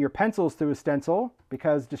 Just taking your pencils through a stencil,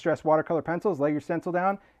 because distressed watercolor pencils, lay your stencil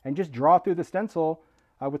down and just draw through the stencil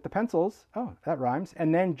with the pencils. Oh, that rhymes.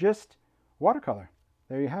 And then just watercolor.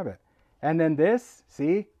 There you have it. And then this,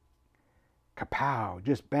 see, kapow,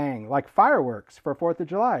 just bang, like fireworks for 4th of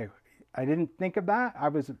July. I didn't think of that. I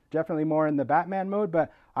was definitely more in the Batman mode,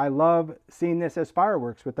 but I love seeing this as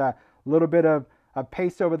fireworks with that little bit of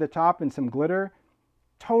paste over the top and some glitter.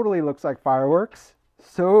 Totally looks like fireworks.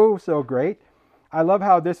 So great. I love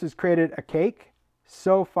how this has created a cake.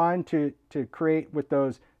 So fun to create with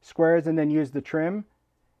those squares and then use the trim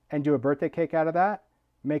and do a birthday cake out of that.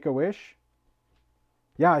 Make a wish.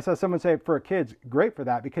 Yeah, I saw someone say for kids, great for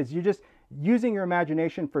that, because you just using your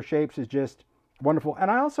imagination for shapes is just wonderful.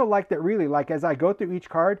 And I also like that, really, like as I go through each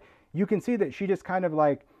card, you can see that she just kind of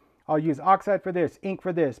like, I'll use oxide for this, ink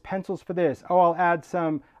for this, pencils for this. Oh, I'll add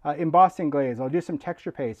some embossing glaze. I'll do some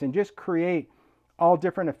texture paste and just create all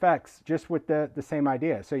different effects just with the same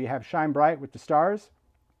idea. So you have Shine Bright with the stars.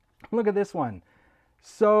 Look at this one.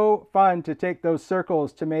 So fun to take those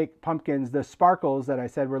circles to make pumpkins. The sparkles that I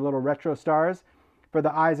said were little retro stars for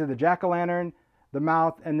the eyes of the jack-o'-lantern, the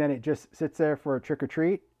mouth, and then it just sits there for a trick or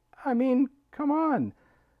treat. I mean, come on.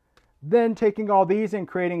 Then taking all these and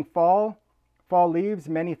creating fall leaves,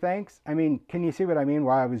 many thanks. I mean, can you see what I mean?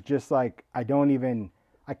 Why I was just like, I can't even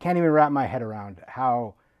wrap my head around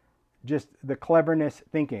how just the cleverness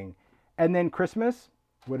thinking. And then Christmas,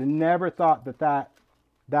 would have never thought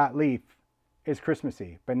that leaf is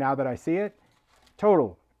Christmassy. But now that I see it,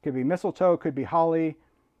 total. Could be mistletoe, could be holly.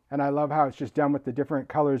 And I love how it's just done with the different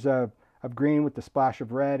colors of green with the splash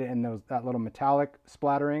of red and that little metallic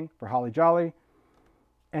splattering for holly jolly.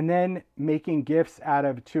 And then making gifts out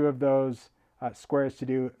of two of those squares to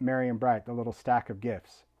do merry and bright, the little stack of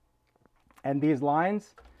gifts. And these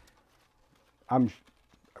lines,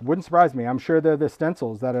 wouldn't surprise me. I'm sure they're the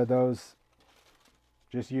stencils that are those,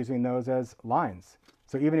 just using those as lines.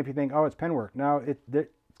 So even if you think, oh, it's pen work, no, it's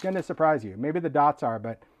going to surprise you. Maybe the dots are,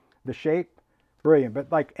 but the shape, brilliant.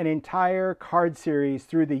 But like an entire card series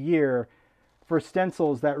through the year for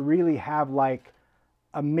stencils that really have like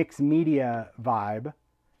a mixed media vibe,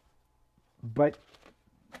 but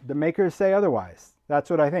the makers say otherwise. That's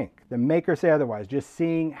what I think. The makers say otherwise. Just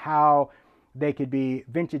seeing how they could be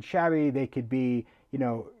vintage shabby, they could be, you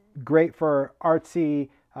know, great for artsy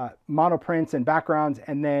monoprints and backgrounds,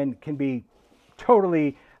 and then can be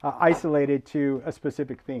totally isolated to a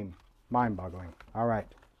specific theme. Mind-boggling. All right.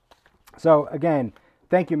 So again,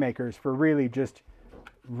 thank you, makers, for really just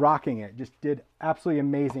rocking it. Just did absolutely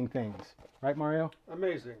amazing things. Right, Mario?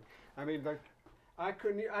 Amazing. I mean, like, I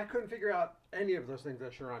couldn't figure out any of those things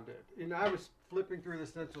that Sharon did. You know, I was flipping through the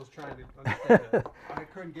stencils trying to understand it. I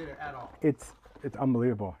couldn't get it at all. It's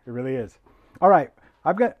unbelievable. It really is. All right.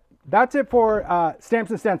 That's it for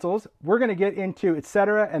stamps and stencils. We're going to get into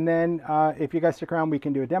Etcetera, and then if you guys stick around, we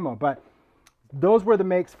can do a demo. But those were the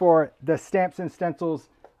makes for the stamps and stencils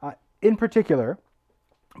in particular.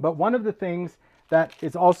 But one of the things that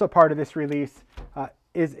is also part of this release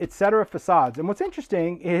is Etcetera Facades. And what's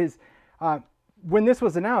interesting is when this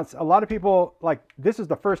was announced, a lot of people, like, this is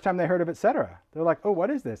the first time they heard of Etcetera. They're like, oh, what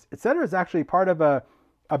is this? Etcetera is actually part of a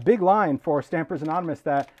big line for Stampers Anonymous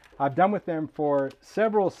that I've done with them for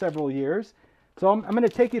several years. So I'm going to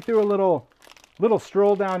take you through a little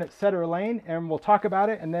stroll down Etcetera Lane, and we'll talk about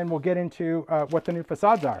it, and then we'll get into what the new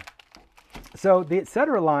facades are. So the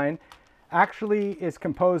Etcetera line actually is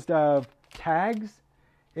composed of tags.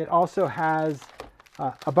 It also has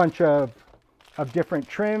a bunch of different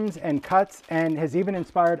trims and cuts, and has even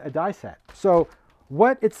inspired a die set. So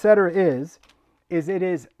what Etcetera is it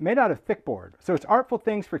is made out of thick board. So it's artful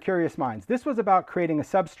things for curious minds. This was about creating a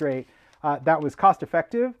substrate that was cost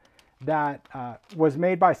effective, that was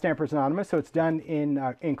made by Stampers Anonymous. So it's done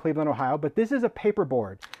in Cleveland, Ohio, but this is a paper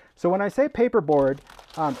board. So when I say paper board,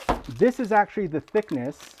 this is actually the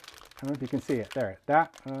thickness. I don't know if you can see it there,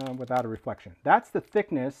 that without a reflection. That's the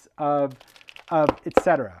thickness of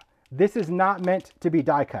Etcetera. This is not meant to be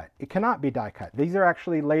die cut. It cannot be die cut. These are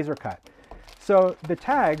actually laser cut. So the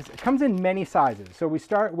tags, it comes in many sizes. So we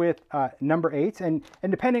start with number 8s, and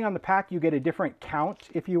depending on the pack, you get a different count,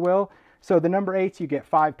 if you will. So the number 8s, you get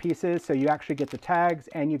 5 pieces. So you actually get the tags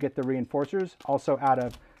and you get the reinforcers, also out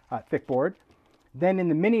of thick board. Then in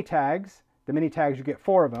the mini tags, you get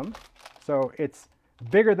 4 of them. So it's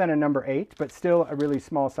bigger than a number 8, but still a really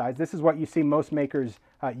small size. This is what you see most makers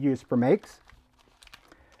use for makes.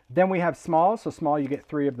 Then we have small. So small, you get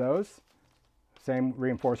 3 of those. Same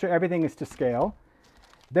reinforcer. Everything is to scale.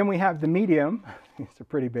 Then we have the medium. These are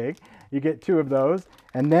pretty big. You get 2 of those.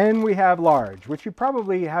 And then we have large, which you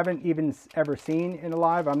probably haven't even ever seen in a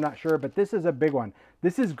live. I'm not sure, but this is a big one.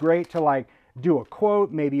 This is great to like do a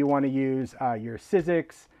quote. Maybe you want to use your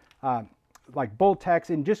Sizzix, like bold text,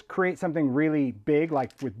 and just create something really big, like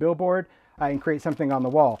with billboard, and create something on the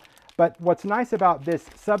wall. But what's nice about this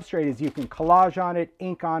substrate is you can collage on it,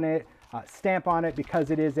 ink on it, stamp on it, because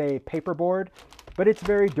it is a paper board, but it's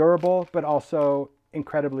very durable, but also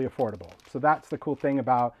incredibly affordable. So that's the cool thing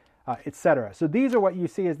about etc. So these are what you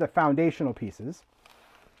see as the foundational pieces.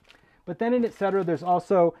 But then in Etcetera, there's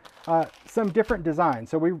also some different designs.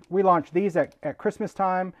 So we launched these at Christmas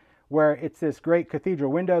time, where it's this great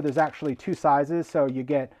cathedral window. There's actually two sizes, so you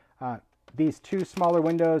get these two smaller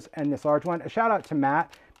windows and this large one. A shout out to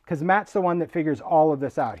Matt, because Matt's the one that figures all of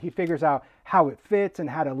this out. He figures out how it fits and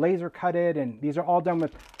how to laser cut it, and these are all done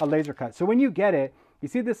with a laser cut. So when you get it, you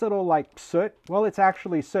see this little like soot? Well, it's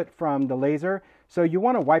actually soot from the laser. So you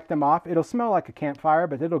want to wipe them off. It'll smell like a campfire,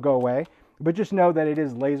 but it'll go away. But just know that it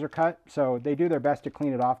is laser cut, so they do their best to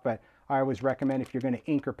clean it off, but I always recommend if you're going to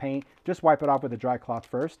ink or paint, just wipe it off with a dry cloth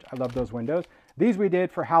first. I love those windows. These we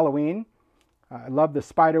did for Halloween. I love the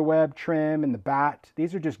spider web trim and the bat.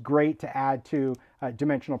 These are just great to add to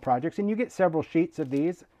dimensional projects, and you get several sheets of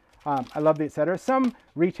these. I love the Etcetera. Some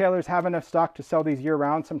retailers have enough stock to sell these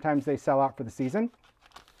year-round. Sometimes they sell out for the season.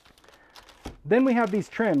 Then we have these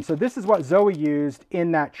trims. So this is what Zoe used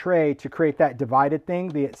in that tray to create that divided thing,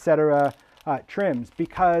 the Etcetera trims,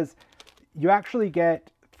 because you actually get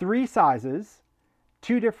 3 sizes,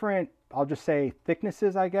 2 different, I'll just say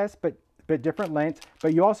thicknesses, I guess, but different lengths,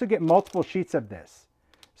 but you also get multiple sheets of this.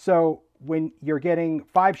 So when you're getting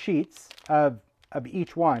 5 sheets of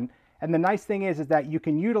each one, and the nice thing is that you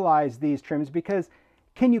can utilize these trims, because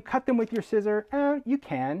can you cut them with your scissor? You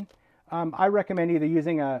can. I recommend either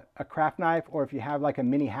using a craft knife, or if you have like a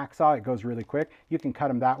mini hacksaw, it goes really quick. You can cut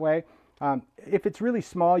them that way. If it's really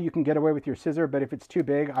small, you can get away with your scissor, but if it's too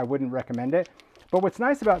big, I wouldn't recommend it. But what's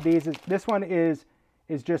nice about these is this one is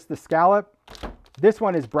just the scallop. This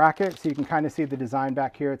one is bracket, so you can kind of see the design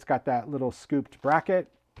back here. It's got that little scooped bracket.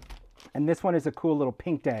 And this one is a cool little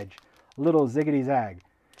pinked edge, little ziggity zag.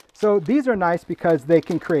 So these are nice because they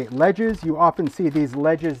can create ledges. You often see these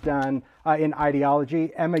ledges done in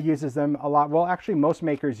ideology. Emma uses them a lot. Well, actually, most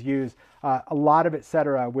makers use a lot of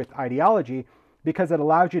Etcetera with ideology, because it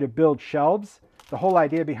allows you to build shelves. The whole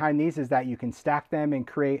idea behind these is that you can stack them and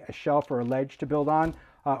create a shelf or a ledge to build on,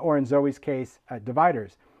 or in Zoe's case,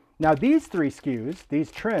 dividers. Now these 3 SKUs,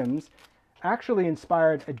 these trims, actually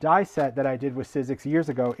inspired a die set that I did with Sizzix years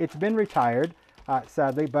ago. It's been retired,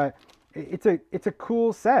 sadly, but it's a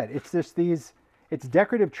cool set. It's just it's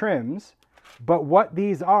decorative trims, but what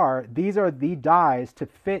these are the dies to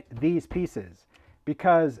fit these pieces,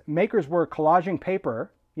 because makers were collaging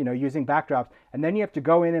paper, you know, using backdrops, and then you have to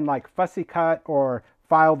go in and like fussy cut or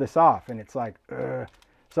file this off, and it's like, ugh.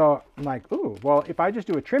 So I'm like, ooh, well, if I just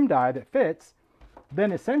do a trim die that fits,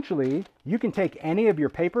 then essentially you can take any of your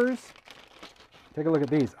papers. Take a look at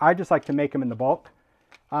these. I just like to make them in the bulk.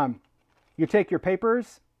 You take your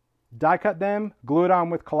papers, die cut them, glue it on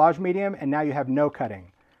with collage medium, and now you have no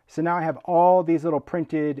cutting. So now I have all these little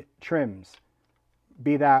printed trims,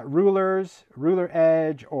 be that rulers, ruler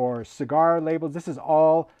edge, or cigar labels. This is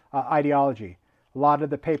all ideology. A lot of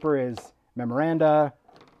the paper is memoranda,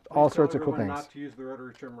 all sorts of cool things. Not to use the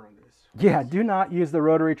rotary trimmer on these. Yeah, do not use the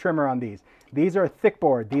rotary trimmer on these. These are thick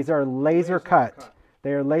board. These are laser cut.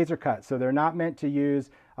 They are laser cut, so they're not meant to use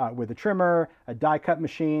with a trimmer, a die cut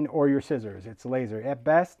machine, or your scissors. It's laser. At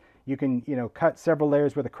best, you can cut several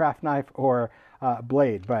layers with a craft knife or a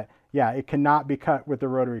blade, but yeah, it cannot be cut with the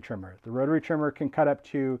rotary trimmer. The rotary trimmer can cut up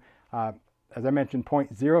to, as I mentioned,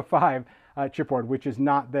 0.05 chipboard, which is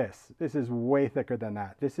not this. This is way thicker than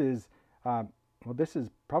that. This is, well, this is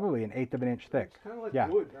probably 1/8 of an inch thick. It's kind of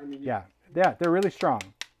like wood. I mean, yeah, they're really strong.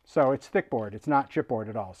 So it's thick board. It's not chipboard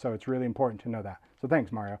at all. So it's really important to know that. So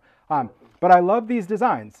thanks, Mario. But I love these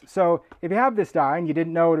designs. So if you have this die and you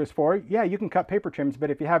didn't know what it was for, yeah, you can cut paper trims. But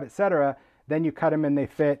if you have Etcetera, then you cut them and they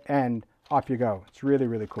fit, and off you go. It's really,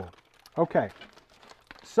 really cool. Okay.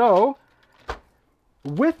 So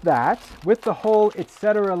with that, with the whole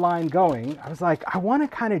Etcetera line going, I was like, I want to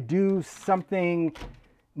kind of do something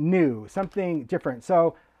new, something different.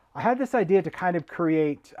 So I had this idea to kind of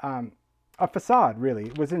create a facade, really.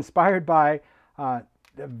 It was inspired by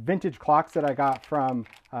the vintage clocks that I got from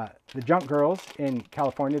the Junk Girls in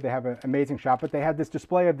California. They have an amazing shop, but they had this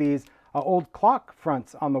display of these old clock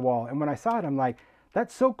fronts on the wall. And when I saw it, I'm like,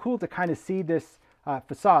 that's so cool to kind of see this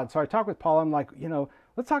facade. So I talked with Paul. I'm like,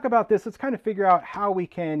 let's talk about this. Let's kind of figure out how we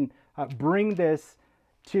can bring this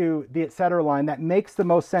to the Etcetera line that makes the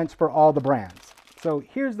most sense for all the brands. So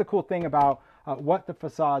here's the cool thing about what the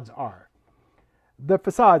facades are. The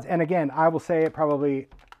facades, and again, I will say it probably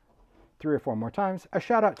 3 or 4 more times, a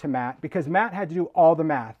shout out to Matt, because Matt had to do all the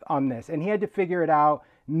math on this, and he had to figure it out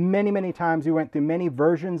many, many times. We went through many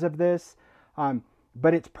versions of this,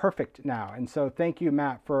 but it's perfect now. And so thank you,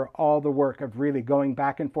 Matt, for all the work of really going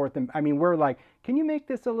back and forth. And I mean, we're like, can you make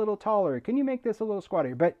this a little taller? Can you make this a little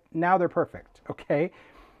squattier? But now they're perfect, okay?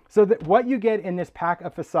 So that what you get in this pack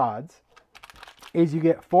of facades is you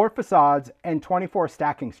get 4 facades and 24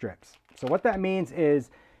 stacking strips. So what that means is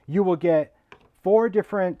you will get 4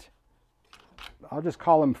 different, I'll just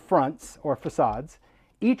call them fronts or facades.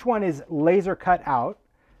 Each one is laser cut out.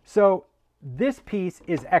 So this piece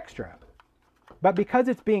is extra. But because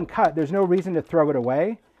it's being cut, there's no reason to throw it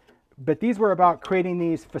away. But these were about creating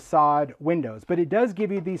these facade windows. But it does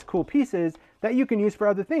give you these cool pieces that you can use for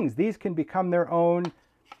other things. These can become their own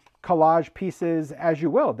collage pieces as you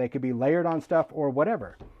will. They could be layered on stuff or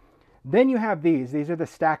whatever. Then you have these. These are the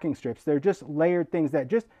stacking strips. They're just layered things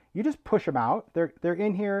that you just push them out. They're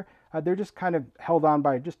in here. They're just kind of held on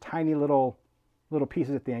by just tiny little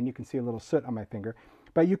pieces at the end. You can see a little soot on my finger.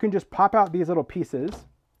 But you can just pop out these little pieces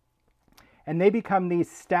and they become these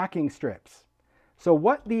stacking strips. So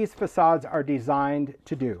what these facades are designed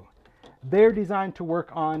to do, they're designed to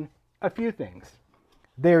work on a few things.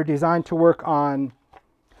 They're designed to work on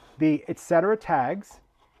the Etcetera tags,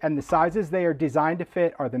 and the sizes they are designed to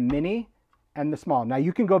fit are the mini and the small. Now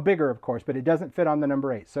you can go bigger, of course, but it doesn't fit on the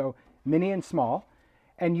number 8. So mini and small,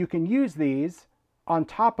 and you can use these on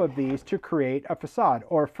top of these to create a facade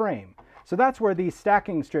or a frame. So that's where these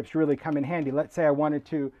stacking strips really come in handy. Let's say I wanted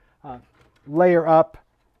to layer up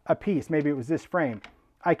a piece, maybe it was this frame.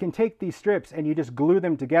 I can take these strips and you just glue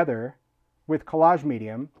them together with collage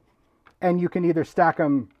medium, and you can either stack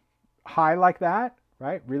them high like that,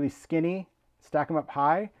 right? Really skinny, stack them up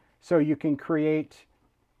high, so you can create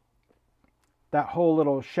that whole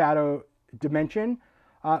little shadow dimension.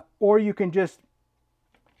 Or you can just,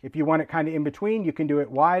 if you want it kind of in between, you can do it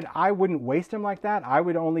wide. I wouldn't waste them like that. I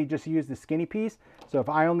would only just use the skinny piece. So if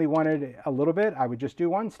I only wanted a little bit, I would just do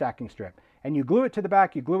one stacking strip. And you glue it to the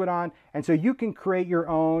back, you glue it on, and so you can create your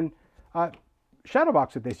own shadow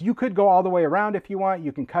box with this. You could go all the way around if you want.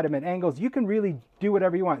 You can cut them at angles. You can really do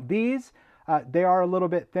whatever you want. These, they are a little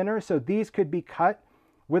bit thinner, so these could be cut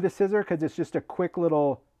with a scissor because it's just a quick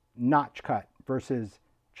little notch cut versus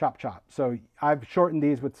chop chop. So I've shortened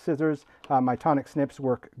these with scissors. My tonic snips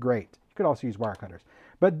work great. You could also use wire cutters.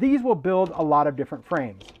 But these will build a lot of different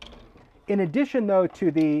frames. In addition, though, to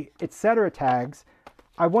the Etcetera tags,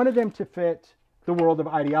 I wanted them to fit the world of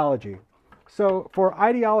ideology. So for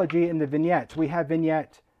ideology in the vignettes, we have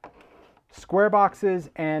vignette square boxes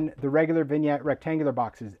and the regular vignette rectangular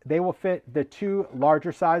boxes. They will fit the 2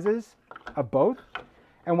 larger sizes of both.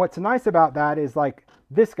 And what's nice about that is like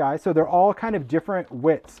this guy, so they're all kind of different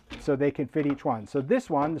widths, so they can fit each one. So this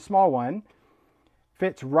one, the small one,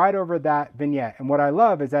 fits right over that vignette. And what I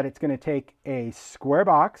love is that it's going to take a square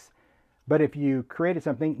box, but if you created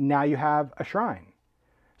something, now you have a shrine.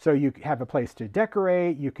 So you have a place to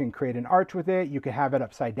decorate, you can create an arch with it, you could have it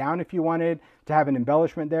upside down if you wanted to have an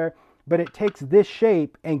embellishment there, but it takes this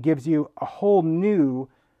shape and gives you a whole new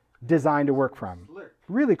design to work from.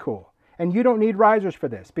 Really cool. And you don't need risers for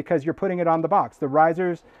this because you're putting it on the box. The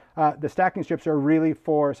risers, the stacking strips are really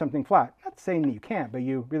for something flat. Not saying that you can't, but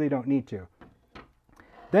you really don't need to.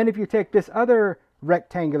 Then if you take this other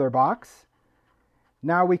rectangular box,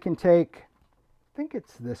 now we can take, I think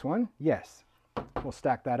it's this one, yes. We'll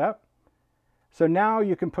stack that up. So now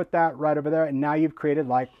you can put that right over there, and now you've created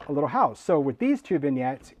like a little house. So with these 2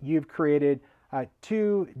 vignettes, you've created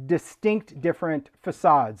 2 distinct different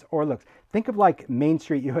facades or looks. Think of like Main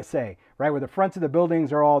Street USA, right? Where the fronts of the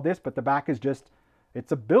buildings are all this, but the back is just,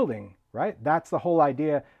 it's a building, right? That's the whole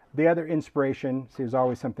idea. The other inspiration, see, there's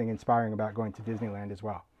always something inspiring about going to Disneyland as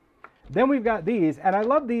well. Then we've got these, and I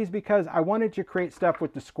love these because I wanted to create stuff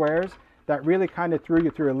with the squares that really kind of threw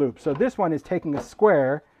you through a loop. So this one is taking a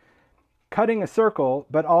square, cutting a circle,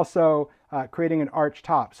 but also creating an arch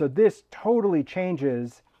top. So this totally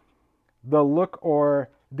changes the look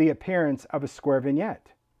or the appearance of a square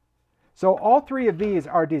vignette. So all 3 of these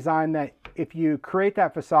are designed that if you create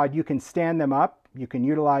that facade, you can stand them up. You can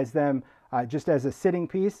utilize them just as a sitting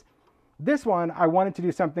piece. This one, I wanted to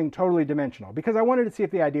do something totally dimensional because I wanted to see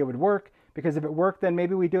if the idea would work, because if it worked, then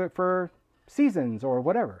maybe we do it for seasons or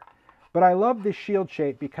whatever. But I love this shield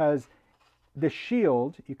shape because the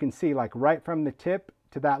shield, you can see like right from the tip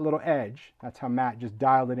to that little edge, that's how Matt just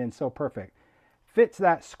dialed it in so perfect, fits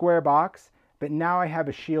that square box, but now I have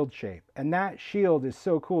a shield shape. And that shield is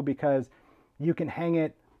so cool because you can hang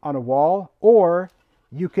it on a wall or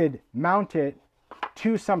you could mount it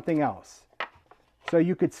to something else. So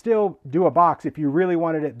you could still do a box if you really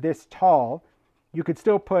wanted it this tall. You could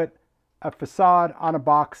still put a facade on a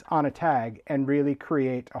box on a tag and really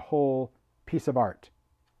create a whole piece of art.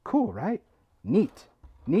 Cool, right? Neat,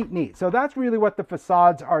 neat, neat. So that's really what the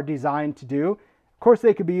facades are designed to do. Of course,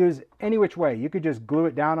 they could be used any which way. You could just glue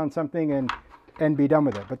it down on something and be done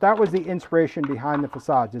with it. But that was the inspiration behind the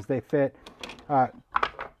facades, is they fit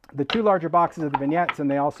the 2 larger boxes of the vignettes, and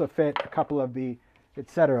they also fit a couple of the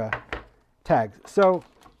Etcetera tags. So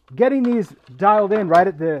getting these dialed in right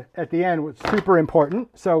at the end was super important.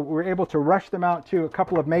 So we're able to rush them out to a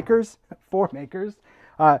couple of makers, 4 makers,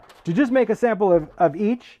 to just make a sample of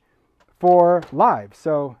each for live.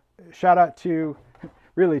 So shout out to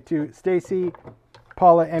Stacy,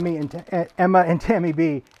 Paula, Emma, and Tammy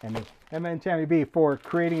B. Emma and Tammy B for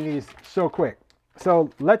creating these so quick. So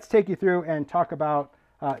let's take you through and talk about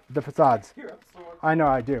the facades. I know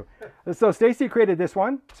I do. So Stacy created this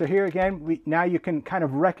one. So here again, now you can kind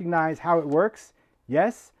of recognize how it works.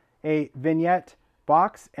 Yes, a vignette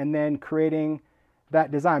box and then creating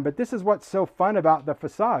that design. But this is what's so fun about the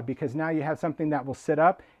facade, because now you have something that will sit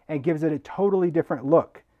up and gives it a totally different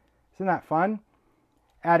look. Isn't that fun?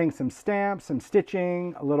 Adding some stamps, some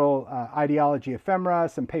stitching, a little ideology ephemera,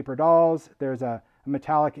 some paper dolls. There's a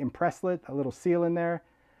metallic impresslet, a little seal in there.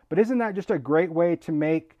 But isn't that just a great way to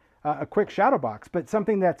make a quick shadow box, but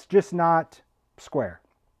something that's just not square?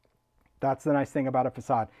 That's the nice thing about a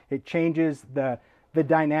facade. It changes the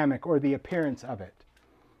dynamic or the appearance of it.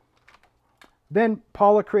 Then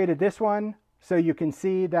Paula created this one, so you can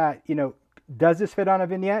see that, does this fit on a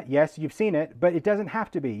vignette? Yes, you've seen it, but it doesn't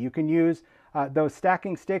have to be. You can use those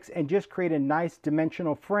stacking sticks and just create a nice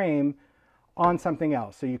dimensional frame on something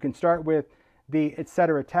else. So you can start with the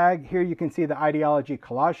Etcetera tag. Here you can see the ideology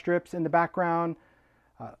collage strips in the background.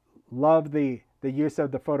 Love the use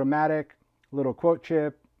of the Photomatic, little quote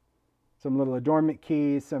chip, some little adornment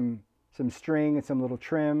keys, some string and some little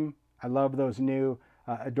trim. I love those new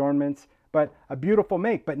adornments, but a beautiful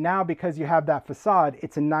make. But now because you have that facade,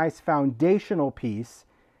 it's a nice foundational piece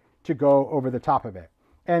to go over the top of it.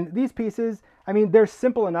 And these pieces, I mean, they're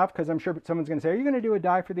simple enough, because I'm sure someone's going to say, are you going to do a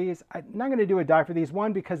die for these? I'm not going to do a die for these.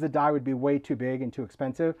 One, because the die would be way too big and too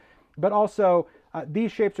expensive. But also,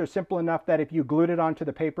 these shapes are simple enough that if you glued it onto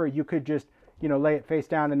the paper, you could just, lay it face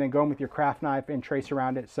down and then go in with your craft knife and trace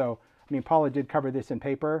around it. So, I mean, Paula did cover this in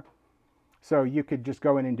paper. So you could just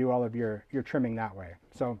go in and do all of your trimming that way.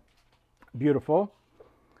 So, beautiful.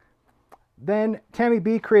 Then Tammy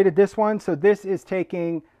B created this one. So this is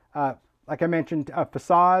taking, like I mentioned, a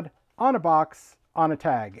facade on a box on a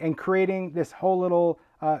tag and creating this whole little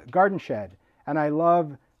garden shed. And I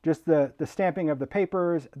love just the stamping of the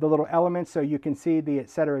papers, the little elements. So you can see the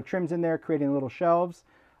Etcetera trims in there, creating little shelves.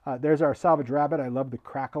 There's our salvage rabbit. I love the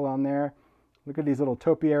crackle on there. Look at these little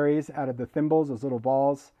topiaries out of the thimbles, those little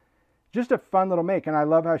balls. Just a fun little make. And I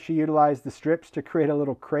love how she utilized the strips to create a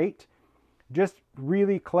little crate. Just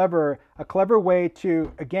really clever, a clever way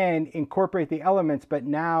to, again, incorporate the elements, but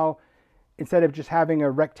now instead of just having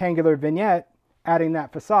a rectangular vignette, adding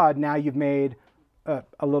that facade, now you've made a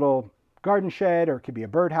little garden shed, or it could be a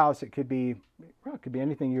birdhouse. It could be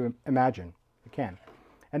anything you imagine. It can.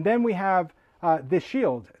 And then we have this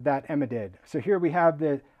shield that Emma did. So here we have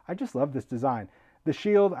I just love this design. The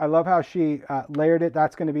shield, I love how she layered it.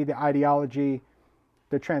 That's going to be the ideology,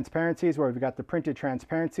 the transparencies, where we've got the printed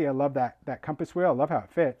transparency. I love that compass wheel. I love how it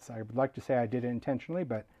fits. I would like to say I did it intentionally,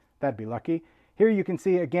 but that'd be lucky. Here you can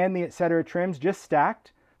see, again, the Etcetera trims just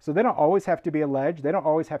stacked. So they don't always have to be a ledge. They don't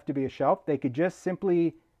always have to be a shelf. They could just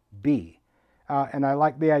simply be. And I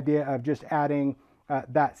like the idea of just adding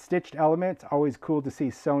that stitched element. It's always cool to see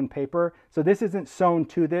sewn paper. So this isn't sewn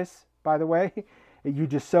to this, by the way. You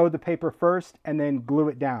just sew the paper first and then glue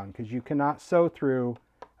it down, because you cannot sew through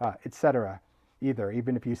Etcetera either.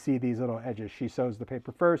 Even if you see these little edges, she sews the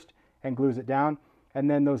paper first and glues it down. And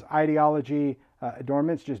then those ideology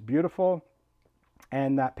adornments, just beautiful.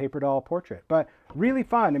 And that paper doll portrait, but really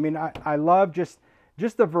fun. I mean, I love just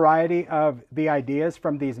the variety of the ideas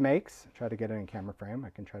from these makes. Try to get it in camera frame. I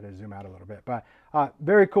can try to zoom out a little bit, but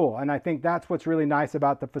very cool. And I think that's what's really nice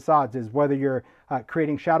about the facades, is whether you're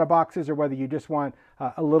creating shadow boxes or whether you just want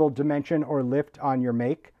a little dimension or lift on your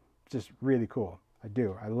make. It's just really cool. I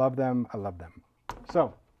do. I love them. I love them.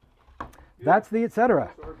 So that's the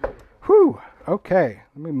Etcetera. Whew. Okay.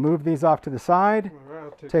 Let me move these off to the side.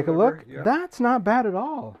 Take a look. Yep. That's not bad at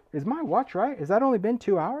all. Is my watch right? Has that only been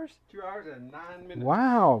 2 hours? 2 hours and 9 minutes.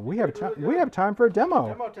 Wow. We have time. We have time for a demo.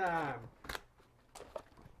 Demo time.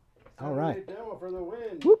 All right. Demo for the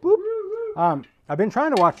win. Whoop, whoop. I've been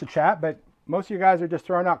trying to watch the chat, but most of you guys are just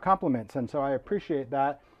throwing out compliments, and so I appreciate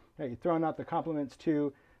that. You're throwing out the compliments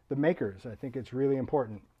to the makers. I think it's really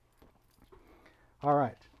important. All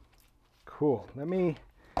right. Cool.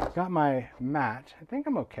 Got my mat. I think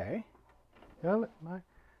I'm okay.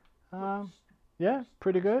 Yeah,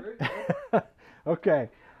 pretty good. Okay.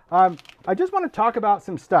 I just want to talk about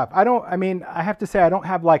some stuff. I have to say I don't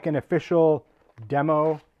have like an official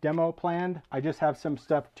demo planned. I just have some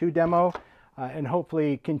stuff to demo and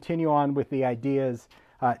hopefully continue on with the ideas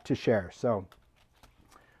to share. So,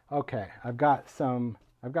 okay, I've got some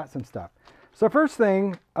stuff. So first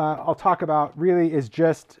thing I'll talk about really is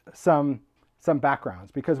just some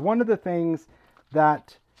backgrounds, because one of the things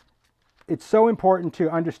that it's so important to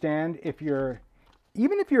understand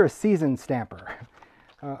even if you're a seasoned stamper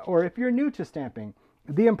or if you're new to stamping,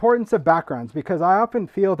 the importance of backgrounds, because I often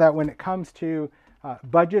feel that when it comes to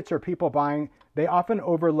budgets or people buying, they often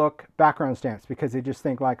overlook background stamps because they just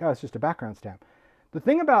think like, oh, it's just a background stamp. The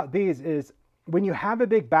thing about these is when you have a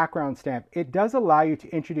big background stamp, it does allow you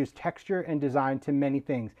to introduce texture and design to many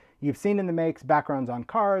things. You've seen in the makes backgrounds on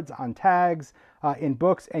cards, on tags, in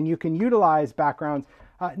books, and you can utilize backgrounds,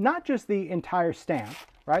 not just the entire stamp,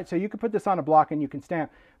 right? So you can put this on a block and you can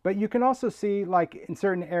stamp, but you can also see like in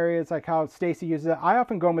certain areas, like how Stacy uses it. I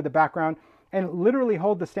often go in with the background and literally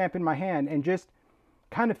hold the stamp in my hand and just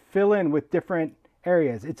kind of fill in with different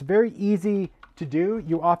areas. It's very easy to do.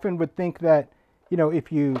 You often would think that, you know,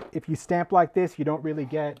 if you stamp like this, you don't really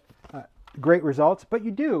get great results, but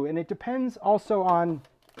you do. And it depends also on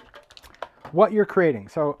what you're creating.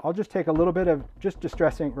 So I'll just take a little bit of just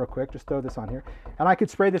distress ink real quick, just throw this on here. And I could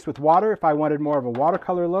spray this with water if I wanted more of a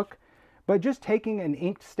watercolor look, but just taking an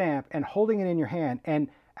inked stamp and holding it in your hand and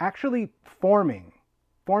actually forming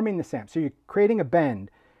the stamp. So you're creating a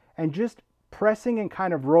bend and just pressing and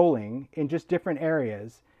kind of rolling in just different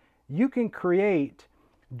areas, you can create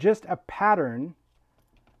just a pattern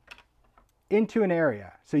into an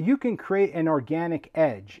area. So you can create an organic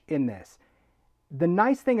edge in this. The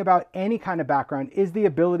nice thing about any kind of background is the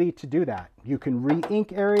ability to do that. You can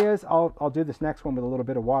re-ink areas. I'll do this next one with a little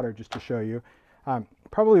bit of water just to show you.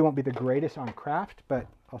 Probably won't be the greatest on craft, but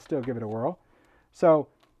I'll still give it a whirl. So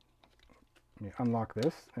let me unlock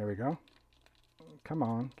this. There we go. Come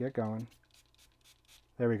on, get going.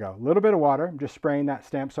 There we go. A little bit of water. I'm just spraying that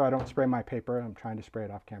stamp so I don't spray my paper. I'm trying to spray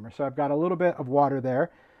it off camera. So I've got a little bit of water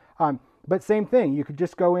there. But same thing, you could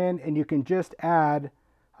just go in and you can just add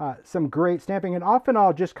some great stamping. And often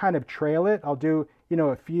I'll just kind of trail it. I'll do, you know,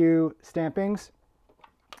 a few stampings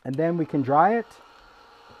and then we can dry it.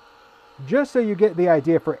 Just so you get the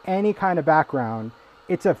idea for any kind of background,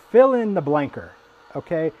 it's a fill in the blanker,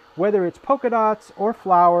 okay? Whether it's polka dots or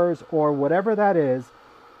flowers or whatever that is,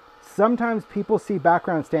 sometimes people see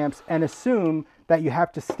background stamps and assume that you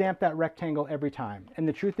have to stamp that rectangle every time. And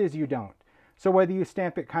the truth is you don't. So whether you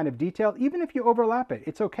stamp it kind of detailed, even if you overlap it,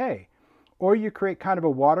 it's okay. Or you create kind of a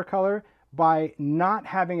watercolor, by not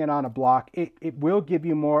having it on a block, it will give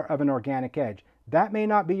you more of an organic edge. That may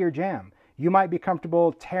not be your jam. You might be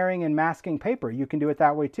comfortable tearing and masking paper. You can do it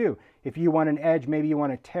that way too. If you want an edge, maybe you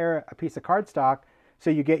want to tear a piece of cardstock so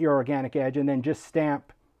you get your organic edge and then just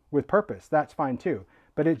stamp with purpose. That's fine too.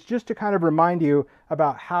 But it's just to kind of remind you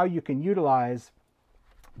about how you can utilize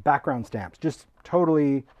background stamps. Just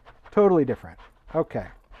totally different. Okay,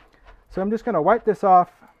 so I'm just going to wipe this off,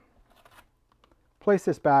 place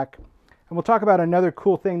this back, and we'll talk about another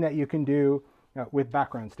cool thing that you can do with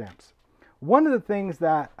background stamps. One of the things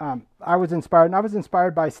that I was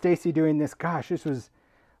inspired by Stacy doing this. Gosh, this was,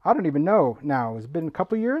 I don't even know now. It's been a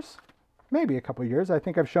couple years, maybe a couple years. I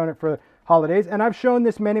think I've shown it for holidays, and I've shown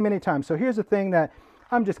this many times. So here's the thing that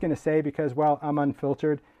I'm just going to say because, well, I'm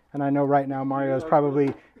unfiltered, and I know right now Mario is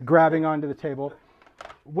probably grabbing onto the table.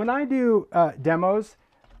 When I do demos,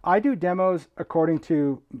 I do demos according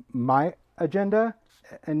to my agenda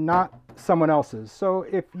and not someone else's. So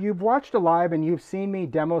if you've watched a live and you've seen me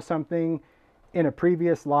demo something in a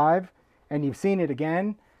previous live and you've seen it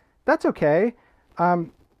again, that's okay.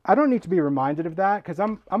 I don't need to be reminded of that because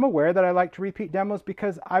I'm aware that I like to repeat demos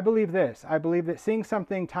because I believe this. I believe that seeing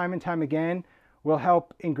something time and time again will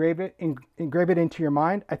help engrave it into your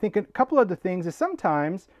mind. I think a couple of the things is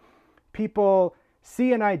sometimes people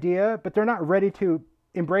see an idea, but they're not ready to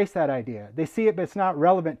embrace that idea. They see it, but it's not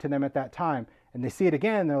relevant to them at that time. And they see it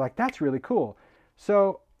again, they're like, that's really cool.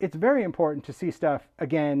 So it's very important to see stuff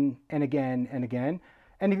again and again and again.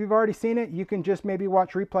 And if you've already seen it, you can just maybe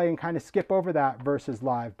watch replay and kind of skip over that versus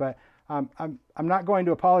live. But I'm not going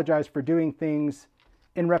to apologize for doing things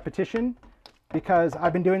in repetition because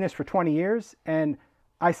I've been doing this for 20 years and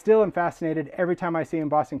I still am fascinated every time I see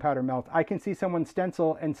embossing powder melt. I can see someone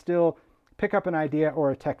stencil and still pick up an idea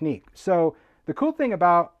or a technique. So the cool thing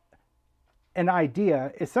about an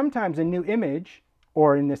idea is sometimes a new image,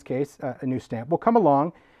 or in this case, a new stamp, will come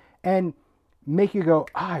along and make you go,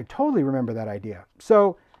 I totally remember that idea.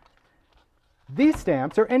 So these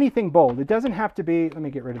stamps, or anything bold, it doesn't have to be, let me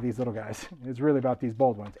get rid of these little guys. It's really about these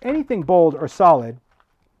bold ones. Anything bold or solid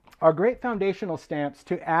are great foundational stamps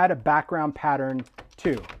to add a background pattern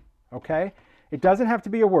to, okay? It doesn't have to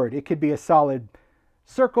be a word. It could be a solid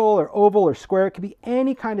circle or oval or square. It could be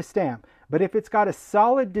any kind of stamp. But if it's got a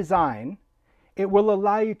solid design, it will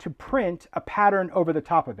allow you to print a pattern over the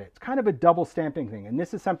top of it. It's kind of a double stamping thing. And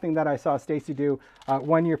this is something that I saw Stacy do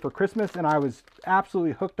one year for Christmas, and I was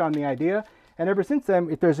absolutely hooked on the idea. And ever since then,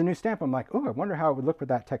 if there's a new stamp, I'm like, oh, I wonder how it would look with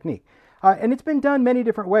that technique. And it's been done many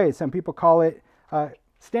different ways. Some people call it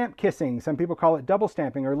stamp kissing. Some people call it double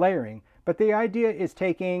stamping or layering. But the idea is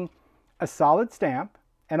taking a solid stamp,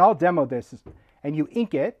 and I'll demo this, and you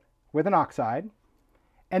ink it with an oxide,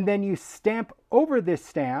 and then you stamp over this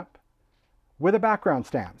stamp with a background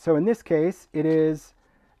stamp. So in this case, it is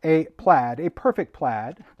a plaid, a perfect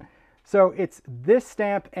plaid. So it's this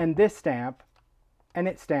stamp, and it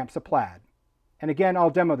stamps a plaid. And again,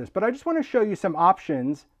 I'll demo this, but I just want to show you some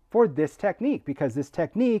options for this technique because this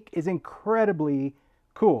technique is incredibly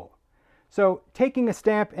cool. So taking a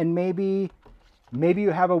stamp and maybe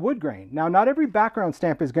you have a wood grain. Now, not every background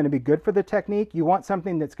stamp is going to be good for the technique. You want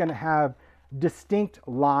something that's going to have distinct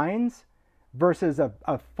lines versus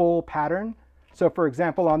a full pattern. So for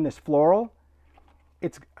example, on this floral,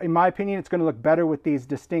 in my opinion, it's going to look better with these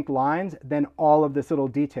distinct lines than all of this little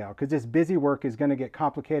detail because this busy work is going to get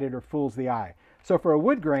complicated or fools the eye. So for a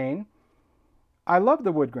wood grain, I love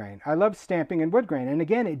the wood grain. I love stamping in wood grain. And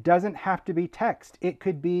again, it doesn't have to be text. It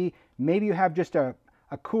could be, maybe you have just a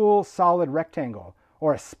cool solid rectangle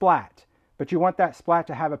or a splat, but you want that splat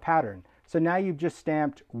to have a pattern. So now you've just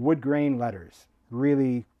stamped wood grain letters.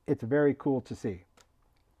 Really, it's very cool to see.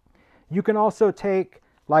 You can also take,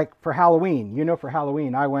 like for Halloween, for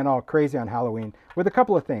Halloween, I went all crazy on Halloween with a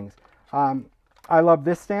couple of things. I love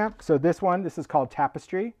this stamp. So this is called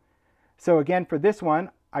Tapestry. So again, for this one,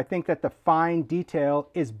 I think that the fine detail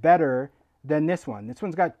is better than this one. This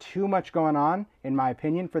one's got too much going on, in my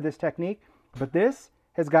opinion, for this technique, but this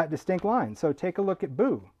has got distinct lines. So take a look at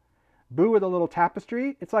Boo. Boo with a little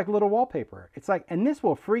tapestry, it's like a little wallpaper. It's like, and this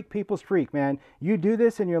will freak people's freak, man. You do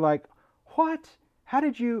this and you're like, what? How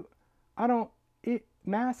did you,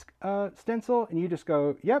 mask a stencil? And you just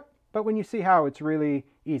go, yep. But when you see how, it's really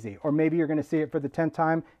easy. Or maybe you're gonna see it for the 10th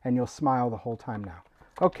time and you'll smile the whole time now.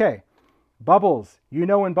 Okay. Bubbles.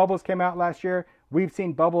 When bubbles came out last year, we've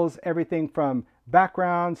seen bubbles, everything from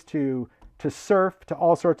backgrounds to surf to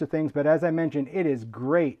all sorts of things. But as I mentioned, it is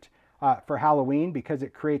great for Halloween because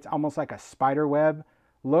it creates almost like a spider web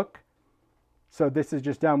look. So this is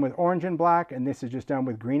just done with orange and black, and this is just done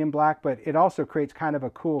with green and black, but it also creates kind of a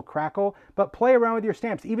cool crackle. But play around with your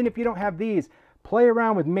stamps. Even if you don't have these, play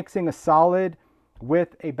around with mixing a solid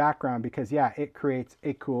with a background because, yeah, it creates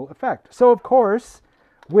a cool effect. So, of course,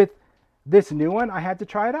 with this new one, I had to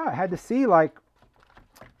try it out. I had to see,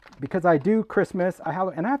 because I do Christmas,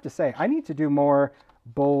 and I have to say, I need to do more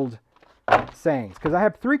bold sayings because I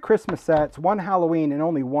have 3 Christmas sets, 1 Halloween, and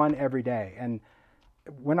only 1 every day. And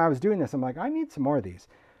when I was doing this, I'm like, I need some more of these.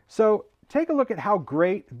 So take a look at how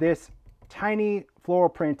great this tiny floral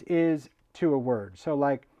print is to a word. So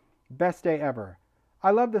like, best day ever.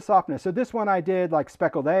 I love the softness. So this one I did like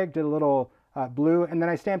speckled egg, did a little blue, and then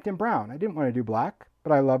I stamped in brown. I didn't want to do black,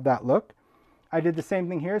 but I love that look. I did the same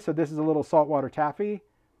thing here. So this is a little saltwater taffy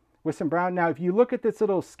with some brown. Now, if you look at this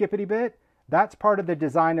little skippity bit, that's part of the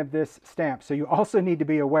design of this stamp. So you also need to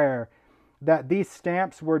be aware that these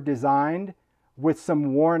stamps were designed with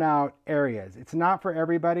some worn out areas. It's not for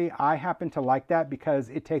everybody. I happen to like that because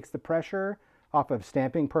it takes the pressure off of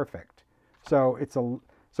stamping perfect. So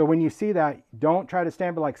so when you see that, don't try to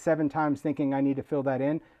stamp it like 7 times thinking I need to fill that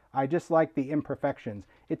in. I just like the imperfections.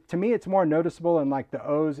 To me, it's more noticeable in like the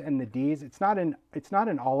O's and the D's. It's not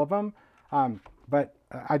in all of them, but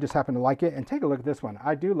I just happen to like it. And take a look at this one.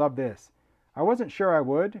 I do love this. I wasn't sure I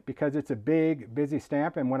would because it's a big, busy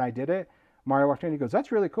stamp. And when I did it, Mario walked in and he goes,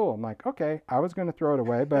 that's really cool. I'm like, okay, I was going to throw it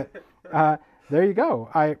away, but there you go.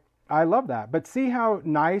 I love that. But see how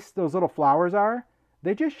nice those little flowers are?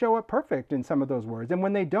 They just show up perfect in some of those words. And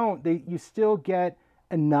when they don't, you still get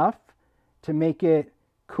enough to make it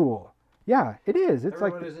cool. Yeah, it is. It's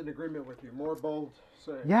Everyone is in agreement with you. More bold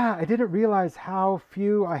saying. Yeah, I didn't realize how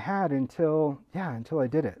few I had until I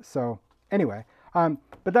did it. So anyway,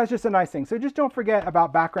 but that's just a nice thing. So just don't forget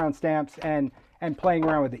about background stamps and playing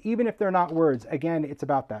around with it. Even if they're not words, again, it's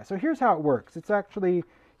about that. So here's how it works. It's actually,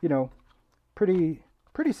 pretty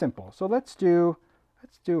simple. So let's do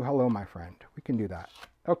hello, my friend. We can do that.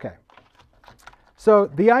 Okay. So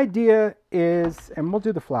the idea is, and we'll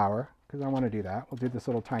do the flower because I want to do that. We'll do this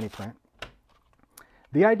little tiny print.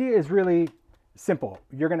 The idea is really simple.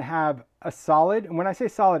 You're going to have a solid, and when I say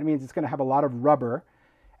solid, it means it's going to have a lot of rubber,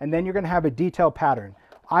 and then you're going to have a detailed pattern.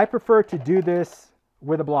 I prefer to do this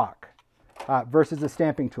with a block versus a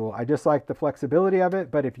stamping tool. I just like the flexibility of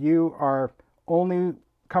it, but if you are only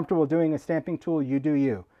comfortable doing a stamping tool, you do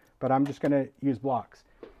you. But I'm just going to use blocks.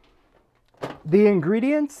 The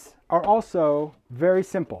ingredients are also very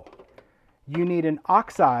simple. You need an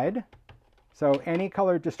oxide, so any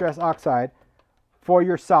color distress oxide, for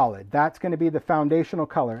your solid. That's going to be the foundational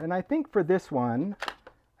color. And I think for this one,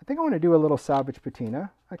 I think I want to do a little salvage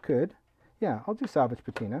patina. I could. Yeah, I'll do salvage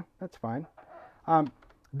patina. That's fine.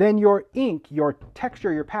 Then your ink, your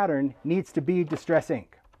texture, your pattern needs to be distress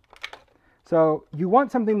ink. So you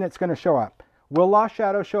want something that's going to show up. Will Lost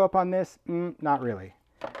Shadow show up on this? Not really.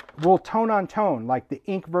 Will tone on tone, like the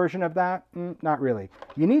ink version of that? Not really.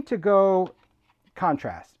 You need to go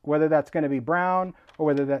contrast, whether that's going to be brown or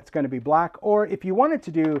whether that's going to be black. Or if you wanted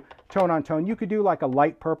to do tone on tone, you could do like a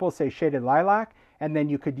light purple, say shaded lilac, and then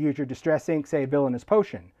you could use your distress ink, say Villainous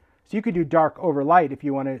Potion. So you could do dark over light if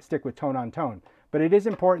you want to stick with tone on tone. But it is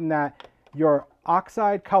important that your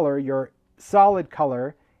oxide color, your solid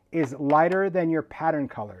color, is lighter than your pattern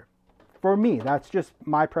color. For me, that's just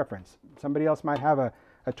my preference. Somebody else might have a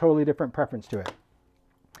totally different preference to it.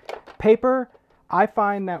 Paper, I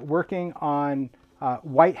find that working on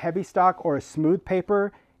white heavy stock or a smooth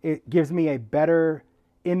paper, it gives me a better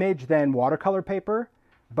image than watercolor paper,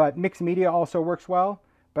 but mixed media also works well.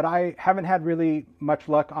 But I haven't had really much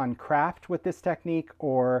luck on craft with this technique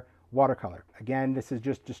or watercolor. Again, this is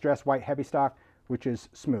just distress white heavy stock, which is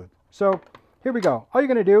smooth. So here we go. All you're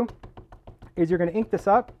going to do is you're going to ink this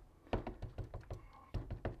up.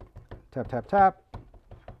 Tap, tap, tap.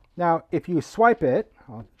 Now, if you swipe it,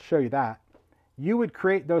 I'll show you that, you would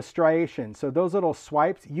create those striations. So those little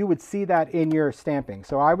swipes, you would see that in your stamping.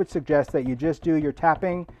 So I would suggest that you just do your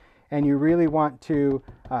tapping and you really want to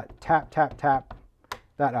tap, tap, tap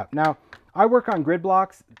that up. Now, I work on grid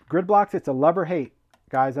blocks. Grid blocks, it's a love or hate,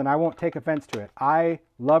 guys, and I won't take offense to it. I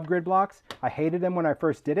love grid blocks. I hated them when I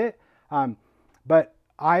first did it, but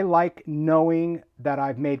I like knowing that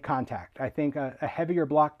I've made contact. I think a heavier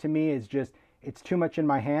block to me is just, it's too much in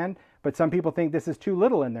my hand, but some people think this is too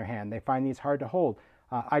little in their hand. They find these hard to hold.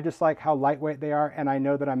 I just like how lightweight they are, and I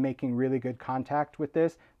know that I'm making really good contact with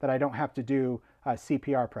this, that I don't have to do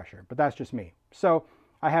CPR pressure, but that's just me. So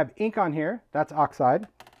I have ink on here, that's oxide.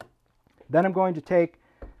 Then I'm going to take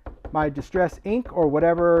my distress ink or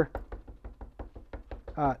whatever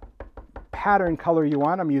pattern color you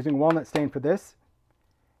want. I'm using walnut stain for this.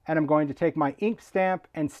 And I'm going to take my ink stamp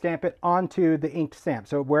and stamp it onto the inked stamp.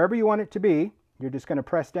 So wherever you want it to be, you're just going to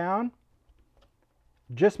press down,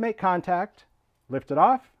 just make contact, lift it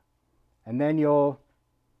off, and then you'll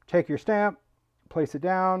take your stamp, place it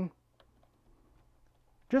down,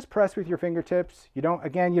 just press with your fingertips. You don't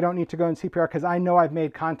need to go in CPR because I know I've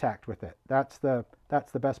made contact with it. That's the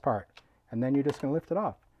best part. And then you're just going to lift it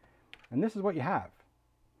off. And this is what you have.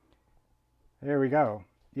 There we go.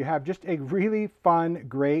 You have just a really fun,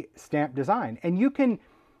 great stamp design. And you can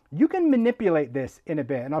manipulate this in a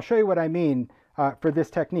bit. And I'll show you what I mean for this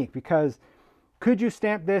technique, because could you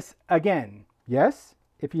stamp this again? Yes.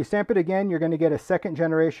 If you stamp it again, you're going to get a second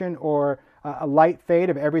generation or a light fade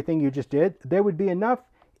of everything you just did. There would be enough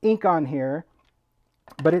ink on here,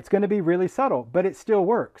 but it's going to be really subtle, but it still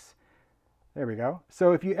works. There we go.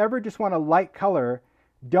 So if you ever just want a light color,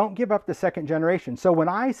 don't give up the second generation. So when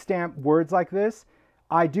I stamp words like this,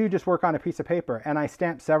 I do just work on a piece of paper and I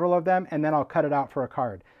stamp several of them and then I'll cut it out for a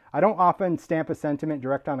card. I don't often stamp a sentiment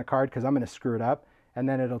direct on a card because I'm going to screw it up and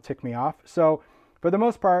then it'll tick me off. So for the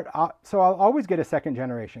most part, I'll always get a second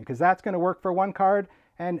generation because that's going to work for one card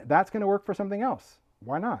and that's going to work for something else.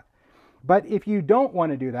 Why not? But if you don't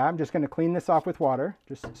want to do that, I'm just going to clean this off with water.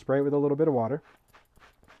 Just spray it with a little bit of water.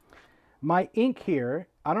 My ink here,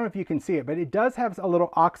 I don't know if you can see it, but it does have a little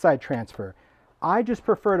oxide transfer. I just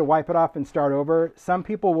prefer to wipe it off and start over. Some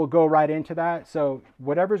people will go right into that, so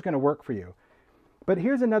whatever's going to work for you. But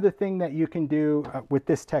here's another thing that you can do with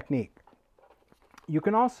this technique. You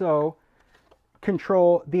can also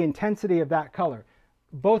control the intensity of that color,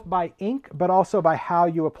 both by ink, but also by how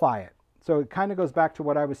you apply it. So it kind of goes back to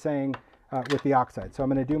what I was saying with the oxide. So I'm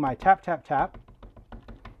going to do my tap, tap, tap.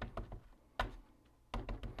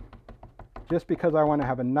 Just because I want to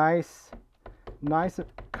have a nice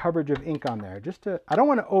coverage of ink on there. I don't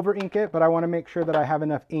want to over ink it, but I want to make sure that I have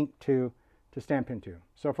enough ink to stamp into.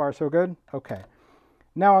 So far, so good? Okay.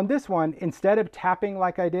 Now on this one, instead of tapping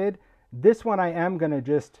like I did, this one I am going to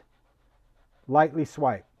just lightly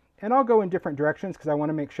swipe. And I'll go in different directions because I want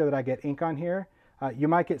to make sure that I get ink on here. You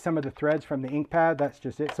might get some of the threads from the ink pad. That's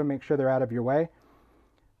just it. So make sure they're out of your way.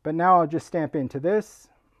 But now I'll just stamp into this.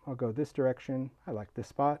 I'll go this direction. I like this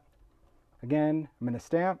spot. Again, I'm going to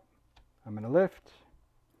stamp. I'm going to lift.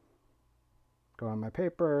 Go on my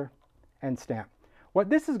paper and stamp. What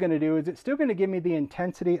this is going to do is it's still going to give me the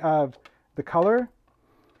intensity of the color,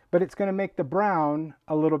 but it's going to make the brown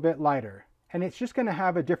a little bit lighter. and it's just going to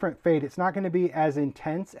have a different fade. It's not going to be as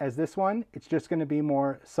intense as this one. It's just going to be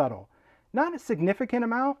more subtle. Not a significant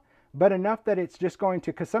amount, but enough that it's just going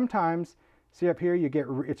to, because sometimes, see up here, you get,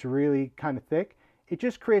 it's really kind of thick. It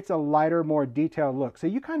just creates a lighter, more detailed look. So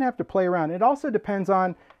you kind of have to play around. It also depends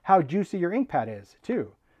on how juicy your ink pad is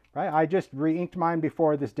too, right? I just re-inked mine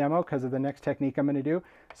before this demo because of the next technique I'm going to do.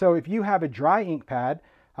 So if you have a dry ink pad,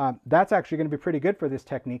 that's actually going to be pretty good for this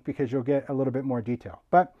technique because you'll get a little bit more detail.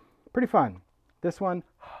 But pretty fun. This one,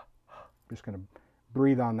 I'm just going to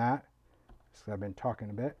breathe on that because I've been talking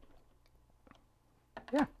a bit.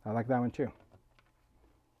 Yeah, I like that one too.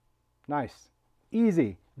 Nice.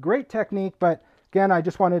 Easy. Great technique, but again, I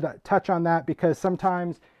just wanted to touch on that because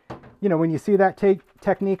sometimes, you know, when you see that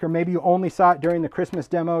technique, or maybe you only saw it during the Christmas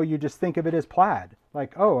demo, you just think of it as plaid.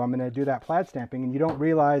 Like, oh, I'm going to do that plaid stamping, and you don't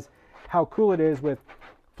realize how cool it is with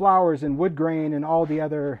flowers and wood grain and all the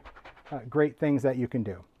other great things that you can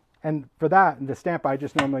do. And for that, the stamp, I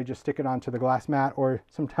just normally just stick it onto the glass mat, or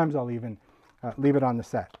sometimes I'll even leave it on the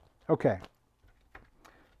set. Okay.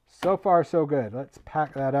 So far, so good. Let's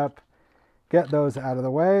pack that up, get those out of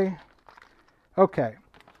the way. Okay.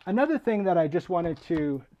 Another thing that I just wanted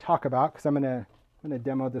to talk about, because I'm gonna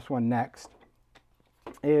demo this one next,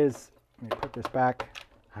 is, let me put this back.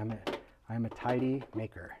 I'm a tidy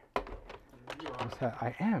maker.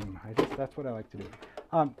 I am. That's what I like to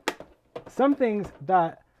do. Some things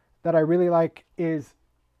that I really like is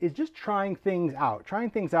just trying things out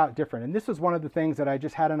different. And this was one of the things that I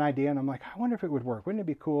just had an idea, and I'm like, I wonder if it would work. Wouldn't it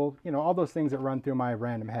be cool? You know, all those things that run through my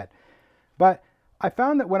random head. But I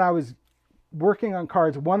found that when I was working on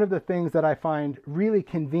cards, one of the things that I find really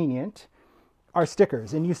convenient are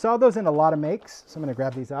stickers. And you saw those in a lot of makes. So I'm going to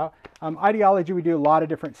grab these out. Ideology, we do a lot of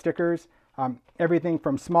different stickers. Everything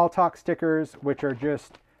from small talk stickers, which are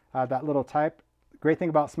just that little type. Great thing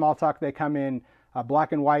about small talk, they come in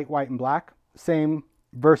black and white, white and black. Same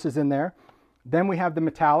verses in there. Then we have the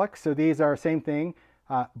metallic. So these are same thing,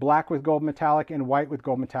 black with gold metallic and white with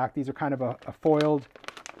gold metallic. These are kind of a foiled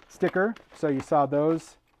sticker. So you saw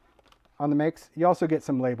those on the makes. You also get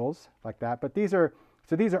some labels like that, but these are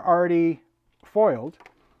already foiled,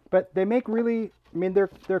 but they make really, I mean,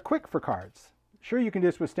 they're quick for cards. Sure, you can do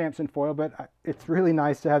this with stamps and foil, but it's really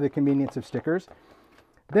nice to have the convenience of stickers.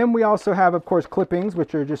 Then we also have, of course, clippings,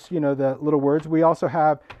 which are just, you know, the little words. We also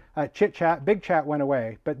have chit chat. Big chat went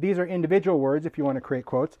away, but these are individual words if you want to create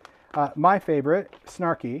quotes. My favorite,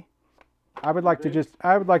 snarky. I would like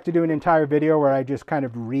to do an entire video where I just kind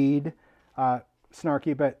of read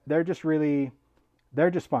snarky, but they're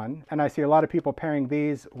just fun. And I see a lot of people pairing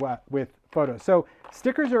these with photos. So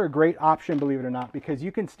stickers are a great option, believe it or not, because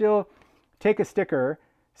you can still take a sticker,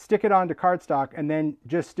 stick it onto cardstock, and then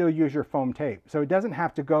just still use your foam tape. So it doesn't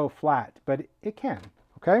have to go flat, but it can,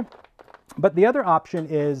 okay? But the other option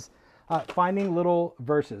is finding little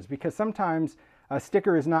verses, because sometimes a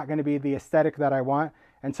sticker is not going to be the aesthetic that I want,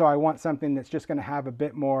 and so I want something that's just going to have a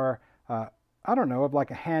bit more, I don't know, of like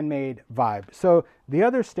a handmade vibe. So the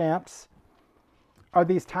other stamps are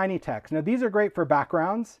these tiny texts. Now these are great for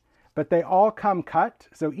backgrounds, but they all come cut.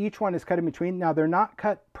 So each one is cut in between. Now they're not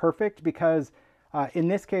cut perfect because in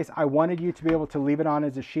this case, I wanted you to be able to leave it on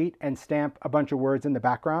as a sheet and stamp a bunch of words in the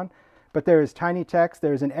background. But there's tiny text,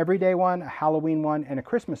 there's an everyday one, a Halloween one, and a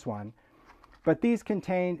Christmas one. But these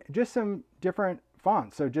contain just some different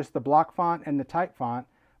fonts. So just the block font and the type font,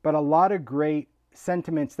 but a lot of great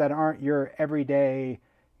sentiments that aren't your everyday,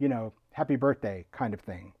 you know, happy birthday kind of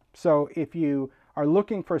thing. So if you are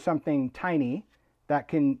looking for something tiny that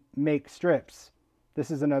can make strips,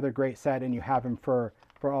 this is another great set, and you have them for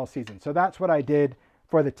all seasons. So that's what I did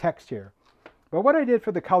for the text here. But what I did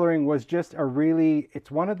for the coloring was just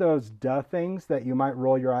it's one of those duh things that you might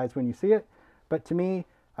roll your eyes when you see it. But to me,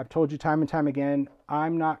 I've told you time and time again,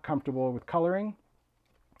 I'm not comfortable with coloring.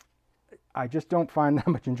 I just don't find that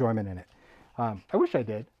much enjoyment in it. I wish I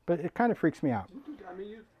did, but it kind of freaks me out. I mean,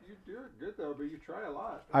 you do it good though, but you try a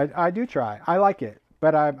lot. I do try. I like it,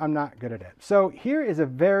 but I'm not good at it. So here is a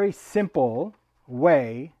very simple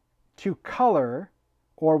way to color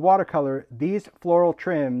or watercolor these floral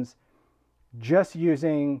trims just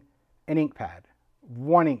using an ink pad,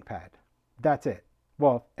 one ink pad. That's it.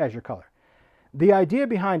 Well, as your color. The idea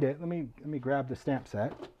behind it, let me grab the stamp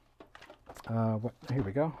set. Here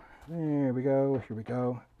we go. There we go. Here we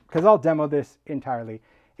go. Because I'll demo this entirely,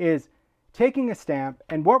 is taking a stamp,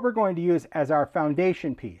 and what we're going to use as our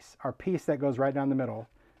foundation piece, our piece that goes right down the middle,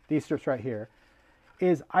 these strips right here,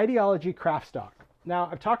 is Ideology Kraft-Stock. Now,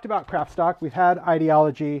 I've talked about Kraft-Stock. We've had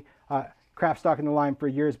Ideology Kraft-Stock in the line for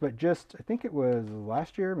years, but just, I think it was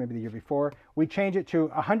last year, maybe the year before, we changed it to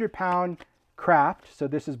 100-pound Kraft. So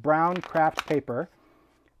this is brown Kraft paper,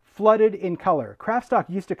 flooded in color. Kraft-Stock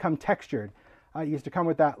used to come textured. It used to come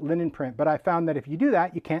with that linen print, but I found that if you do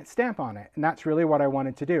that, you can't stamp on it. And that's really what I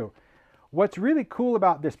wanted to do. What's really cool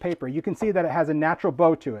about this paper, you can see that it has a natural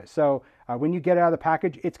bow to it. So when you get it out of the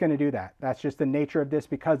package, it's going to do that. That's just the nature of this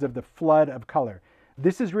because of the flood of color.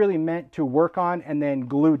 This is really meant to work on and then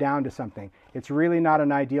glue down to something. It's really not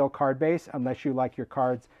an ideal card base unless you like your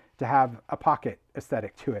cards to have a pocket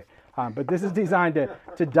aesthetic to it. But this is designed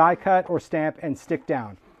to die cut or stamp and stick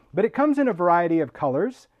down. But it comes in a variety of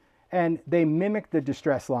colors and they mimic the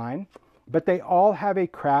distress line, but they all have a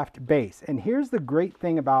craft base. And here's the great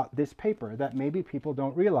thing about this paper that maybe people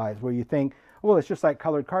don't realize, where you think, well, it's just like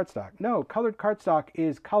colored cardstock. No, colored cardstock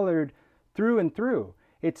is colored through and through.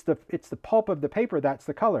 It's the pulp of the paper that's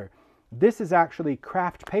the color. This is actually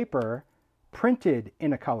craft paper printed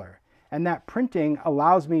in a color. And that printing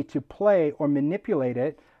allows me to play or manipulate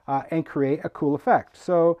it and create a cool effect.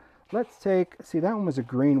 So let's take, see, that one was a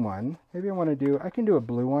green one. Maybe I can do a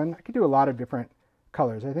blue one. I can do a lot of different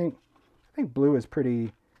colors. I think blue is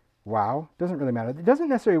pretty, wow, doesn't really matter. It doesn't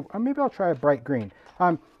necessarily, maybe I'll try a bright green.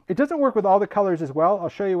 It doesn't work with all the colors as well. I'll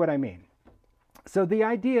show you what I mean. So the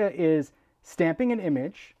idea is stamping an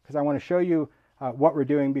image, because I want to show you what we're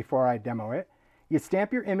doing before I demo it. You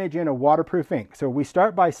stamp your image in a waterproof ink. So we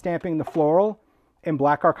start by stamping the floral in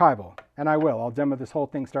black archival, and I'll demo this whole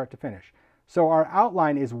thing start to finish. So our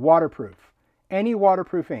outline is waterproof, any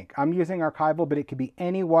waterproof ink. I'm using archival, but it could be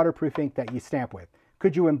any waterproof ink that you stamp with.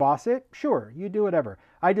 Could you emboss it? Sure, you do whatever.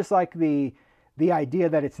 I just like the idea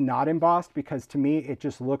that it's not embossed, because to me it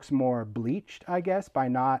just looks more bleached, I guess, by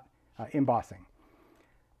not embossing.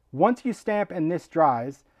 Once you stamp and this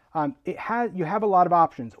dries, you have a lot of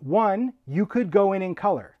options. One, you could go in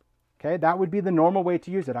color. Okay, that would be the normal way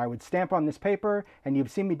to use it. I would stamp on this paper, and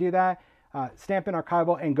you've seen me do that, stamp in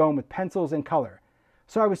archival and go in with pencils and color.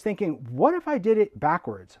 So I was thinking, what if I did it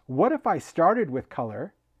backwards? What if I started with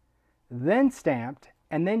color, then stamped,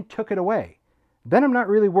 and then took it away? Then I'm not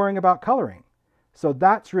really worrying about coloring. So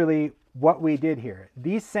that's really what we did here.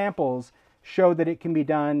 These samples show that it can be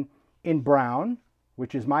done in brown,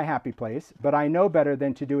 which is my happy place, but I know better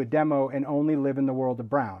than to do a demo and only live in the world of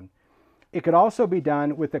brown. It could also be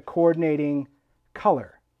done with a coordinating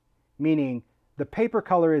color, meaning the paper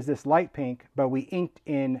color is this light pink, but we inked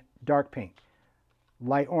in dark pink.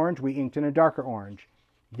 Light orange, we inked in a darker orange.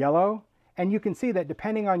 Yellow, and you can see that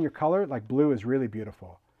depending on your color, like blue is really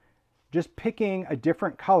beautiful. Just picking a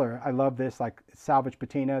different color, I love this, like Salvage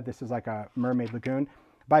Patina, this is like a Mermaid Lagoon.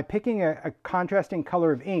 By picking a contrasting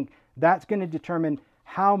color of ink, that's going to determine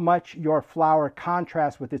how much your flower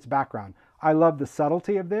contrasts with its background. I love the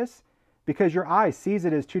subtlety of this because your eye sees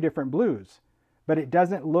it as two different blues, but it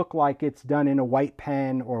doesn't look like it's done in a white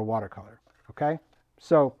pen or a watercolor, okay?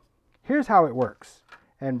 So here's how it works.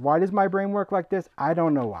 And why does my brain work like this? I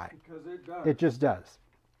don't know why. Because it does. It just does.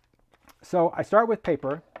 So I start with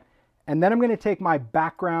paper, and then I'm going to take my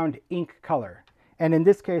background ink color. And in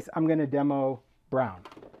this case, I'm going to demo brown.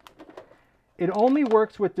 It only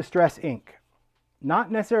works with distress ink.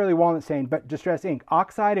 Not necessarily walnut stain, but distress ink.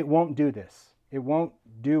 Oxide, it won't do this. It won't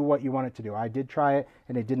do what you want it to do. I did try it,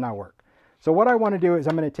 and it did not work. So what I want to do is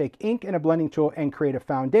I'm going to take ink and a blending tool and create a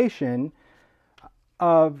foundation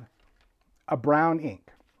of a brown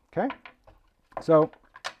ink. Okay? So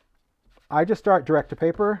I just start direct to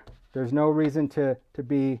paper. There's no reason to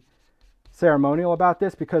be ceremonial about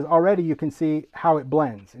this because already you can see how it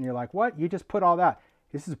blends. And you're like, what? You just put all that.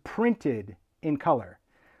 This is printed in color.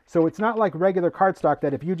 So it's not like regular cardstock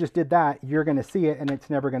that if you just did that, you're going to see it and it's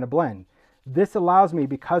never going to blend. This allows me,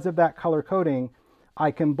 because of that color coding,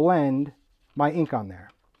 I can blend my ink on there.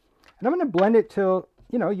 And I'm going to blend it till,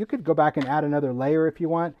 you know, you could go back and add another layer if you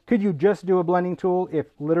want. Could you just do a blending tool if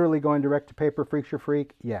literally going direct to paper freaks your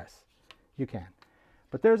freak? Yes, you can.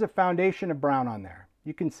 But there's a foundation of brown on there.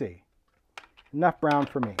 You can see. Enough brown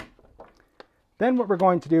for me. Then what we're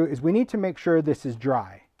going to do is we need to make sure this is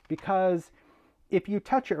dry, because if you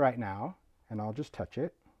touch it right now, and I'll just touch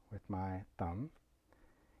it with my thumb,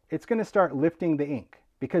 it's going to start lifting the ink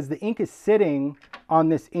because the ink is sitting on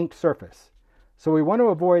this inked surface. So we want to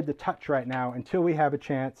avoid the touch right now until we have a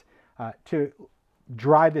chance to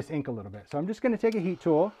dry this ink a little bit. So I'm just going to take a heat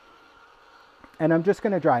tool and I'm just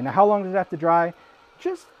going to dry. Now how long does it have to dry?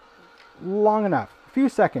 Just long enough, a few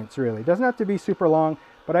seconds really. It doesn't have to be super long,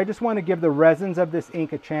 but I just want to give the resins of this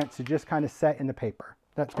ink a chance to just kind of set in the paper.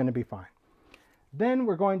 That's going to be fine. Then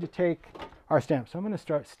we're going to take our stamp. So I'm going to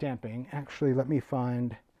start stamping. Actually, let me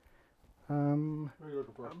find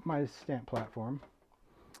my stamp platform,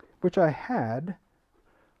 which I had.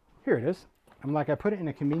 Here it is. I'm like, I put it in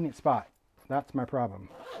a convenient spot. That's my problem.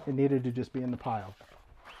 It needed to just be in the pile.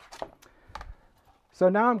 So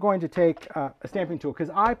now I'm going to take a stamping tool because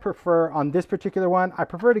I prefer, on this particular one, I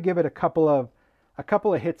prefer to give it a couple of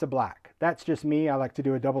hits of black. That's just me. I like to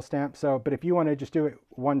do a double stamp. So, but if you want to just do it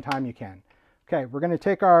one time, you can. Okay, we're going to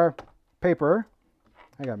take our paper.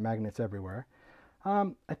 I got magnets everywhere. I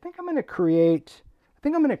think I'm going to create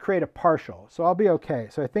a partial. So I'll be okay.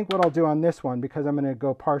 So I think what I'll do on this one, because I'm going to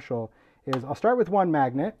go partial, is I'll start with one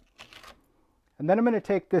magnet. And then I'm going to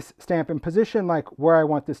take this stamp and position like where I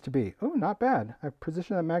want this to be. Oh, not bad. I've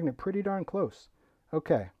positioned that magnet pretty darn close.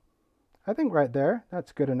 Okay. I think right there,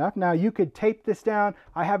 that's good enough. Now you could tape this down.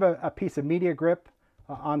 I have a piece of media grip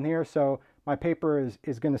on here, so my paper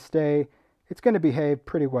is going to stay. It's going to behave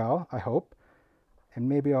pretty well, I hope. And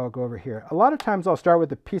maybe I'll go over here. A lot of times I'll start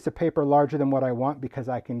with a piece of paper larger than what I want because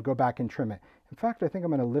I can go back and trim it. In fact, I think I'm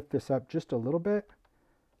going to lift this up just a little bit.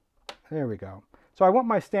 There we go. So I want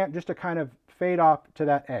my stamp just to kind of fade off to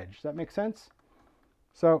that edge. Does that make sense?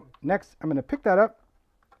 So next, I'm going to pick that up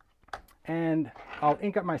and I'll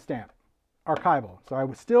ink up my stamp, archival. So I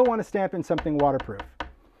still want to stamp in something waterproof.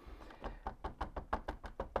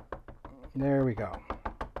 There we go.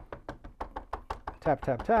 Tap,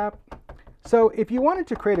 tap, tap. So if you wanted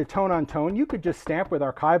to create a tone on tone, you could just stamp with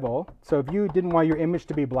archival. So if you didn't want your image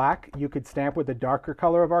to be black, you could stamp with a darker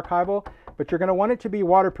color of archival, but you're going to want it to be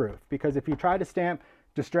waterproof because if you try to stamp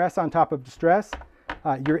distress on top of distress,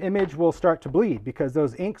 your image will start to bleed because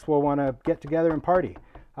those inks will want to get together and party.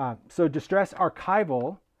 So distress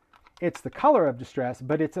archival, it's the color of distress,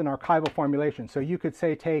 but it's an archival formulation. So you could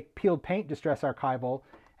say take peeled paint distress archival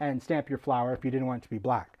and stamp your flower if you didn't want it to be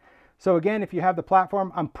black. So again, if you have the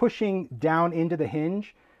platform, I'm pushing down into the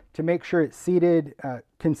hinge to make sure it's seated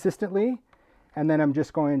consistently. And then I'm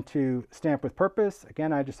just going to stamp with purpose.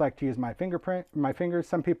 Again, I just like to use my fingers.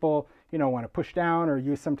 Some people, want to push down or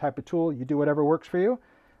use some type of tool. You do whatever works for you.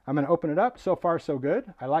 I'm going to open it up. So far, so good.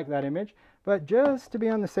 I like that image. But just to be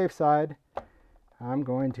on the safe side, I'm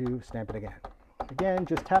going to stamp it again. Again,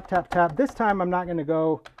 just tap, tap, tap. This time, I'm not going to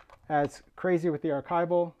go as crazy with the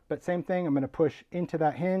archival, but same thing. I'm going to push into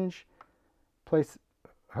that hinge. Place.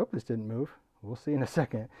 I hope this didn't move. We'll see in a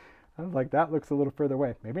second. I was like, that looks a little further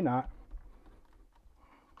away. Maybe not.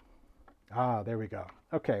 Ah, there we go.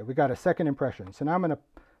 Okay, we got a second impression. So now I'm going to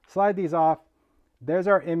slide these off. There's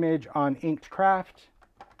our image on inked craft.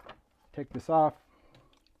 Take this off.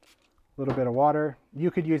 A little bit of water. You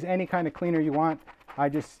could use any kind of cleaner you want. I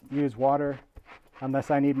just use water unless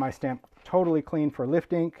I need my stamp totally clean for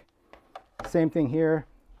lift ink. Same thing here.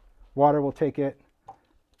 Water will take it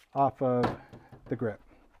off of the grip.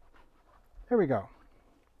 There we go.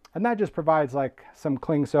 And that just provides like some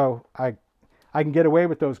cling so I can get away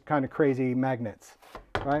with those kind of crazy magnets,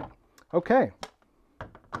 right? Okay.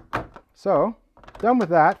 So done with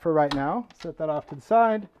that for right now. Set that off to the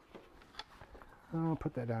side. I'll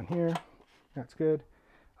put that down here. That's good.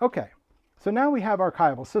 Okay. So now we have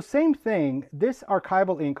archival. So same thing, this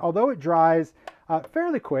archival ink, although it dries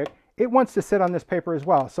fairly quick, it wants to sit on this paper as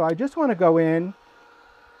well. So I just want to go in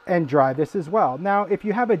and dry this as well. Now, if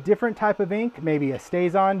you have a different type of ink, maybe a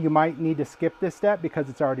StazOn, you might need to skip this step because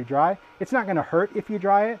it's already dry. It's not going to hurt if you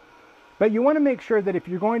dry it, but you want to make sure that if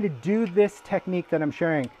you're going to do this technique that I'm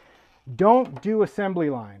sharing, don't do assembly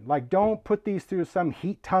line. Like, don't put these through some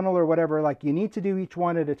heat tunnel or whatever. Like, you need to do each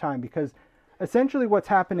one at a time because essentially what's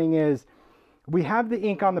happening is we have the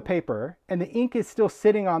ink on the paper and the ink is still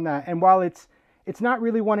sitting on that. And while it's not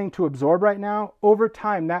really wanting to absorb right now, over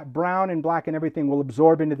time that brown and black and everything will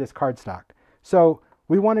absorb into this cardstock. So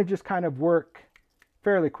we want to just kind of work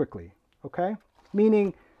fairly quickly, okay?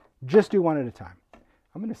 Meaning just do one at a time.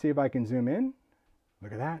 I'm going to see if I can zoom in.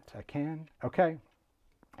 Look at that, I can. Okay,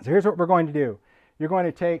 so here's what we're going to do. You're going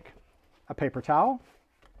to take a paper towel,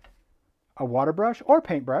 a water brush or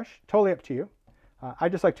paintbrush, totally up to you. I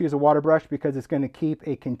just like to use a water brush because it's going to keep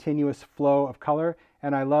a continuous flow of color,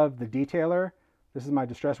 and I love the detailer. This is my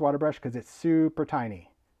distress water brush because it's super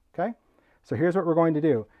tiny, okay? So here's what we're going to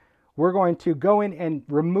do. We're going to go in and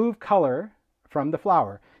remove color from the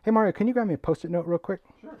flower. Hey Mario, can you grab me a Post-it note real quick?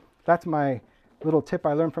 Sure. That's my little tip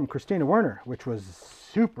I learned from Christina Werner, which was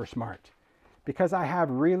super smart. Because I have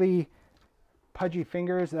really pudgy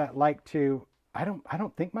fingers that like to, I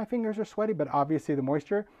don't think my fingers are sweaty, but obviously the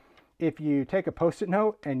moisture. If you take a Post-it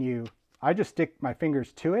note and I just stick my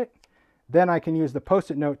fingers to it, then I can use the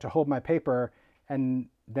Post-it note to hold my paper and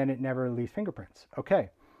then it never leaves fingerprints. Okay,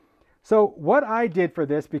 so what I did for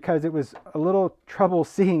this, because it was a little trouble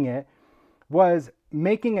seeing it, was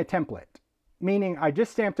making a template. Meaning I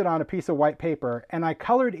just stamped it on a piece of white paper and I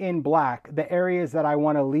colored in black the areas that I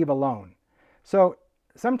want to leave alone. So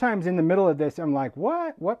sometimes in the middle of this, I'm like,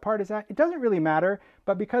 what part is that? It doesn't really matter,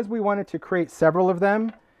 but because we wanted to create several of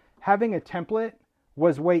them, having a template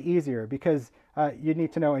was way easier because you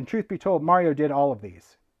need to know, and truth be told, Mario did all of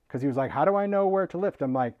these because he was like, how do I know where to lift?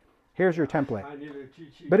 I'm like, here's your template. I need a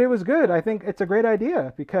cheat sheet. But it was good. I think it's a great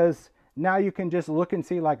idea because now you can just look and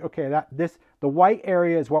see like, okay, the white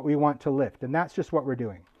area is what we want to lift, and that's just what we're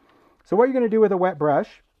doing. So what you're going to do with a wet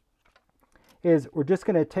brush is we're just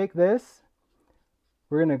going to take this,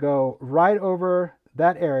 we're going to go right over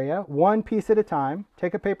that area, one piece at a time,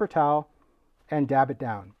 take a paper towel and dab it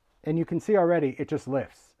down. And you can see already it just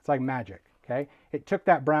lifts. It's like magic, okay? It took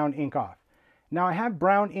that brown ink off. Now I have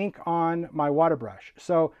brown ink on my water brush,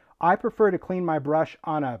 so I prefer to clean my brush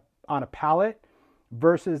on a palette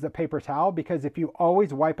versus the paper towel, because if you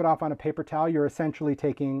always wipe it off on a paper towel, you're essentially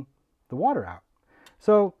taking the water out.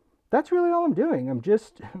 So that's really all I'm doing.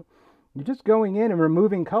 You're just going in and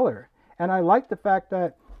removing color. And I like the fact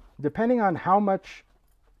that depending on how much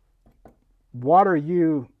water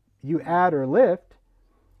you add or lift,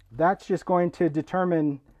 that's just going to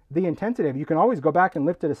determine the intensity. You can always go back and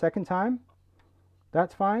lift it a second time.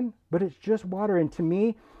 That's fine, but it's just water. And to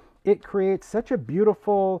me, it creates such a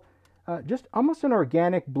beautiful, just almost an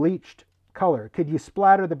organic bleached color. Could you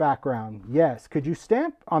splatter the background? Yes. Could you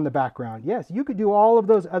stamp on the background? Yes. You could do all of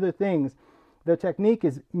those other things. The technique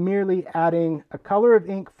is merely adding a color of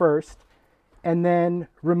ink first and then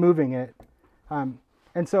removing it.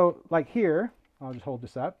 And so like here, I'll just hold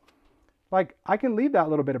this up. Like I can leave that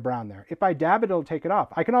little bit of brown there. If I dab it, it'll take it off.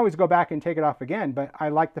 I can always go back and take it off again, but I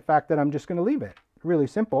like the fact that I'm just going to leave it. Really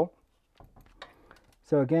simple.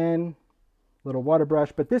 So again, little water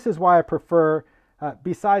brush, but this is why I prefer,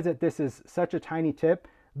 besides that this is such a tiny tip,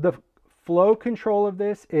 the flow control of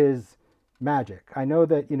this is magic. I know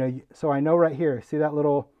that, you know, so I know right here, see that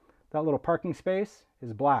little parking space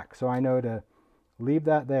is black. So I know to leave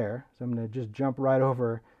that there. So I'm going to just jump right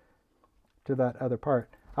over to that other part.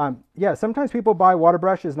 Yeah, sometimes people buy water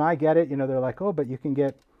brushes and I get it. You know, they're like, oh, but you can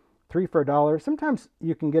get 3 for $1. Sometimes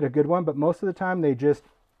you can get a good one, but most of the time they just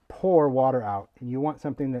pour water out and you want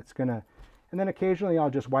something that's going to, and then occasionally I'll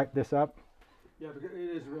just wipe this up. Yeah, because it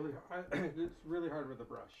is really hard. It's really hard with a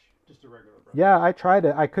brush, just a regular brush. Yeah, I tried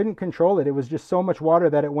it. I couldn't control it. It was just so much water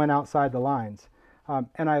that it went outside the lines.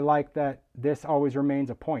 And I like that this always remains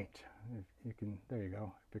a point. You can, there you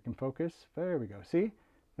go. If it can focus, there we go. See,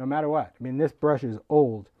 no matter what. I mean, this brush is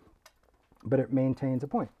old, but it maintains a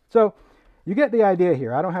point. So you get the idea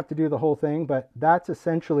here. I don't have to do the whole thing, but that's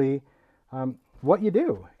essentially what you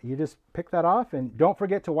do. You just pick that off and don't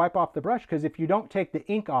forget to wipe off the brush, because if you don't take the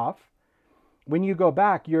ink off, when you go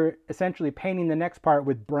back, you're essentially painting the next part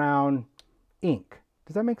with brown ink.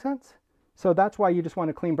 Does that make sense? So that's why you just want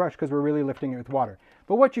a clean brush, because we're really lifting it with water.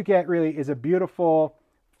 But what you get really is a beautiful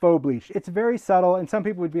faux bleach. It's very subtle, and some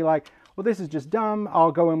people would be like, well, this is just dumb.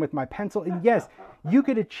 I'll go in with my pencil. And yes, you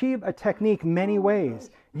could achieve a technique many ways.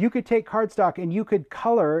 You could take cardstock and you could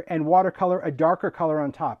color and watercolor a darker color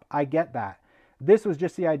on top. I get that. This was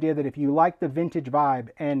just the idea that if you like the vintage vibe,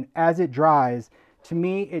 and as it dries, to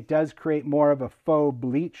me, it does create more of a faux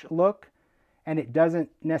bleach look, and it doesn't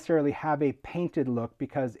necessarily have a painted look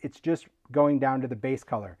because it's just going down to the base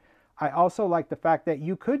color. I also like the fact that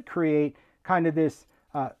you could create kind of this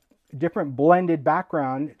different blended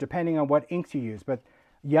background depending on what inks you use. But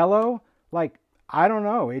yellow, like, I don't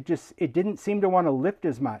know, it didn't seem to want to lift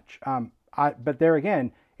as much. But there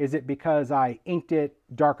again, is it because I inked it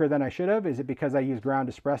darker than I should have? Is it because I used ground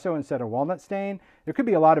espresso instead of walnut stain? There could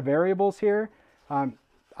be a lot of variables here.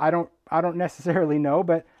 I don't necessarily know,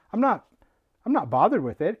 but I'm not bothered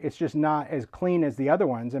with it. It's just not as clean as the other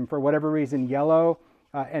ones. And for whatever reason, yellow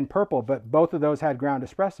and purple, but both of those had ground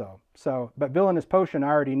espresso. So, but Villainous Potion I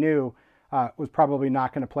already knew was probably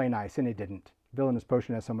not going to play nice, and it didn't. Villainous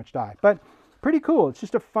Potion has so much dye, but pretty cool. It's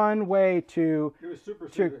just a fun way to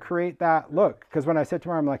create that look. Because when I said to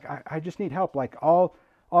her, I'm like, I just need help. Like, I'll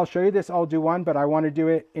show you this, I'll do one, but I want to do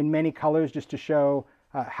it in many colors just to show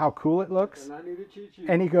how cool it looks. And I need a cheat sheet.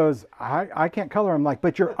 And he goes, I can't color. I'm like,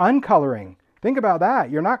 but you're uncoloring. Think about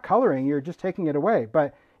that. You're not coloring, you're just taking it away.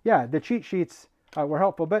 But yeah, the cheat sheets were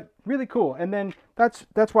helpful, but really cool. And then that's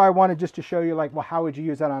why I wanted just to show you, like, well, how would you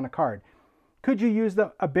use that on a card? Could you use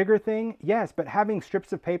a bigger thing? Yes, but having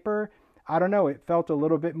strips of paper, I don't know, it felt a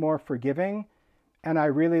little bit more forgiving. And I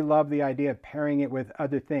really love the idea of pairing it with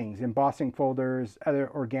other things, embossing folders,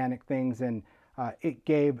 other organic things, and it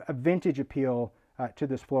gave a vintage appeal to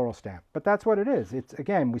this floral stamp. But that's what it is. It's,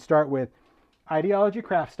 again, we start with Ideology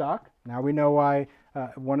Kraft-Stock. Now we know why,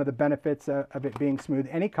 one of the benefits of it being smooth,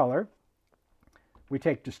 any color. We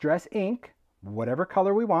take Distress ink, whatever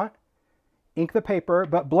color we want, ink the paper,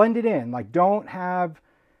 but blend it in. Like, don't have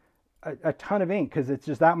a ton of ink, because it's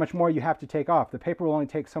just that much more you have to take off. The paper will only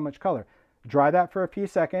take so much color. Dry that for a few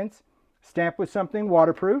seconds, stamp with something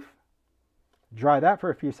waterproof, dry that for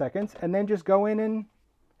a few seconds, and then just go in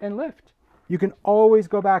and lift. You can always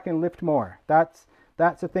go back and lift more. That's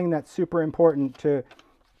a thing that's super important to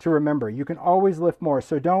remember. You can always lift more.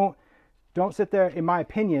 So don't sit there, in my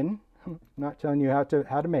opinion, I'm not telling you how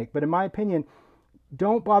to make, but in my opinion,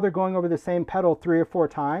 don't bother going over the same petal 3 or 4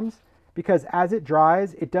 times, because as it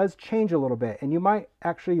dries, it does change a little bit, and you might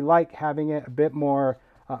actually like having it a bit more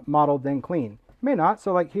mottled than clean. May not.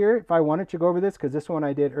 So like here, if I wanted to go over this, because this one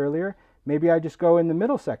I did earlier, maybe I just go in the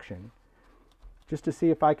middle section just to see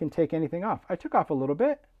if I can take anything off. I took off a little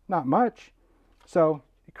bit, not much. So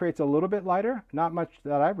it creates a little bit lighter, not much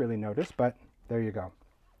that I really noticed, but there you go.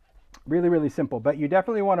 Really, really simple. But you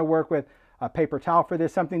definitely want to work with a paper towel for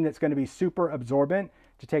this, something that's going to be super absorbent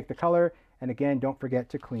to take the color. And again, don't forget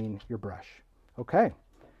to clean your brush. Okay,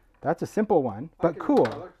 that's a simple one, but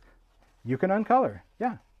cool. You can uncolor,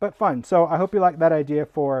 yeah, but fun. So I hope you like that idea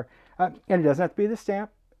for, and it doesn't have to be the stamp.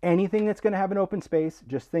 Anything that's going to have an open space,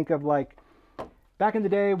 just think of like, back in the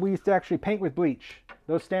day, we used to actually paint with bleach.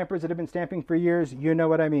 Those stampers that have been stamping for years, you know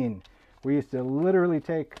what I mean. We used to literally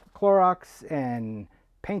take Clorox and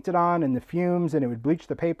paint it on in the fumes, and it would bleach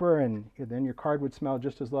the paper, and then your card would smell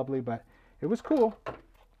just as lovely, but it was cool.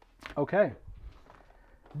 Okay.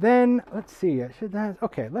 Then let's see.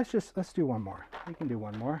 Okay, let's do one more. We can do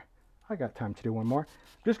one more. I got time to do one more.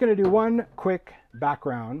 Just going to do one quick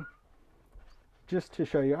background just to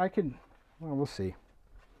show you. Well, we'll see.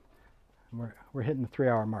 We're hitting the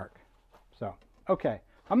 3-hour mark. So, okay.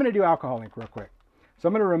 I'm going to do alcohol ink real quick. So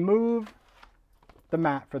I'm going to remove the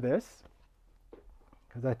matte for this,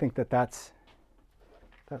 because I think that's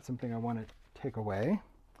something I want to take away.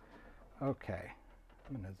 Okay.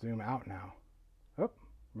 I'm going to zoom out now. Oh,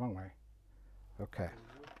 wrong way. Okay.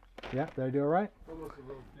 Yeah, did I do it right? Almost a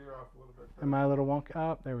little gear off a little bit. Am I a little wonky?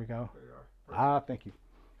 Oh, there we go. There you are. Thank you.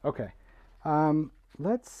 Okay.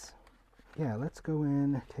 Let's go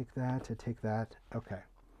in, take that. Okay.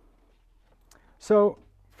 So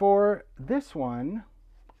for this one,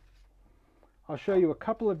 I'll show you a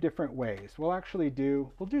couple of different ways. We'll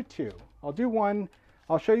do 2. I'll do one.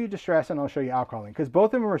 I'll show you distress and I'll show you alcohol ink, because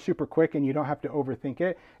both of them are super quick and you don't have to overthink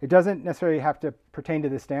it. It doesn't necessarily have to pertain to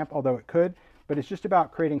the stamp, although it could, but it's just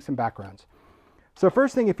about creating some backgrounds. So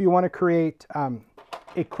first thing, if you want to create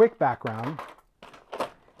a quick background,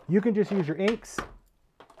 you can just use your inks,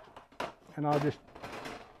 and I'll just,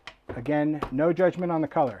 again, no judgment on the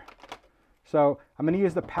color. So I'm going to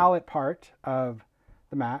use the palette part of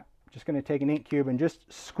the matte. Just going to take an ink cube and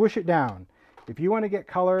just squish it down. If you want to get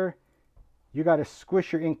color, you got to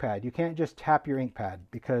squish your ink pad. You can't just tap your ink pad,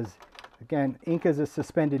 because again, ink is a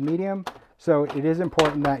suspended medium, so it is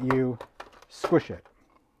important that you squish it.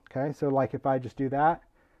 Okay, so like if I just do that,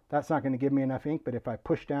 that's not going to give me enough ink, but if I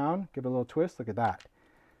push down, give it a little twist, look at that.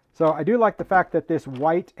 So I do like the fact that this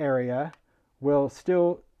white area will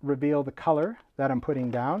still reveal the color that I'm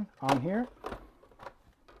putting down on here.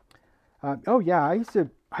 Oh yeah, I used to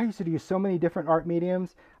use so many different art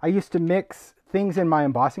mediums. I used to mix things in my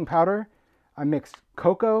embossing powder. I mixed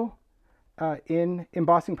cocoa in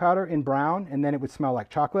embossing powder in brown, and then it would smell like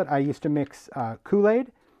chocolate. I used to mix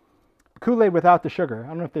Kool-Aid without the sugar. I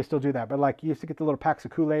don't know if they still do that, but like you used to get the little packs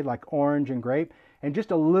of Kool-Aid, like orange and grape, and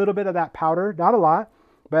just a little bit of that powder, not a lot,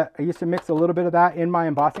 but I used to mix a little bit of that in my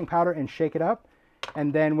embossing powder and shake it up.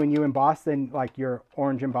 And then when you emboss, then like your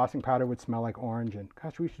orange embossing powder would smell like orange. And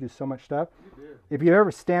gosh, we should do so much stuff. If you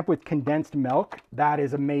ever stamp with condensed milk, that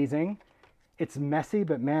is amazing. It's messy,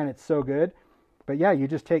 but man, it's so good. But yeah, you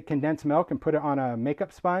just take condensed milk and put it on a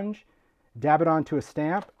makeup sponge, dab it onto a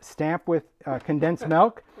stamp with condensed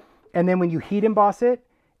milk. And then when you heat emboss it,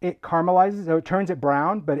 it caramelizes, so it turns it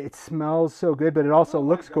brown, but it smells so good, but it also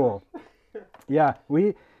looks cool. Yeah,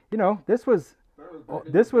 this was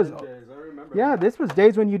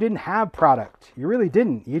days when you didn't have product. You really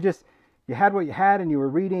didn't. You had what you had, and you were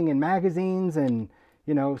reading in magazines, and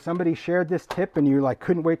somebody shared this tip and you like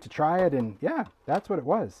couldn't wait to try it. And yeah, that's what it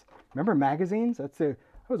was. Remember magazines? That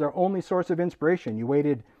was our only source of inspiration. You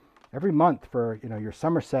waited every month for, your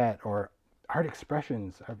Somerset or Art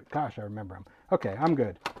Expressions. Gosh, I remember them. Okay, I'm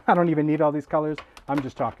good. I don't even need all these colors. I'm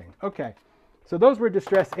just talking. Okay, so those were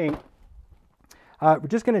Distress ink. We're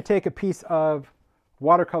just going to take a piece of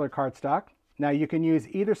watercolor cardstock. Now you can use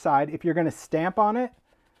either side. If you're going to stamp on it,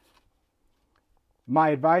 my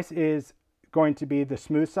advice is going to be the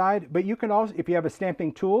smooth side, but you can also, if you have a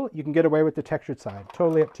stamping tool, you can get away with the textured side.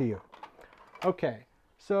 Totally up to you. Okay,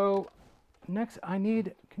 so next can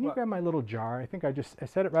you grab my little jar? I think I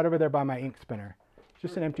set it right over there by my ink spinner. It's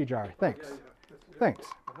just an empty jar. Thanks. Thanks.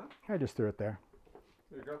 I just threw it there.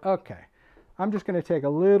 There you go. Okay, I'm just going to take a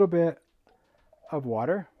little bit of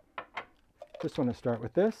water. Just want to start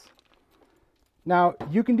with this. Now,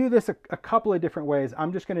 you can do this a couple of different ways.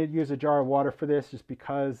 I'm just going to use a jar of water for this just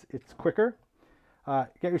because it's quicker.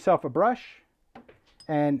 Get yourself a brush,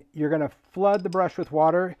 and you're going to flood the brush with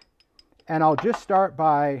water. And I'll just start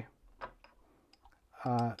by,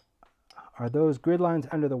 are those grid lines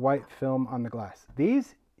under the white film on the glass?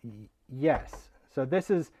 These? Yes. So this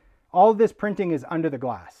is, all of this printing is under the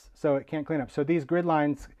glass, so it can't clean up. So these grid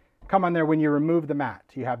lines come on there when you remove the mat.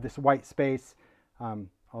 You have this white space.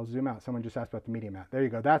 I'll zoom out. Someone just asked about the media mat. There you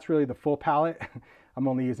go. That's really the full palette. I'm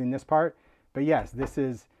only using this part. But yes,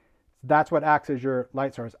 that's what acts as your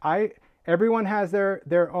light source. Everyone has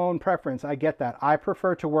their own preference. I get that. I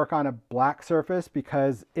prefer to work on a black surface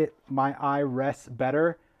because my eye rests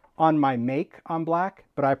better on my make on black,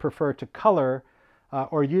 but I prefer to color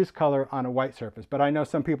or use color on a white surface. But I know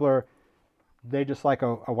some people they just like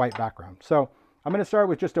a white background. So I'm going to start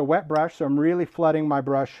with just a wet brush. So I'm really flooding my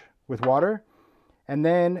brush with water. And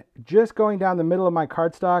then just going down the middle of my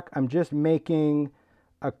cardstock, I'm just making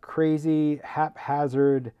a crazy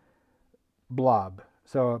haphazard blob.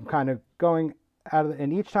 So I'm kind of going out of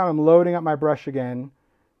and each time I'm loading up my brush again,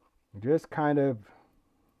 just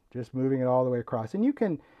moving it all the way across. And you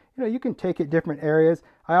can take it different areas.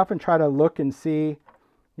 I often try to look and see,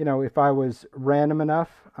 if I was random enough.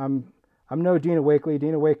 I'm no Dina Wakley.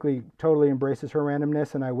 Dina Wakley totally embraces her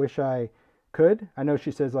randomness, and I wish I could. I know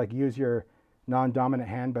she says like use your non-dominant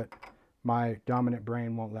hand, but my dominant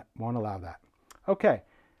brain won't allow that. Okay,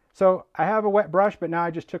 so I have a wet brush, but now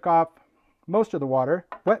I just took off most of the water.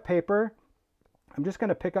 Wet paper. I'm just going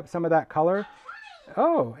to pick up some of that color.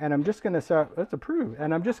 Oh, and I'm just going to start, let's approve.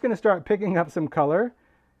 And I'm just going to start picking up some color.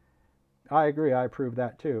 I agree, I approve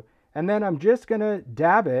that too. And then I'm just going to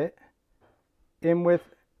dab it in with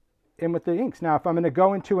the inks. Now, if I'm going to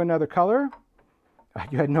go into another color,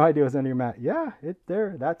 you had no idea it was under your mat. Yeah, it's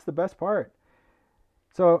there. That's the best part.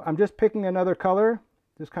 So I'm just picking another color,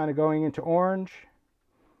 just kind of going into orange.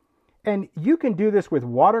 And you can do this with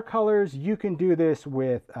watercolors. You can do this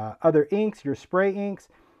with other inks, your spray inks.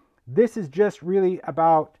 This is just really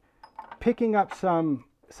about picking up some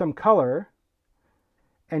color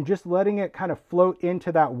and just letting it kind of float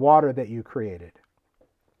into that water that you created.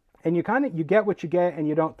 And you get what you get, and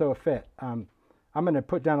you don't throw a fit. I'm going to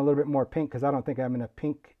put down a little bit more pink because I don't think I'm enough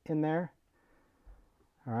pink in there.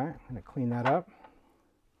 All right, I'm going to clean that up.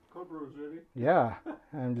 Yeah,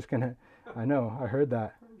 I'm just going to, I know, I heard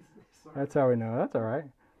that. That's how we know. That's all right.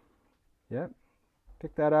 Yep.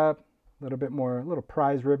 Pick that up. A little bit more, a little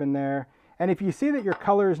prize ribbon there. And if you see that your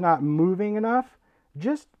color is not moving enough,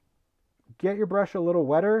 just get your brush a little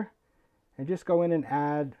wetter and just go in and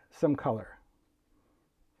add some color.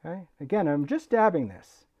 Okay. Again, I'm just dabbing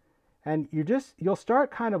this. And you'll start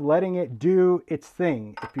kind of letting it do its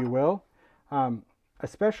thing, if you will.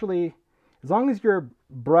 Especially as long as your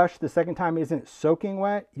brush the second time isn't soaking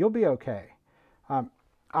wet, you'll be okay.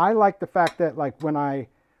 I like the fact that like when I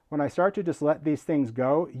start to just let these things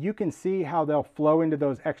go, you can see how they'll flow into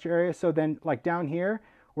those extra areas. So then like down here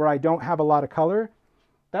where I don't have a lot of color,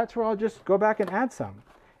 that's where I'll just go back and add some.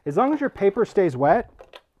 As long as your paper stays wet,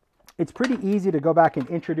 it's pretty easy to go back and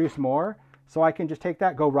introduce more. So I can just take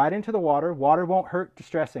that, go right into the water. Water won't hurt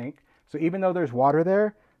Distress ink. So even though there's water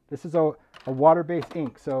there, this is a water-based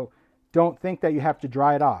ink. So don't think that you have to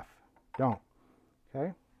dry it off. Don't.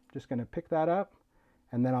 Okay, just gonna pick that up.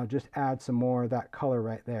 And then I'll just add some more of that color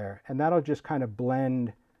right there. And that'll just kind of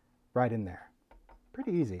blend right in there.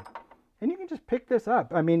 Pretty easy. And you can just pick this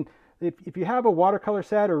up. I mean, if you have a watercolor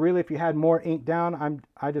set, or really if you had more ink down,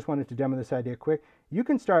 I just wanted to demo this idea quick. You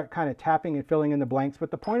can start kind of tapping and filling in the blanks.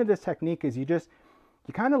 But the point of this technique is you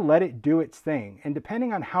kind of let it do its thing. And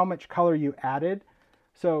depending on how much color you added,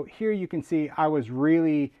 so here you can see I was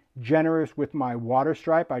really generous with my water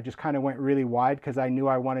stripe. I just kind of went really wide because I knew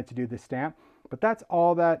I wanted to do the stamp. But that's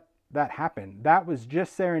all that happened. That was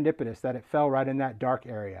just serendipitous that it fell right in that dark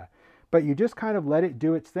area. But you just kind of let it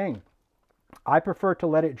do its thing. I prefer to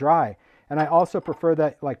let it dry. And I also prefer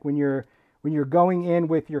that like when you're going in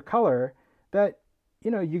with your color that,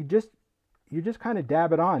 you just kind of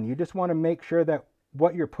dab it on. You just want to make sure that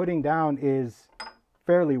what you're putting down is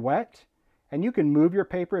fairly wet. And you can move your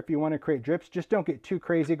paper if you want to create drips. Just don't get too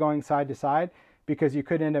crazy going side to side because you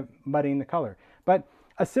could end up muddying the color. But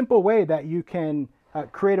a simple way that you can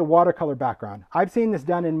create a watercolor background. I've seen this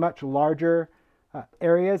done in much larger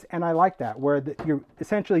areas, and I like that, where you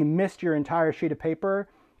essentially mist your entire sheet of paper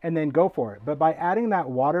and then go for it. But by adding that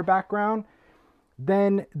water background,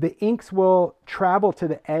 then the inks will travel to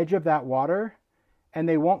the edge of that water, and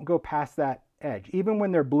they won't go past that edge. Even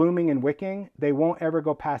when they're blooming and wicking, they won't ever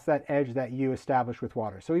go past that edge that you establish with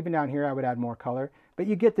water. So even down here, I would add more color. but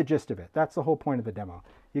you get the gist of it. That's the whole point of the demo.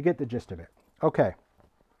 You get the gist of it. Okay,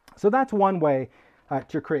 so that's one way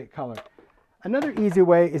to create color. Another easy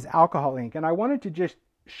way is alcohol ink, and I wanted to just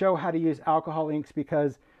show how to use alcohol inks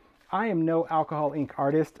because I am no alcohol ink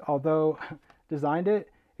artist. Although designed it,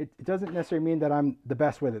 it doesn't necessarily mean that I'm the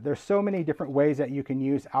best with it. There's so many different ways that you can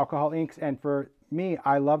use alcohol inks, and for me,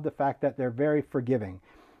 I love the fact that they're very forgiving.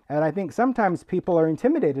 And I think sometimes people are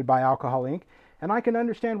intimidated by alcohol ink, and I can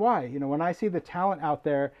understand why. You know, when I see the talent out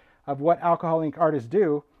there of what alcohol ink artists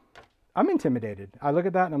do, I'm intimidated. I look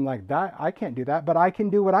at that and I'm like, that I can't do that, but I can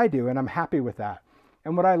do what I do, and I'm happy with that.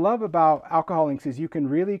 And what I love about alcohol inks is you can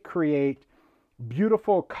really create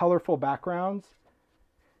beautiful, colorful backgrounds,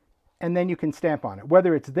 and then you can stamp on it.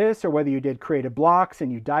 Whether it's this or whether you did creative blocks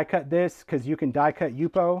and you die cut this, because you can die cut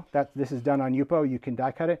Yupo. This is done on Yupo. You can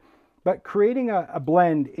die cut it. But creating a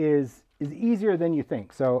blend is easier than you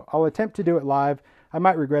think. So I'll attempt to do it live. I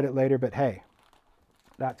might regret it later, but hey,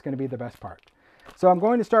 that's going to be the best part. So I'm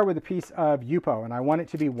going to start with a piece of Yupo, and I want it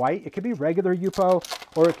to be white. It could be regular Yupo,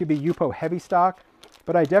 or it could be Yupo heavy stock,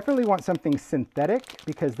 but I definitely want something synthetic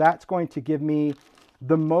because that's going to give me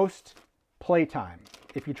the most playtime.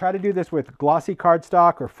 If you try to do this with glossy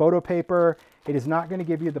cardstock or photo paper, it is not going to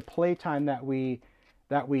give you the playtime that we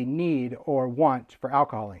need or want for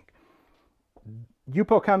alcohol ink.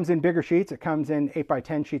 Yupo comes in bigger sheets. It comes in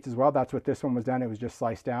 8x10 sheets as well. That's what this one was done. It was just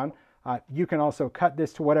sliced down. You can also cut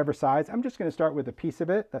this to whatever size. I'm just going to start with a piece of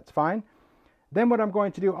it. That's fine. Then what I'm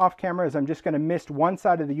going to do off camera is I'm just going to mist one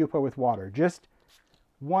side of the Yupo with water. Just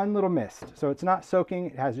one little mist. So it's not soaking.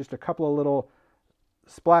 It has just a couple of little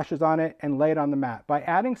splashes on it, and lay it on the mat. By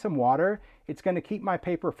adding some water, it's going to keep my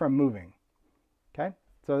paper from moving. Okay,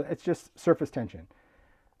 so it's just surface tension.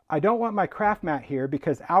 I don't want my craft mat here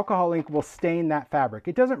because alcohol ink will stain that fabric.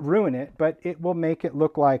 It doesn't ruin it, but it will make it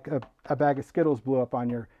look like a bag of Skittles blew up on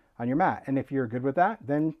your mat. And if you're good with that,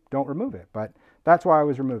 then don't remove it. But that's why I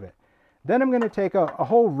always remove it. Then I'm going to take a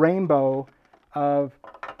whole rainbow of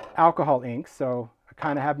alcohol inks. So I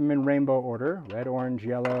kind of have them in rainbow order: red, orange,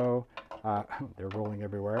 yellow. They're rolling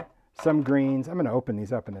everywhere. Some greens. I'm going to open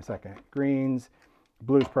these up in a second. Greens,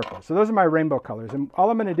 blues, purple. So those are my rainbow colors. And all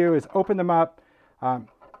I'm going to do is open them up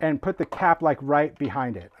and put the cap like right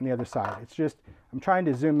behind it on the other side. It's just, I'm trying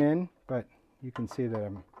to zoom in, but you can see that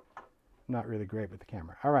I'm not really great with the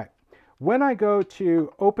camera. All right. When I go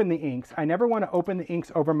to open the inks, I never want to open the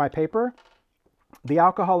inks over my paper. The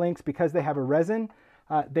alcohol inks, because they have a resin,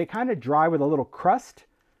 they kind of dry with a little crust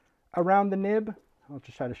around the nib. I'll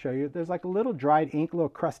just try to show you. There's like a little dried ink, a little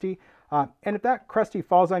crusty. And if that crusty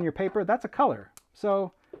falls on your paper, that's a color.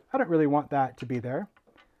 So I don't really want that to be there.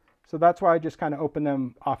 So that's why I just kind of open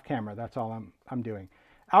them off camera. That's all I'm doing.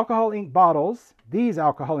 Alcohol ink bottles, these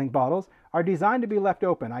alcohol ink bottles, are designed to be left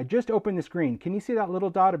open. I just opened this green. Can you see that little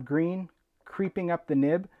dot of green creeping up the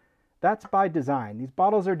nib? That's by design. These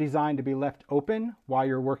bottles are designed to be left open while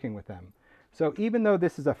you're working with them. So even though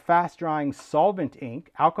this is a fast drying solvent ink,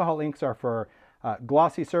 alcohol inks are for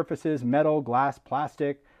glossy surfaces, metal, glass,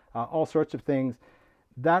 plastic, all sorts of things.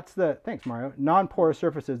 That's the, thanks Mario, non-porous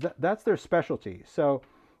surfaces, that's their specialty. So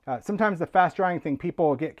sometimes the fast drying thing,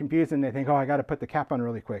 people get confused and they think, oh, I got to put the cap on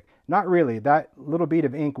really quick. Not really. That little bead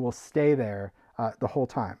of ink will stay there the whole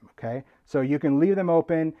time, okay? So you can leave them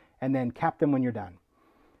open and then cap them when you're done.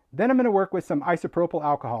 Then I'm going to work with some isopropyl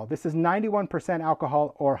alcohol. This is 91%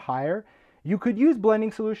 alcohol or higher. You could use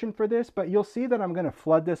blending solution for this, but you'll see that I'm going to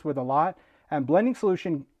flood this with a lot. And blending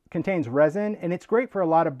solution contains resin, and it's great for a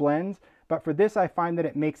lot of blends, but for this I find that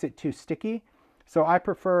it makes it too sticky. So I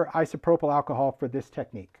prefer isopropyl alcohol for this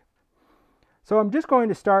technique. So I'm just going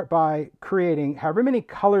to start by creating however many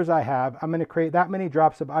colors I have. I'm going to create that many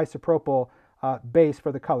drops of isopropyl base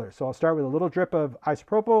for the colors. So I'll start with a little drip of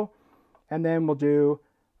isopropyl, and then we'll do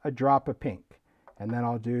a drop of pink. And then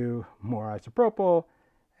I'll do more isopropyl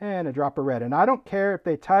and a drop of red. And I don't care if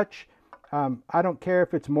they touch. I don't care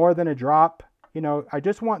if it's more than a drop. You know, I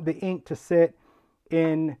just want the ink to sit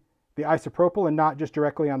in the isopropyl and not just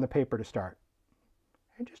directly on the paper to start.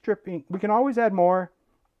 And just drip ink. We can always add more.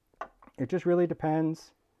 It just really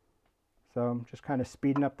depends. So I'm just kind of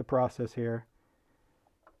speeding up the process here.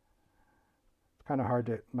 It's kind of hard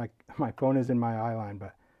to, my phone is in my eye line,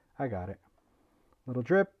 but I got it. Little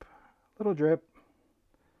drip, little drip,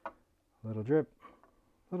 little drip,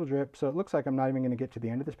 little drip. So it looks like I'm not even going to get to the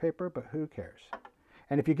end of this paper, but who cares?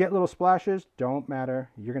 And if you get little splashes, don't matter.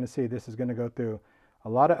 You're going to see this is going to go through a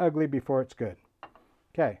lot of ugly before it's good.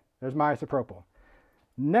 Okay, there's my isopropyl.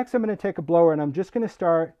 Next, I'm going to take a blower and I'm just going to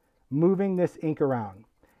start moving this ink around.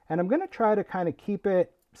 And I'm going to try to kind of keep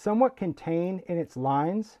it somewhat contained in its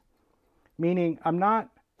lines, meaning I'm not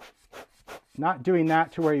not doing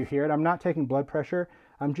that to where you hear it. I'm not taking blood pressure.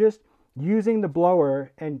 I'm just using the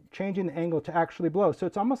blower and changing the angle to actually blow. So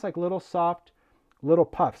it's almost like little soft little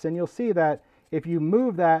puffs. And you'll see that if you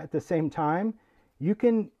move that at the same time,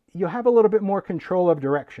 you'll have a little bit more control of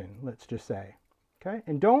direction, let's just say. Okay?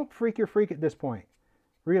 And don't freak at this point.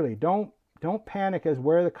 Really, don't panic as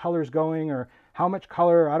where the color's going or how much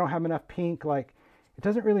color, I don't have enough pink. Like, it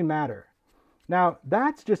doesn't really matter. Now,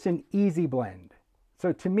 that's just an easy blend.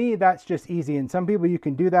 So to me, that's just easy. And some people, you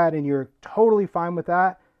can do that and you're totally fine with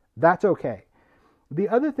that. That's okay. The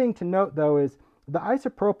other thing to note though is the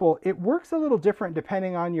isopropyl, it works a little different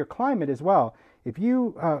depending on your climate as well. If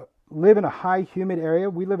you live in a high humid area,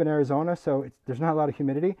 we live in Arizona, so there's not a lot of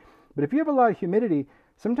humidity. But if you have a lot of humidity,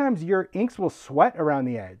 sometimes your inks will sweat around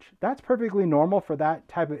the edge. That's perfectly normal for that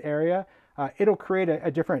type of area. It'll create a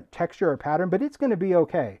different texture or pattern, but it's going to be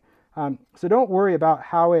okay. So don't worry about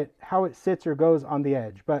how it sits or goes on the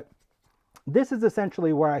edge. But this is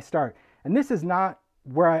essentially where I start. And this is not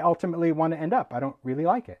where I ultimately want to end up. I don't really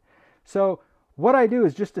like it. So what I do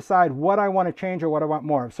is just decide what I want to change or what I want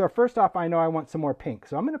more of. So first off, I know I want some more pink.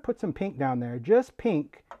 So I'm going to put some pink down there, just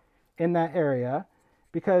pink in that area,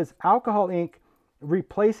 because alcohol ink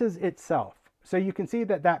replaces itself. So you can see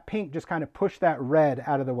that that pink just kind of pushed that red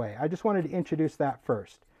out of the way. I just wanted to introduce that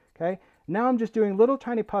first. Okay. Now I'm just doing little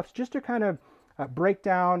tiny puffs just to kind of break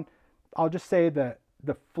down, I'll just say the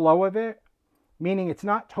flow of it, meaning it's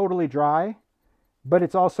not totally dry, but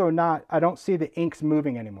it's also not, I don't see the inks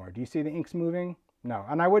moving anymore. Do you see the inks moving? No.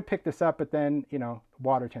 And I would pick this up, but then, you know,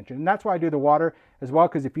 water tension. And that's why I do the water as well,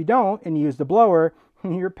 because if you don't and you use the blower,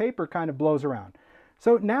 your paper kind of blows around.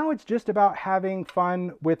 So now it's just about having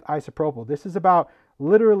fun with isopropyl. This is about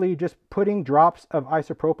literally just putting drops of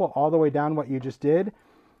isopropyl all the way down what you just did.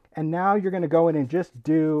 And now you're going to go in and just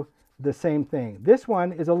do the same thing. This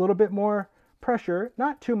one is a little bit more pressure,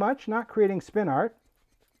 not too much, not creating spin art.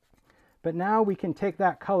 But now we can take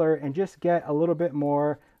that color and just get a little bit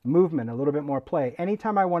more movement, a little bit more play.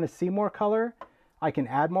 Anytime I want to see more color, I can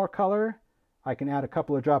add more color. I can add a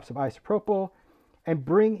couple of drops of isopropyl and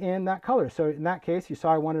bring in that color. So in that case, you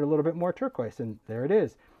saw I wanted a little bit more turquoise, and there it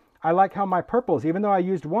is. I like how my purples, even though I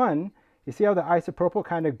used one, you see how the isopropyl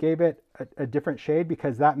kind of gave it a different shade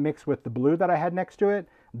because that mixed with the blue that I had next to it.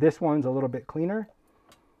 This one's a little bit cleaner.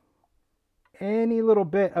 Any little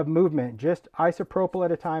bit of movement, just isopropyl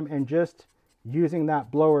at a time and just using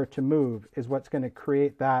that blower to move is what's going to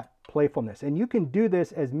create that playfulness. And you can do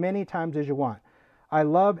this as many times as you want. I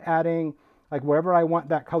love adding, like wherever I want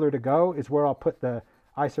that color to go is where I'll put the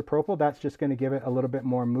isopropyl. That's just going to give it a little bit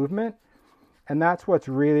more movement. And that's what's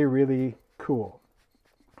really, really cool.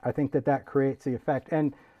 I think that that creates the effect.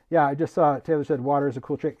 And yeah, I just saw Taylor said water is a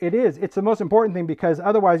cool trick. It is. It's the most important thing because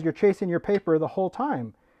otherwise you're chasing your paper the whole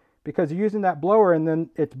time because you're using that blower and then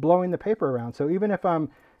it's blowing the paper around. So even if I'm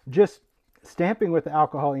just stamping with the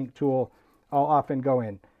alcohol ink tool, I'll often go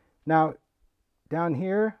in. Now down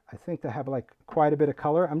here, I think I have like quite a bit of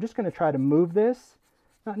color. I'm just going to try to move this,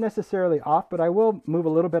 not necessarily off, but I will move a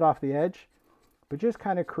little bit off the edge, but just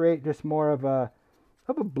kind of create just more of a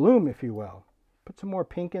bloom, if you will. Put some more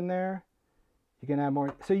pink in there. You can add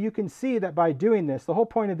more. So you can see that by doing this, the whole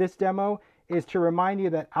point of this demo is to remind you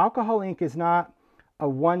that alcohol ink is not a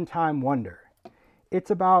one-time wonder. It's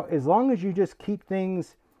about, as long as you just keep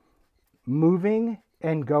things moving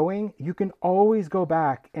and going, you can always go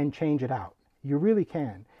back and change it out. You really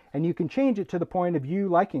can. And you can change it to the point of you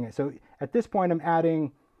liking it. So at this point, I'm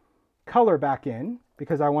adding color back in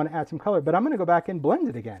because I want to add some color, but I'm going to go back and blend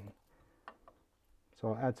it again. So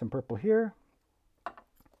I'll add some purple here.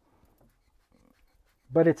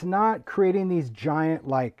 But it's not creating these giant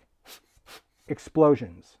like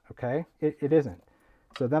explosions, okay? It isn't.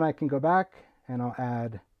 So then I can go back and I'll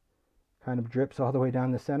add kind of drips all the way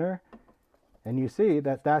down the center. And you see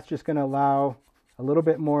that that's just going to allow a little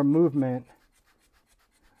bit more movement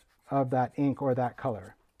of that ink or that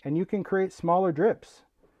color. And you can create smaller drips.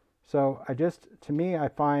 So to me, I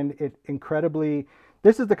find it incredibly,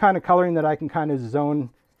 this is the kind of coloring that I can kind of zone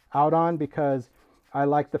out on because I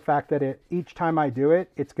like the fact that each time I do it,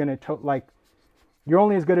 it's going to, like, you're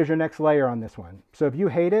only as good as your next layer on this one. So if you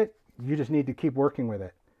hate it, you just need to keep working with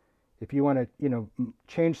it. If you want to, you know,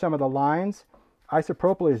 change some of the lines,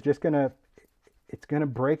 isopropyl is just going to, it's going to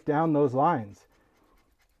break down those lines.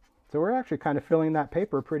 So we're actually kind of filling that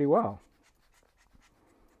paper pretty well.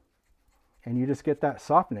 And you just get that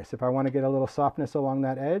softness. If I want to get a little softness along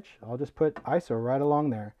that edge, I'll just put iso right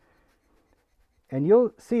along there. And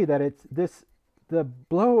you'll see that it's this, the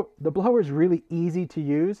blower is really easy to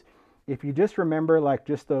use. If you just remember like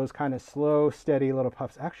just those kind of slow, steady little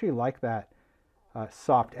puffs, I actually like that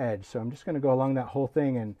soft edge. So I'm just going to go along that whole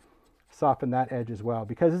thing and soften that edge as well.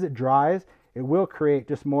 Because as it dries, it will create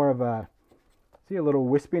just more of a, see a little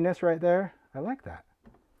wispiness right there? I like that.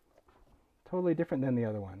 Totally different than the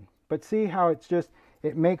other one. But see how it's just,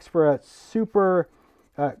 it makes for a super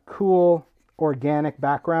cool, organic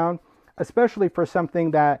background, especially for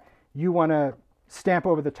something that you want to stamp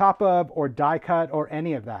over the top of or die cut or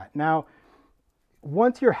any of that. Now,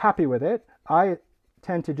 once you're happy with it, I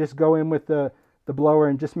tend to just go in with the blower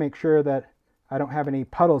and just make sure that I don't have any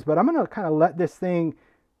puddles. But I'm going to kind of let this thing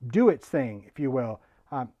do its thing, if you will.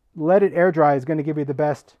 Let it air dry is going to give you the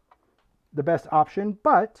best option,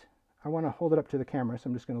 but I want to hold it up to the camera, so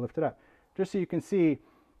I'm just going to lift it up just so you can see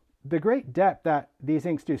the great depth that these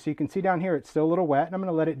inks do. So you can see down here it's still a little wet, and I'm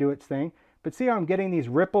going to let it do its thing. But see how I'm getting these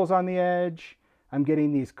ripples on the edge? I'm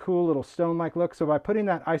getting these cool little stone-like looks. So by putting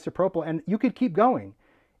that isopropyl, and you could keep going.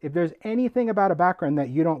 If there's anything about a background that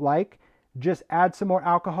you don't like, just add some more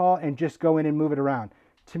alcohol and just go in and move it around.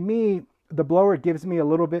 To me, the blower gives me a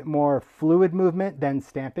little bit more fluid movement than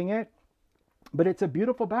stamping it. But it's a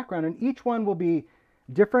beautiful background, and each one will be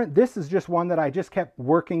different. This is just one that I just kept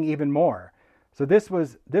working even more. So this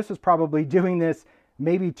was probably doing this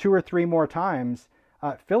maybe 2 or 3 more times,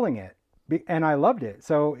 filling it, and I loved it.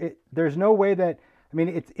 So there's no way that, I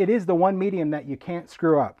mean, it is the one medium that you can't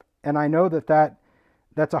screw up. And I know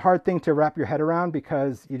that's a hard thing to wrap your head around,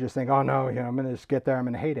 because you just think, oh no, you know, I'm gonna just get there, I'm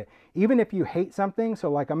gonna hate it. Even if you hate something, so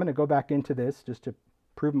like I'm gonna go back into this just to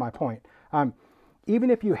prove my point. Even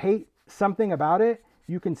if you hate something about it,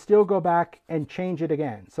 you can still go back and change it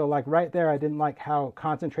again. So like right there, I didn't like how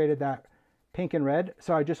concentrated that pink and red,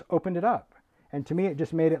 so I just opened it up. And to me, it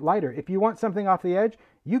just made it lighter. If you want something off the edge,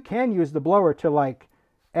 you can use the blower to like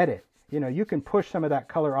edit. You know, you can push some of that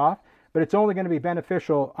color off, but it's only going to be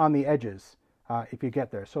beneficial on the edges if you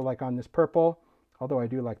get there. So like on this purple, although I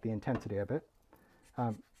do like the intensity of it,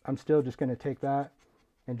 I'm still just going to take that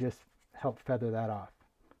and just help feather that off.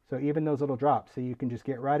 So even those little drops, so you can just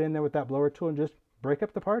get right in there with that blower tool and just break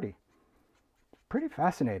up the party. Pretty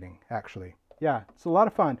fascinating, actually. Yeah, it's a lot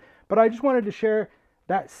of fun. But I just wanted to share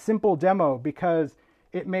that simple demo because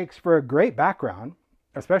it makes for a great background,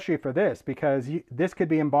 especially for this, because this could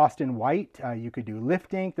be embossed in white. You could do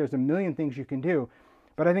lift ink. There's a million things you can do.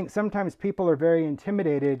 But I think sometimes people are very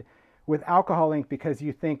intimidated with alcohol ink because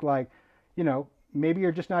you think like, you know, maybe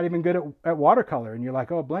you're just not even good at watercolor and you're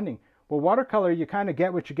like, oh, blending. Well, watercolor, you kind of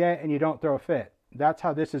get what you get and you don't throw a fit. That's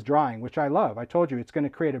how this is drawing, which I love. I told you it's going to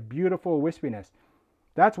create a beautiful wispiness.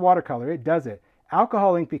 That's watercolor. It does it.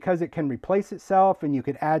 Alcohol ink, because it can replace itself and you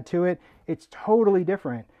could add to it, it's totally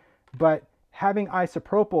different. But having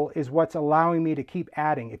isopropyl is what's allowing me to keep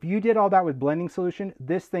adding. If you did all that with blending solution,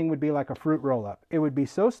 this thing would be like a fruit roll-up. It would be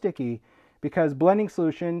so sticky because blending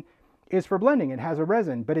solution is for blending. It has a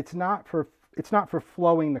resin, but it's not for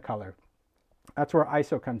flowing the color. That's where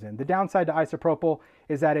iso comes in. The downside to isopropyl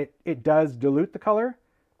is that it does dilute the color.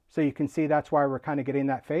 So you can see that's why we're kind of getting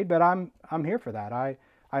that fade, but I'm here for that.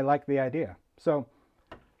 I like the idea. So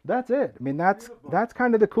that's it. I mean, that's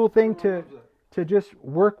kind of the cool thing to just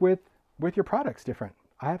work with your products different.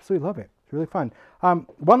 I absolutely love it. It's really fun.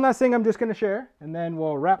 One last thing I'm just going to share, and then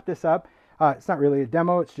we'll wrap this up. It's not really a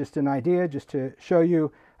demo. It's just an idea just to show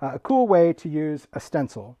you a cool way to use a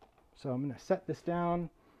stencil. So I'm going to set this down.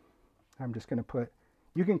 I'm just going to put,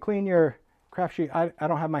 you can clean your craft sheet. I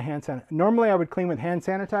don't have my hand sanitizer. Normally I would clean with hand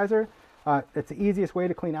sanitizer. It's the easiest way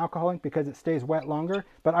to clean alcohol ink because it stays wet longer,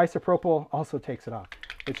 but isopropyl also takes it off.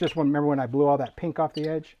 It's just remember when I blew all that pink off the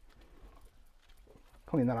edge?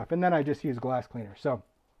 Clean that off. And then I just use glass cleaner. So,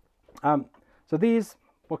 so these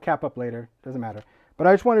we'll cap up later. Doesn't matter. But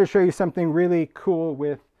I just wanted to show you something really cool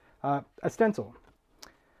with a stencil.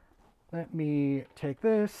 Let me take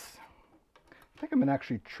this. I think I'm going to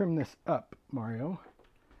actually trim this up, Mario.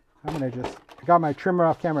 I'm going to I got my trimmer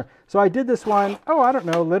off camera. So I did this one, oh, I don't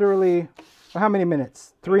know, literally, how many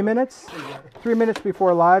minutes? 3 minutes? 3 minutes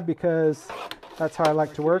before live because that's how I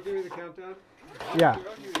like to work. Can you give me the countdown? Yeah.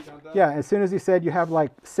 Yeah, as soon as he said you have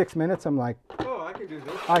like 6 minutes, I'm like, oh, I can do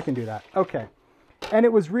this. I can do that. Okay. And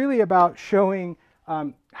it was really about showing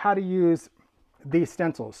how to use these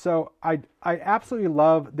stencils. So I absolutely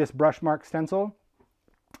love this brush mark stencil,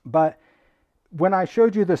 but when I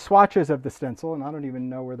showed you the swatches of the stencil, and I don't even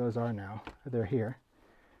know where those are now, they're here.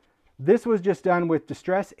 This was just done with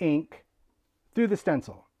distress ink through the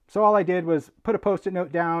stencil. So all I did was put a Post-it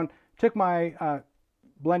note down, took my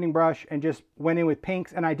blending brush and just went in with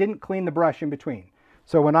pinks, and I didn't clean the brush in between.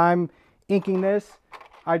 So when I'm inking this,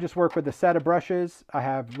 I just work with a set of brushes. I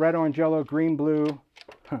have red, orange, yellow, green, blue,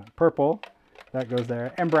 purple, that goes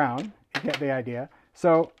there, and brown. You get the idea.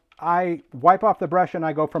 So I wipe off the brush and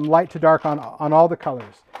I go from light to dark on all the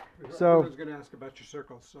colors. So I was going to ask about your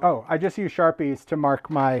circles. So. oh, I just use Sharpies to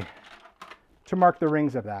mark the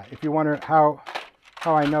rings of that. If you wonder how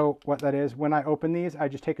I know what that is, when I open these, I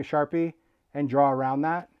just take a Sharpie and draw around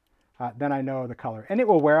that. Then I know the color. And it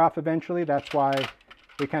will wear off eventually. That's why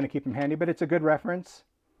we kind of keep them handy. But it's a good reference.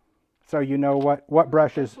 So you know what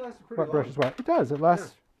brush is what. It does. It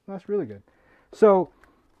lasts really good. So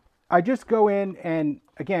I just go in and,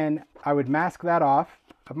 again, I would mask that off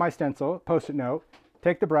of my stencil, Post-it note,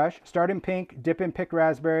 take the brush, start in pink, dip in picked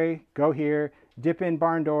raspberry, go here, dip in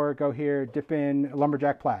barn door, go here, dip in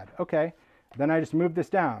lumberjack plaid. Okay. Then I just move this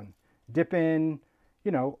down, dip in,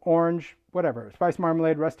 you know, orange, whatever, spice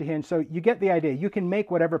marmalade, rusty hinge. So you get the idea. You can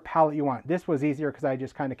make whatever palette you want. This was easier because I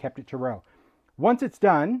just kind of kept it to row. Once it's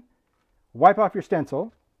done, wipe off your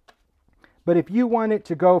stencil. But if you want it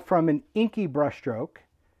to go from an inky brush stroke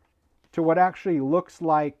to what actually looks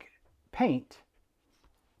like paint,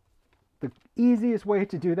 the easiest way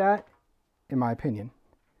to do that, in my opinion,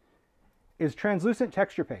 is translucent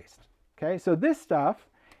texture paste. Okay, so this stuff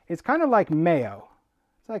is kind of like mayo.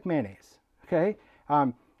 It's like mayonnaise. Okay,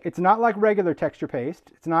 it's not like regular texture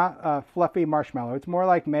paste. It's not fluffy marshmallow. It's more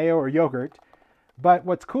like mayo or yogurt. But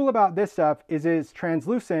what's cool about this stuff is it's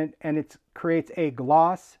translucent and it creates a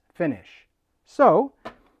gloss finish. So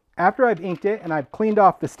after I've inked it and I've cleaned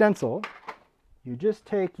off the stencil, you just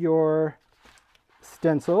take your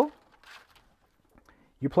stencil,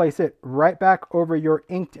 you place it right back over your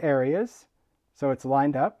inked areas so it's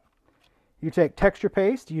lined up. You take texture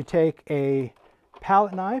paste, you take a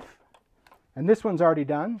palette knife, and this one's already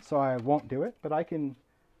done, so I won't do it, but I can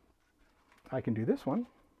do this one.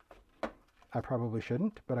 I probably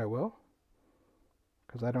shouldn't, but I will,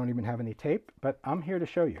 because I don't even have any tape, but I'm here to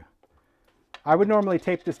show you. I would normally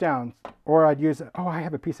tape this down, or I'd use, oh, I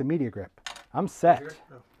have a piece of media grip. I'm set.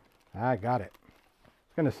 I got it. I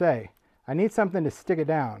was going to say, I need something to stick it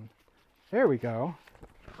down. There we go.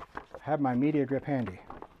 I have my media grip handy.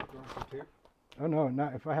 Oh no,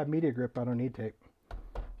 not if I have media grip, I don't need tape.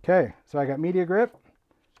 Okay, so I got media grip.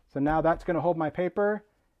 So now that's going to hold my paper,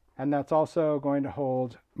 and that's also going to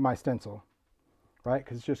hold my stencil, right?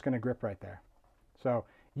 Because it's just going to grip right there. So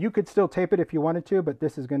you could still tape it if you wanted to, but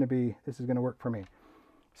this is going to work for me.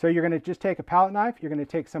 So you're going to just take a palette knife. You're going to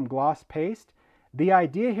take some gloss paste. The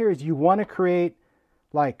idea here is you want to create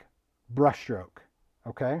like brush stroke,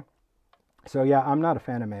 okay? So yeah, I'm not a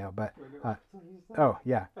fan of mayo, but oh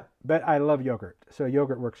yeah, but I love yogurt, so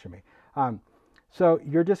yogurt works for me. So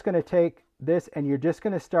you're just going to take this and you're just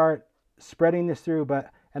going to start spreading this through,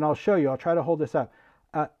 and I'll show you, I'll try to hold this up.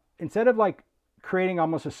 Instead of like creating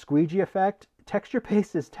almost a squeegee effect, texture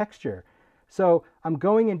paste is texture. So I'm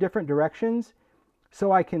going in different directions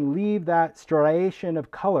so I can leave that striation of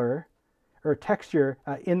color or texture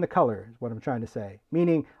in the color is what I'm trying to say.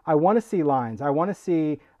 Meaning I want to see lines, I want to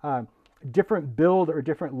see different build or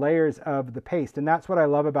different layers of the paste. And that's what I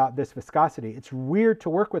love about this viscosity. It's weird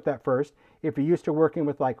to work with that first if you're used to working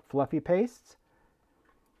with like fluffy pastes.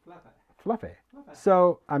 Fluffy.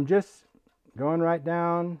 So I'm just going right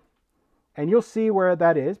down, and you'll see where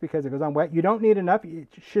that is because it goes on wet. You don't need enough. It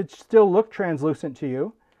should still look translucent to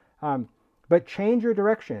you, but change your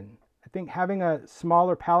direction. I think having a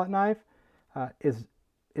smaller palette knife is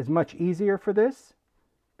much easier for this,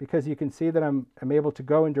 because you can see that I'm able to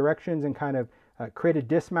go in directions and kind of create a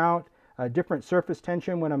dismount, a different surface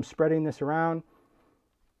tension when I'm spreading this around.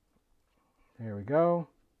 There we go.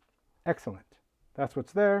 Excellent. That's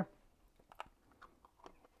what's there.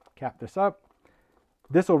 Cap this up.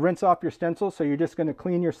 This will rinse off your stencil, so you're just going to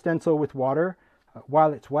clean your stencil with water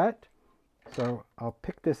while it's wet. So I'll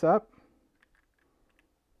pick this up.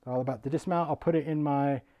 It's all about the dismount. I'll put it in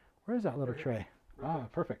my, where's that little tray? Ah,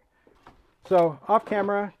 perfect. So off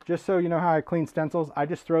camera, just so you know how I clean stencils, I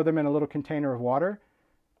just throw them in a little container of water.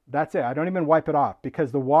 That's it. I don't even wipe it off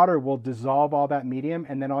because the water will dissolve all that medium,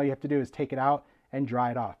 and then all you have to do is take it out and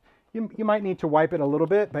dry it off. You might need to wipe it a little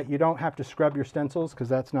bit, but you don't have to scrub your stencils because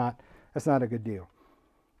that's not a good deal.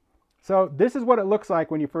 So this is what it looks like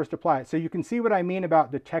when you first apply it. So you can see what I mean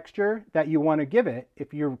about the texture that you want to give it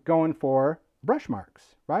if you're going for brush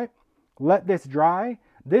marks, right? Let this dry.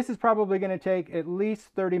 This is probably going to take at least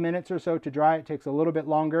 30 minutes or so to dry. It takes a little bit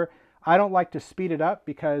longer. I don't like to speed it up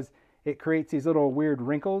because it creates these little weird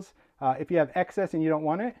wrinkles. If you have excess and you don't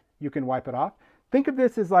want it, you can wipe it off. Think of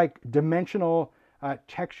this as like dimensional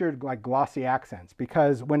textured like glossy accents,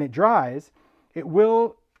 because when it dries, it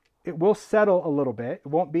will settle a little bit. It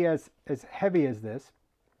won't be as heavy as this,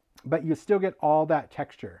 but you still get all that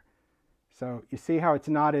texture. So you see how it's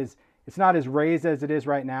not as raised as it is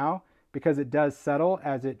right now, because it does settle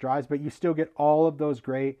as it dries, but you still get all of those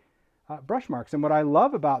great brush marks. And what I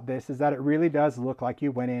love about this is that it really does look like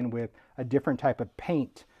you went in with a different type of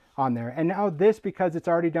paint on there. And now this, because it's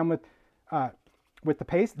already done with the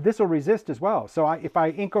paste, this will resist as well. So if I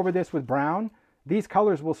ink over this with brown, these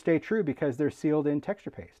colors will stay true because they're sealed in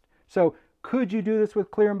texture paste. So could you do this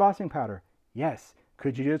with clear embossing powder? Yes.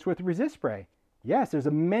 Could you do this with resist spray? Yes. There's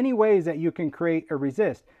many ways that you can create a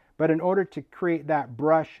resist, but in order to create that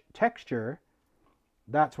brush texture,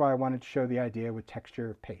 that's why I wanted to show the idea with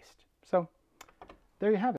texture paste. So there you have it.